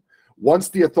multiculturalism. Once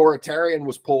the authoritarian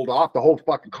was pulled off, the whole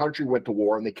fucking country went to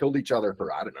war, and they killed each other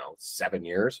for, I don't know, 7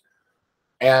 years.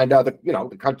 And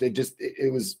the country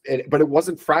but it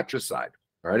wasn't fratricide.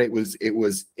 Right, it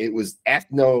was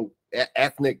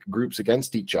ethnic groups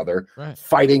against each other, right,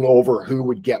 fighting over who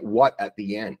would get what at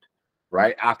the end.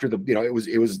 Right after it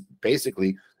was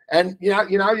basically, and you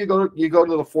go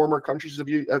to the former countries of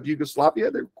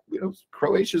Yugoslavia.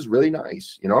 Croatia's really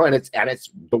nice, and it's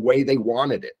the way they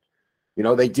wanted it.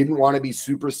 They didn't want to be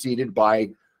superseded by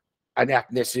an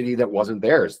ethnicity that wasn't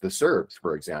theirs, the Serbs,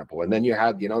 for example. And then you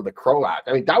had the Croat.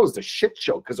 I mean, that was the shit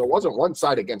show, because it wasn't one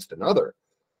side against another.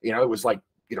 It was like,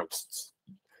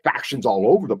 factions all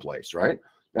over the place, right?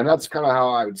 And that's kind of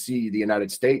how I would see the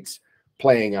United States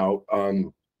playing out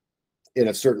in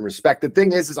a certain respect. The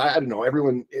thing is I don't know,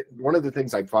 one of the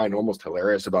things I find almost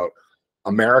hilarious about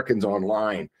Americans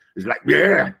online is like,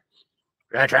 yeah,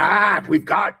 that's right, we've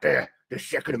got the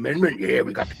Second Amendment, yeah,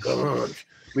 we got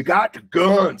the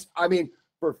guns. I mean,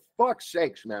 for fuck's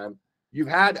sakes, man, you've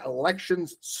had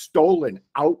elections stolen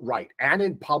outright and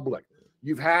in public.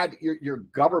 You've had your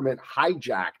government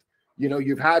hijacked.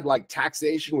 You've had like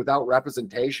taxation without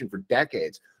representation for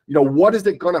decades. What is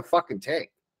it gonna fucking take?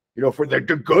 For the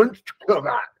guns to come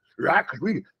out, right?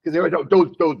 Because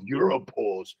those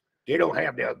Europoles, they don't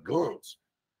have their guns,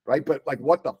 right? But like,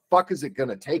 what the fuck is it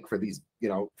gonna take for these?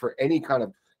 For any kind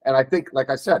of, and I think, like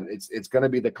I said, it's gonna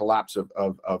be the collapse of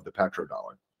the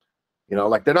petrodollar.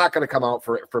 Like, they're not gonna come out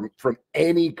from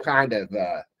any kind of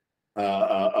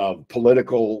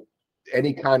political.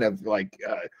 Any kind of like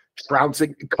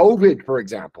trouncing COVID, for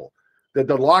example, the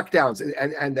lockdowns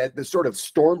and the sort of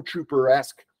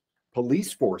stormtrooper-esque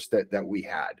police force that we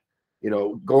had,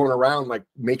 going around like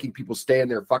making people stay in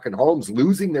their fucking homes,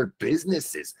 losing their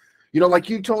businesses. Like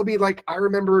you told me, like, I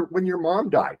remember when your mom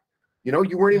died, you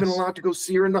weren't even allowed to go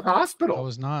see her in the hospital. I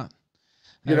was not.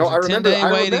 I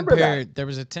remember period. There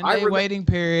was a 10-day waiting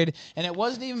period, and it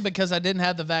wasn't even because I didn't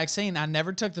have the vaccine. I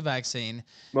never took the vaccine.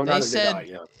 Well,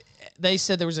 they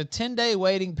said there was a 10-day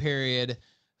waiting period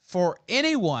for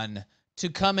anyone to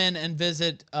come in and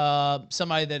visit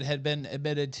somebody that had been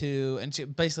admitted to,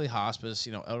 and basically hospice,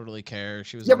 elderly care.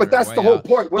 She was but that's the whole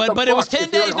point. But it was 10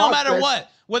 days no matter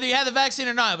what, whether you had the vaccine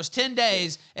or not. It was 10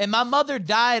 days, and my mother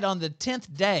died on the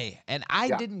 10th day, and I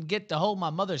didn't get to hold my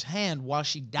mother's hand while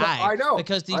she died. I know,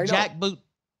 because these jackboot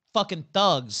fucking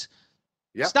thugs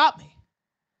stopped me.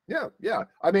 Yeah.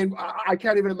 I mean, I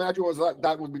can't even imagine what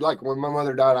that would be like. When my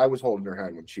mother died, I was holding her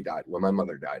hand when she died, when my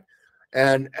mother died.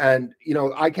 And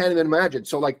I can't even imagine.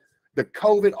 So like the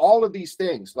COVID, all of these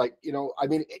things, like, I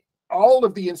mean, all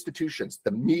of the institutions,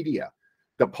 the media,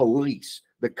 the police,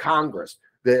 the Congress,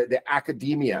 the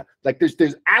academia, like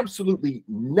there's absolutely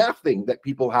nothing that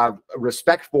people have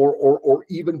respect for or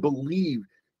even believe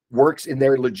works in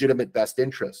their legitimate best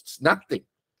interests. Nothing.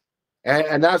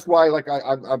 And that's why, like,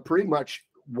 I'm pretty much,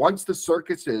 once the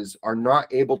circuses are not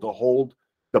able to hold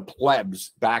the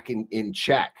plebs back in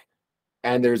check,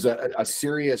 and there's a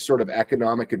serious sort of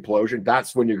economic implosion,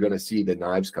 that's when you're going to see the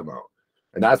knives come out.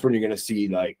 And that's when you're going to see,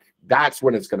 like, that's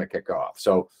when it's going to kick off.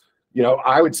 So,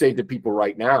 I would say to people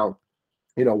right now,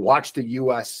 watch the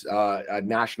U.S.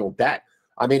 National debt.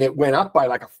 I mean, it went up by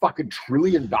like a fucking $1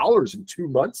 trillion in 2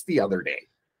 months the other day.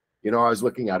 You know, I was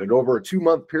looking at it over a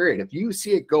 2-month period. If you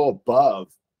see it go above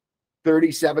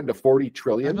 37 to 40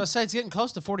 trillion. I was going to say it's getting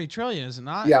close to 40 trillion, is it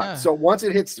not? Yeah. So once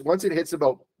it hits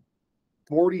about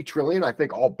 40 trillion, I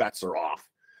think all bets are off,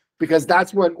 because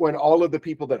that's when all of the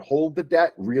people that hold the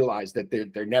debt realize that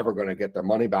they're never going to get their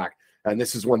money back, and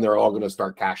this is when they're all going to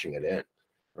start cashing it in,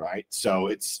 right? So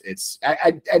it's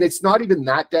not even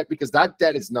that debt, because that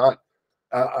debt is not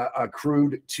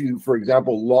accrued to, for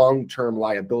example, long-term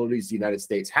liabilities the United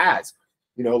States has,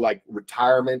 you know, like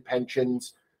retirement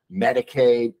pensions,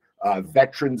 Medicaid,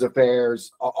 Veterans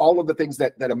Affairs, all of the things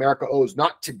that America owes,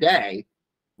 not today,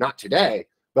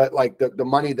 but like the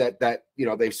money that you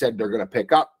know, they've said they're going to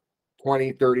pick up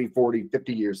 20, 30, 40,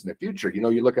 50 years in the future. You know,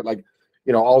 you look at, like,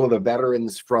 you know, all of the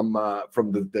veterans from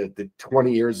the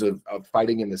 20 years of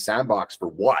fighting in the sandbox for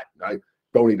what? I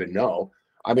don't even know.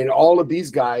 I mean, all of these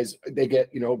guys, they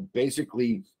get, you know,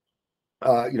 basically,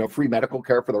 you know, free medical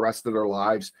care for the rest of their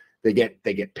lives. They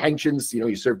get pensions. You know,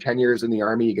 you serve 10 years in the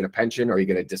Army, you get a pension, or you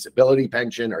get a disability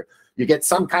pension, or you get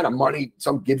some kind of money.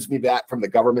 Some gives me that from the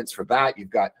governments for that. You've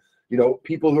got, you know,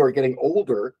 people who are getting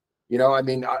older. You know, I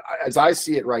mean, as I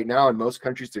see it right now, in most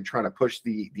countries, they're trying to push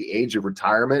the age of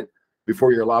retirement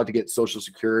before you're allowed to get Social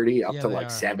Security up to like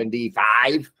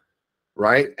 75,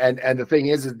 right? And the thing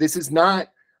is this is not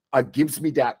a gives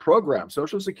me that program.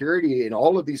 Social Security in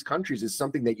all of these countries is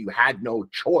something that you had no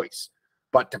choice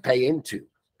but to pay into.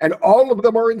 And all of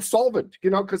them are insolvent, you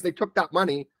know, because they took that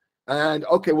money and,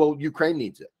 okay, well, Ukraine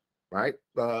needs it, right?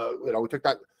 You know, we took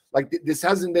that. Like, this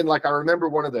hasn't been like, I remember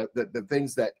one of the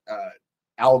things that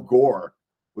Al Gore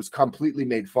was completely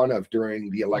made fun of during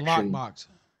the election.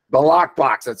 The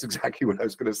lockbox. That's exactly what I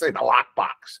was going to say. The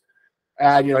lockbox.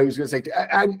 And, you know, he was going to say,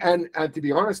 and to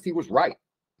be honest, he was right.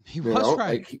 He was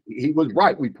right. Like, he was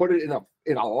right. We put it in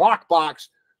a lockbox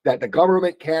that the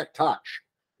government can't touch.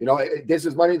 You know, this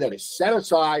is money that is set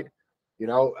aside, you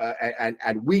know,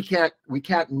 and we can't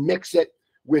mix it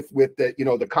with the, you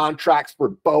know, the contracts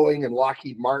for Boeing and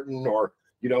Lockheed Martin, or,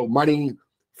 you know, money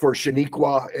for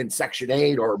Shaniqua and Section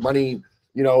 8, or money,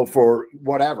 you know, for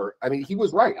whatever. I mean, he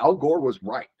was right. Al Gore was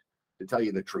right, to tell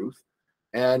you the truth.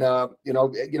 And you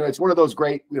know, it's one of those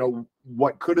great, you know,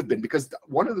 what could have been, because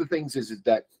one of the things is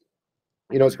that,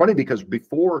 you know, it's funny because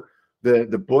before the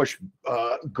Bush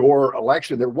Gore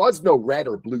election, there was no red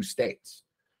or blue states,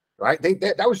 right?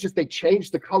 That was just, they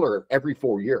changed the color every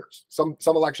 4 years. Some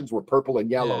elections were purple and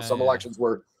yellow. Some elections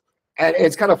were, and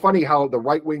it's kind of funny how the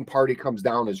right-wing party comes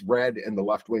down as red and the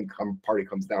left-wing party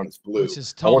comes down as blue.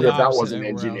 I wonder if that wasn't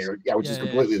engineered. Yeah, which is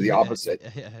completely the opposite.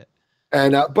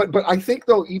 And but I think,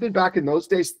 though, even back in those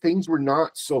days, things were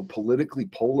not so politically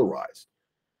polarized.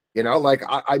 You know, like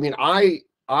I mean, I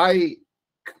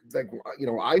like, you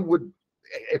know, I would,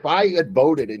 if I had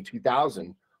voted in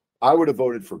 2000, I would have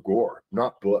voted for Gore,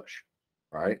 not Bush,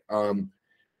 right? And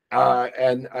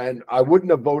I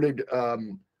wouldn't have voted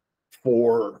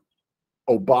for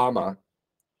Obama,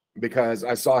 because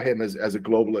I saw him as a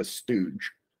globalist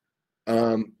stooge.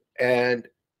 And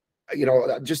you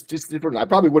know, just different. I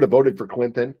probably would have voted for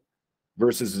Clinton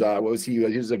versus what was he?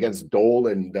 He was against Dole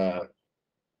and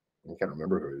I can't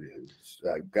remember who it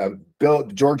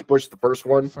is. George Bush, the first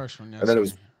one. Yes. And then it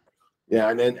was, yeah,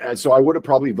 and so I would have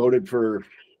probably voted for.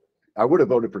 I would have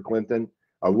voted for Clinton.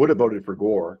 I would have voted for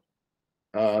Gore.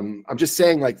 I'm just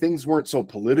saying, like, things weren't so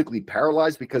politically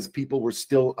paralyzed because people were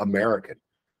still American,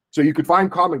 so you could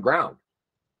find common ground,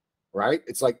 right?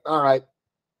 It's like, all right,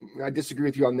 I disagree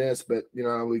with you on this, but, you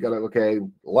know, we got to, okay,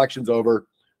 election's over.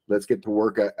 Let's get to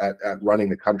work at running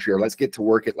the country, or let's get to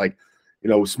work at, like, you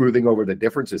know, smoothing over the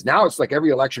differences. Now it's like every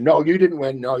election, no, you didn't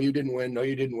win. No, you didn't win. No,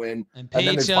 you didn't win.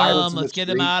 Impeach him. Let's get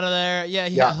him out of there.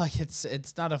 Yeah. Like,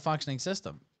 it's not a functioning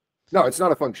system. No, it's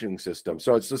not a functioning system.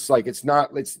 So it's just like, it's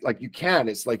like you can.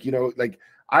 It's like, you know, like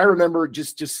I remember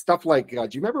just stuff like, do you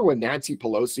remember when Nancy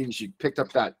Pelosi, she picked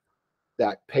up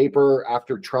that paper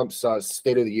after Trump's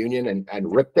State of the Union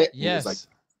and ripped it? Yes. And was like,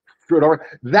 threw it over.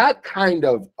 That kind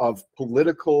of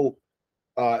political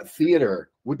theater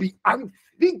would be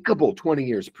unthinkable 20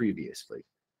 years previously.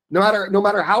 No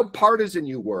matter how partisan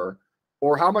you were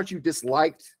or how much you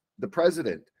disliked the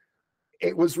president,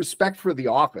 it was respect for the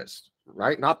office,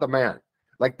 right? Not the man.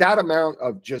 Like, that amount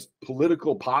of just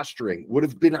political posturing would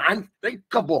have been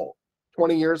unthinkable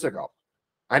 20 years ago.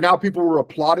 And now people were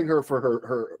applauding her for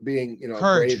her being, you know,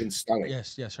 courage. brave and stunning.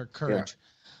 Yes, her courage.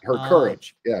 Her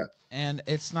courage, yeah. And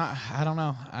it's not, I don't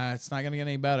know, it's not going to get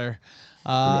any better.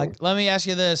 No. Let me ask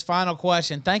you this final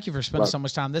question. Thank you for spending so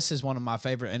much time. This is one of my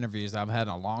favorite interviews I've had in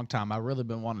a long time. I've really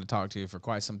been wanting to talk to you for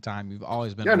quite some time. You've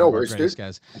always been one of our greatest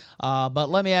guys. But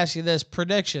let me ask you this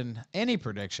prediction, any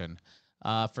prediction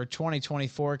for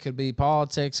 2024. Could be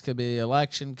politics, could be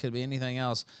election, could be anything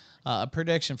else. A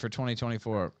prediction for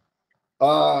 2024.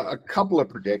 A couple of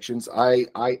predictions.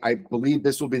 I believe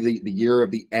this will be the year of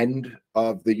the end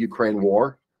of the Ukraine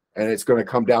war, and it's going to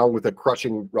come down with a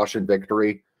crushing Russian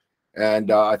victory.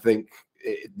 And I think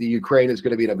the Ukraine is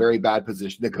going to be in a very bad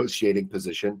position, negotiating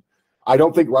position. I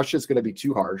don't think Russia is going to be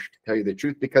too harsh, to tell you the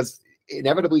truth, because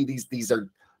inevitably these are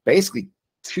basically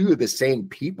two of the same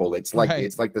people. It's like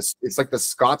it's like the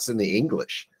Scots and the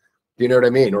English. Do you know what I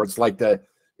mean? Or it's like the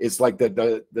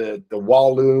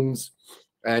Walloons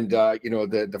and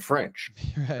the French,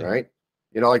 right?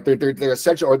 You know, like they're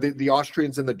essentially, or the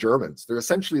Austrians and the Germans. They're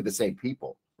essentially the same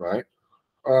people, right?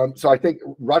 So I think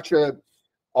Russia,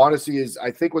 honestly,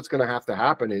 I think what's going to have to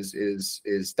happen is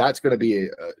that's going to be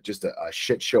just a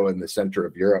shit show in the center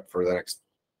of Europe for the next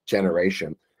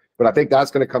generation. But I think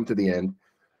that's going to come to the end.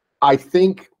 I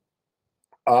think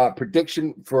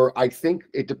prediction for, I think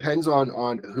it depends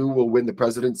on who will win the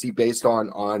presidency based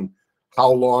on how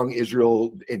long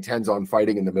Israel intends on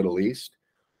fighting in the Middle East.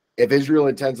 If Israel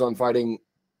intends on fighting,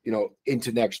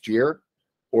 into next year,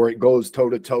 or it goes toe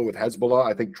to toe with Hezbollah,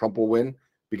 I think Trump will win,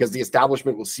 because the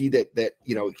establishment will see that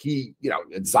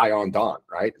it's Zion Dawn,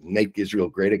 right? Make Israel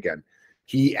great again.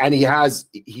 He has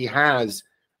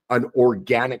an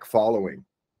organic following,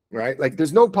 right? Like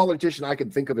there's no politician I can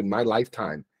think of in my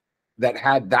lifetime that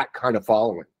had that kind of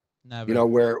following. Never.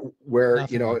 Where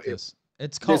like it's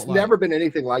there's never been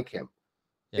anything like him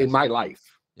in my life.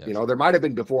 Yes. There might have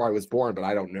been before I was born, but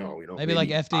I don't know. Maybe like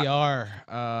FDR.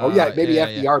 Maybe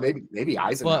FDR, maybe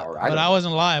Eisenhower. But I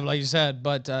wasn't alive, like you said.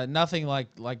 But nothing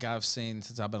like I've seen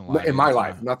since I've been alive. In my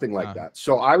life, nothing like that.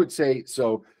 So I would say,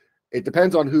 it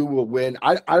depends on who will win.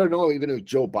 I don't know even if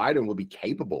Joe Biden will be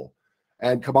capable,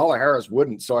 and Kamala Harris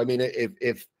wouldn't. So I mean,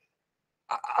 if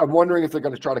I'm wondering if they're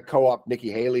going to try to co-opt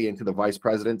Nikki Haley into the vice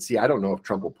presidency. I don't know if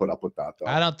Trump will put up with that, though.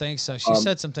 I don't think so. She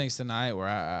said some things tonight where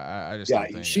I just don't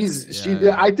think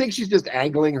I think she's just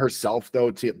angling herself,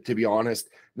 though, to be honest,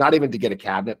 not even to get a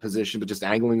cabinet position, but just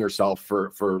angling herself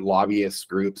for lobbyist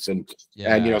groups and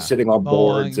sitting on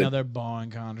boards. Another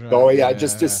Boeing contract. Oh yeah,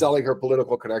 just selling her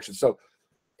political connections. So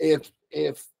if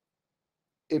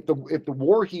the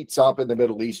war heats up in the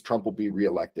Middle East, Trump will be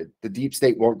reelected. The deep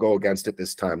state won't go against it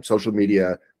this time. Social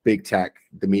media, big tech,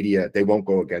 the media, they won't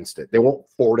go against it. They won't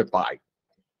fortify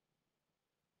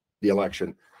the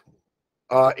election.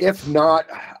 If not,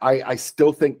 I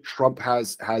still think Trump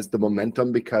has the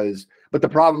momentum but the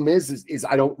problem is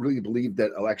I don't really believe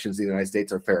that elections in the United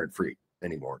States are fair and free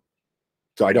anymore.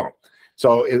 So I don't.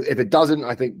 So if it doesn't,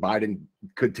 I think Biden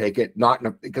could take it,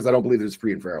 because I don't believe there's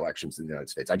free and fair elections in the United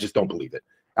States. I just don't believe it.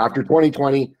 After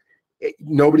 2020,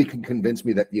 nobody can convince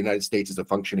me that the United States is a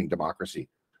functioning democracy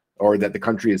or that the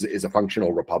country is a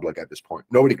functional republic at this point.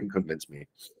 Nobody can convince me.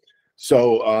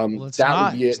 So would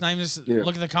be it. It's not even just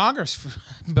look at the Congress.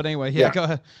 But anyway, go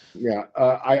ahead. Yeah,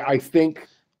 I think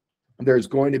there's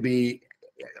going to be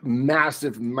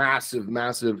massive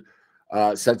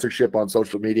censorship on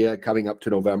social media coming up to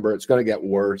November. It's going to get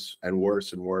worse and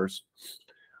worse and worse.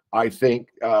 I think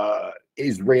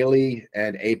Israeli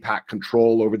and AIPAC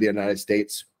control over the United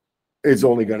States is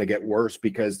only going to get worse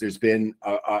because there's been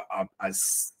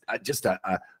just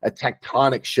a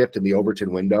tectonic shift in the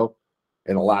Overton window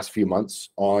in the last few months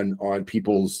on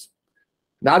people's,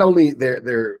 not only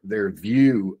their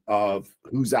view of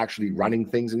who's actually running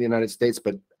things in the United States,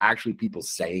 but actually people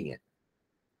saying it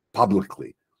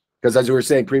publicly. Because as we were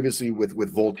saying previously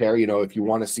with Voltaire, if you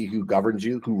want to see who governs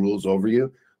you, who rules over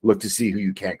you, look to see who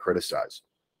you can't criticize,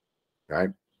 right?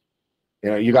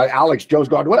 You got Alex Jones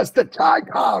going, well, it's the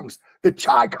Chi-Coms. The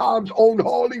Chi-Coms own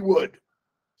Hollywood.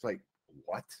 It's like,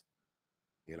 what?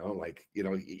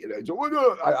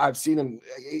 I've seen him.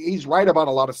 He's right about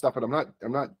a lot of stuff, and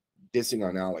I'm not dissing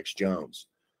on Alex Jones,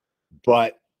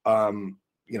 but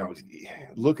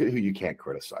look at who you can't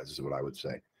criticize is what I would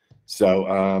say. So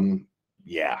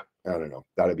yeah, I don't know.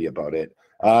 That'd be about it.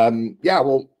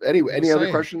 Well, anyway, any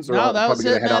other questions? No, that was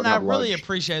it, man. I really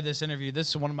appreciate this interview. This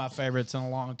is one of my favorites in a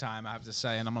long time, I have to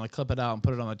say, and I'm going to clip it out and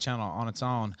put it on the channel on its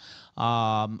own.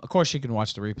 Of course, you can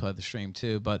watch the replay of the stream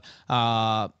too, but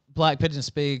Black Pigeon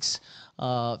Speaks.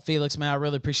 Felix, man, I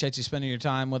really appreciate you spending your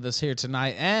time with us here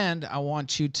tonight. And I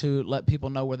want you to let people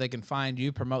know where they can find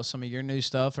you, promote some of your new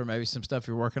stuff, or maybe some stuff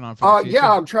you're working on for the future.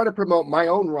 Yeah, I'm trying to promote my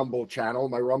own Rumble channel.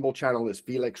 My Rumble channel is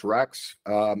Felix Rex.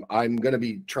 I'm going to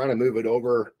be trying to move it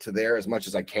over to there as much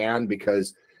as I can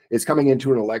because it's coming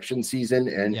into an election season,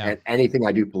 and anything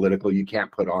I do political, you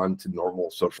can't put on to normal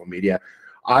social media.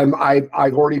 I've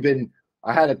already been.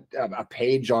 I had a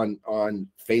page on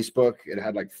Facebook. It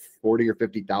had like 40 or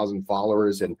 50,000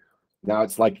 followers, and now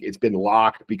it's like it's been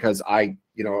locked because I,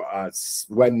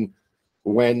 when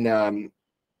I'm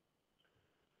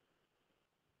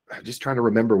just trying to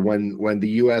remember when the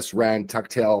U.S. ran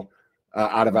Tucktail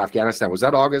out of Afghanistan. Was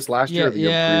that August last year? Or the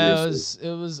year previously?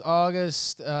 It was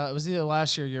August. It was either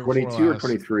last year, year 22 or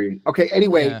 23. Okay.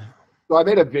 Anyway. Yeah. So I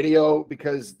made a video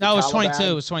because no, it was 22.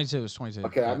 It was 22. It was 22.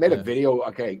 Okay, I made a video.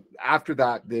 Okay, after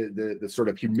that, the sort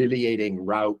of humiliating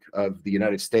rout of the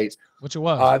United States, which it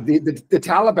was, the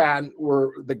Taliban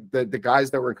were the guys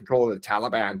that were in control of the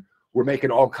Taliban were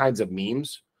making all kinds of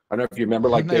memes. I don't know if you remember,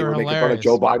 like they were making fun of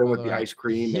Joe Biden with the ice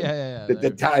cream.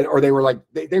 Or they were like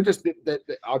they're just the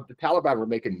Taliban were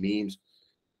making memes,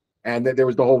 and there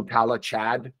was the whole Tala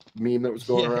Chad meme that was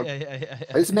going around.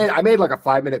 I made like a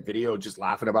 5-minute video just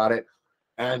laughing about it.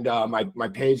 And my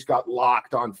page got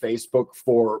locked on Facebook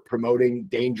for promoting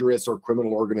dangerous or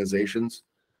criminal organizations.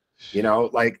 And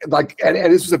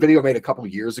this was a video made a couple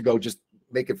of years ago, just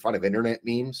making fun of internet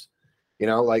memes.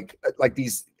 Like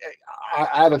these. I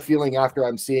have a feeling after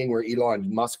I'm seeing where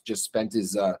Elon Musk just spent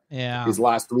his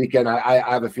last weekend, I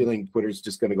have a feeling Twitter's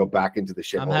just going to go back into the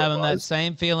shit. I'm having that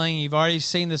same feeling. You've already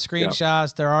seen the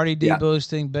screenshots. They're already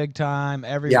deboosting big time.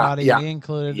 Everybody, me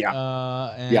included.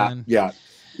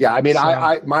 Yeah, I mean, so,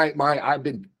 I've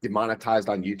been demonetized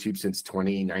on YouTube since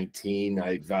 2019.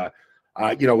 I've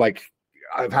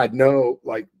had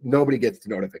nobody gets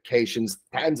notifications.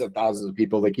 Tens of thousands of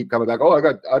people, they keep coming back. Oh,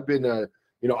 I've been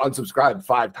unsubscribed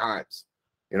 5 times.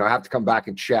 I have to come back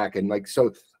and check. And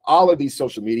so all of these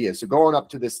social media. So going up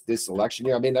to this election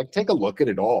year, I mean, take a look at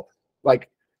it all. Like,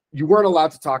 you weren't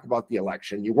allowed to talk about the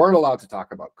election. You weren't allowed to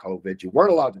talk about COVID. You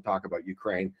weren't allowed to talk about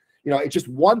Ukraine. It's just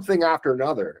one thing after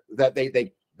another that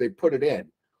they put it in.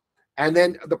 And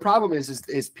then the problem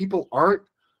is people aren't,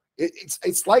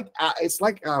 it's like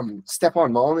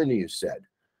Stefan Molyneux said,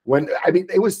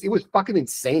 it was fucking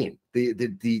insane. The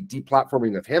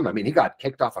deplatforming of him. I mean, he got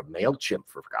kicked off of MailChimp,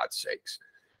 for God's sakes.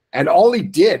 And all he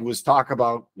did was talk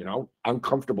about,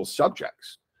 uncomfortable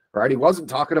subjects, right? He wasn't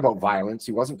talking about violence.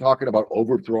 He wasn't talking about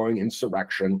overthrowing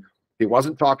insurrection. He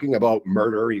wasn't talking about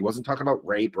murder. He wasn't talking about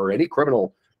rape or any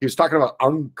criminal. He was talking about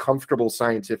uncomfortable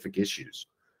scientific issues.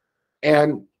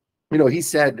 And, he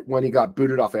said when he got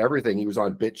booted off of everything, he was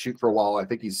on BitChute for a while. I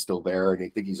think he's still there. And I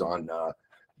think he's on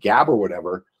Gab or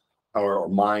whatever, or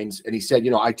Minds. And he said,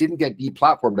 I didn't get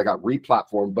deplatformed. I got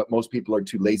replatformed, but most people are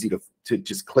too lazy to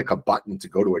just click a button to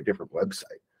go to a different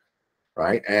website.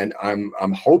 Right. And I'm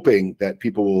hoping that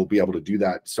people will be able to do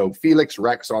that. So Felix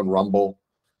Rex on Rumble,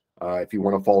 if you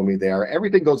want to follow me there.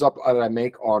 Everything goes up that I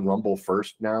make on Rumble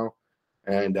first now.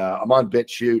 And I'm on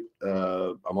BitChute.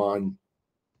 I'm on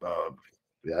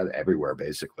everywhere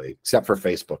basically, except for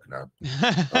Facebook now.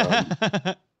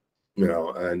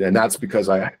 And that's because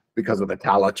of the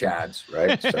Tala Chads,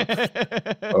 right?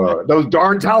 So, those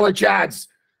darn Tala Chads,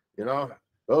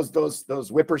 those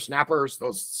whippersnappers,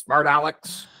 those smart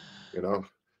Alecs,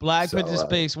 Black Pigeon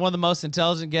Speaks, one of the most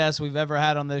intelligent guests we've ever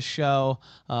had on this show,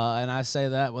 and I say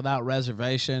that without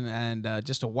reservation, and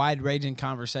just a wide-ranging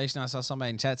conversation. I saw somebody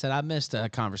in chat said, I missed a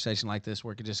conversation like this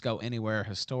where it could just go anywhere,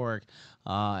 historic,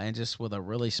 and just with a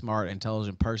really smart,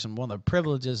 intelligent person. One of the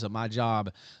privileges of my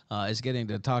job is getting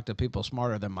to talk to people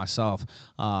smarter than myself,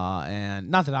 and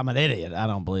not that I'm an idiot. I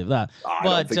don't believe that. I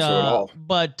don't think so at all.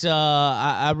 But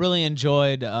I really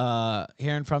enjoyed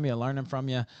hearing from you, learning from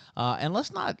you, and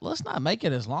let's not make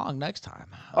it as long next time.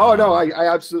 Oh no,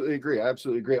 I absolutely agree.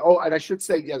 Oh, and I should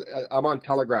say, I'm on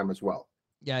Telegram as well.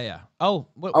 Yeah. Oh,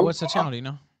 what's the channel? Do you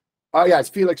know? Oh yeah, it's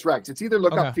Felix Rex. It's either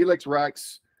look up Felix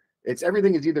Rex.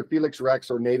 Everything is either Felix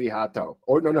Rex or Navy Hato.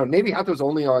 Or no, Navy Hato is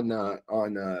only on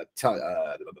Twitter.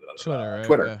 Right?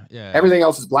 Twitter. Yeah. Everything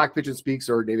else is Black Pigeon Speaks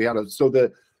or Navy Hato. So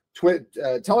the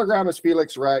Telegram is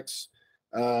Felix Rex.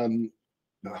 As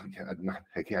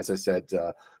I said,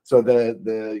 so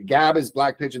the Gab is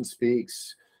Black Pigeon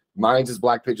Speaks. Minds is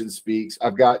Black Pigeon Speaks.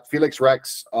 I've got Felix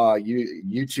Rex,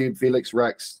 YouTube, Felix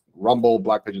Rex, Rumble,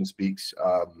 Black Pigeon Speaks,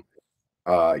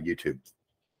 YouTube.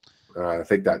 I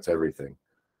think that's everything.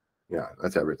 Yeah,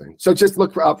 that's everything. So just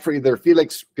look up for either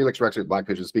Felix Rex or Black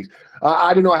Pigeon Speaks.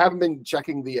 I don't know. I haven't been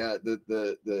checking the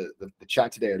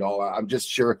chat today at all. I'm just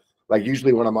sure. like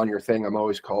usually when I'm on your thing, I'm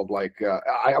always called like,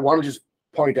 I want to just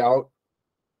point out,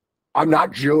 I'm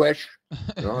not Jewish.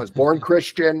 You know, I was born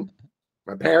Christian.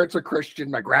 My parents are Christian.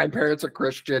 My grandparents are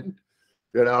Christian.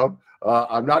 You know,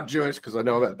 I'm not Jewish because I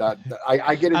know that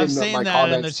I get it. I've in seen my that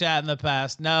comments. in the chat in the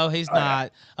past. No, he's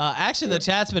not. Actually, the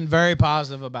chat's been very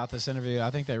positive about this interview.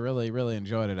 I think they really, really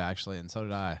enjoyed it, actually, and so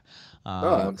did I.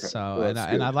 Okay. So, well,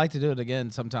 and I'd like to do it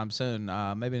again sometime soon.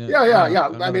 Maybe. Yeah.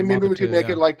 I mean, maybe we could make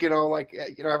it like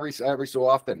every so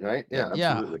often, right? Yeah,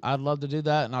 absolutely. Yeah, I'd love to do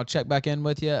that, and I'll check back in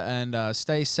with you. And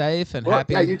stay safe and well,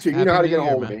 happy. Yeah, you too. You know how to get a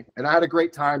hold of me. me. And I had a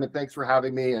great time. And thanks for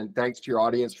having me. And thanks to your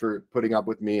audience for putting up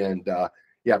with me. And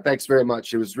yeah, thanks very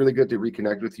much. It was really good to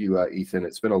reconnect with you, Ethan.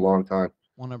 It's been a long time.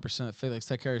 100%. Felix,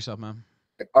 take care of yourself, man.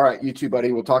 All right, you too,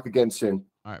 buddy. We'll talk again soon.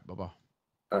 All right, bye-bye.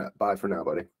 All right, bye for now,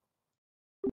 buddy.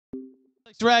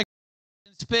 Pigeon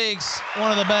Speaks,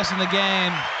 one of the best in the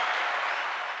game.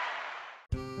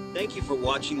 Thank you for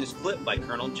watching this clip by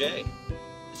Colonel J.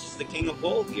 This is the King of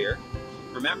Bull here.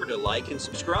 Remember to like and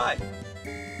subscribe.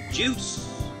 Juice!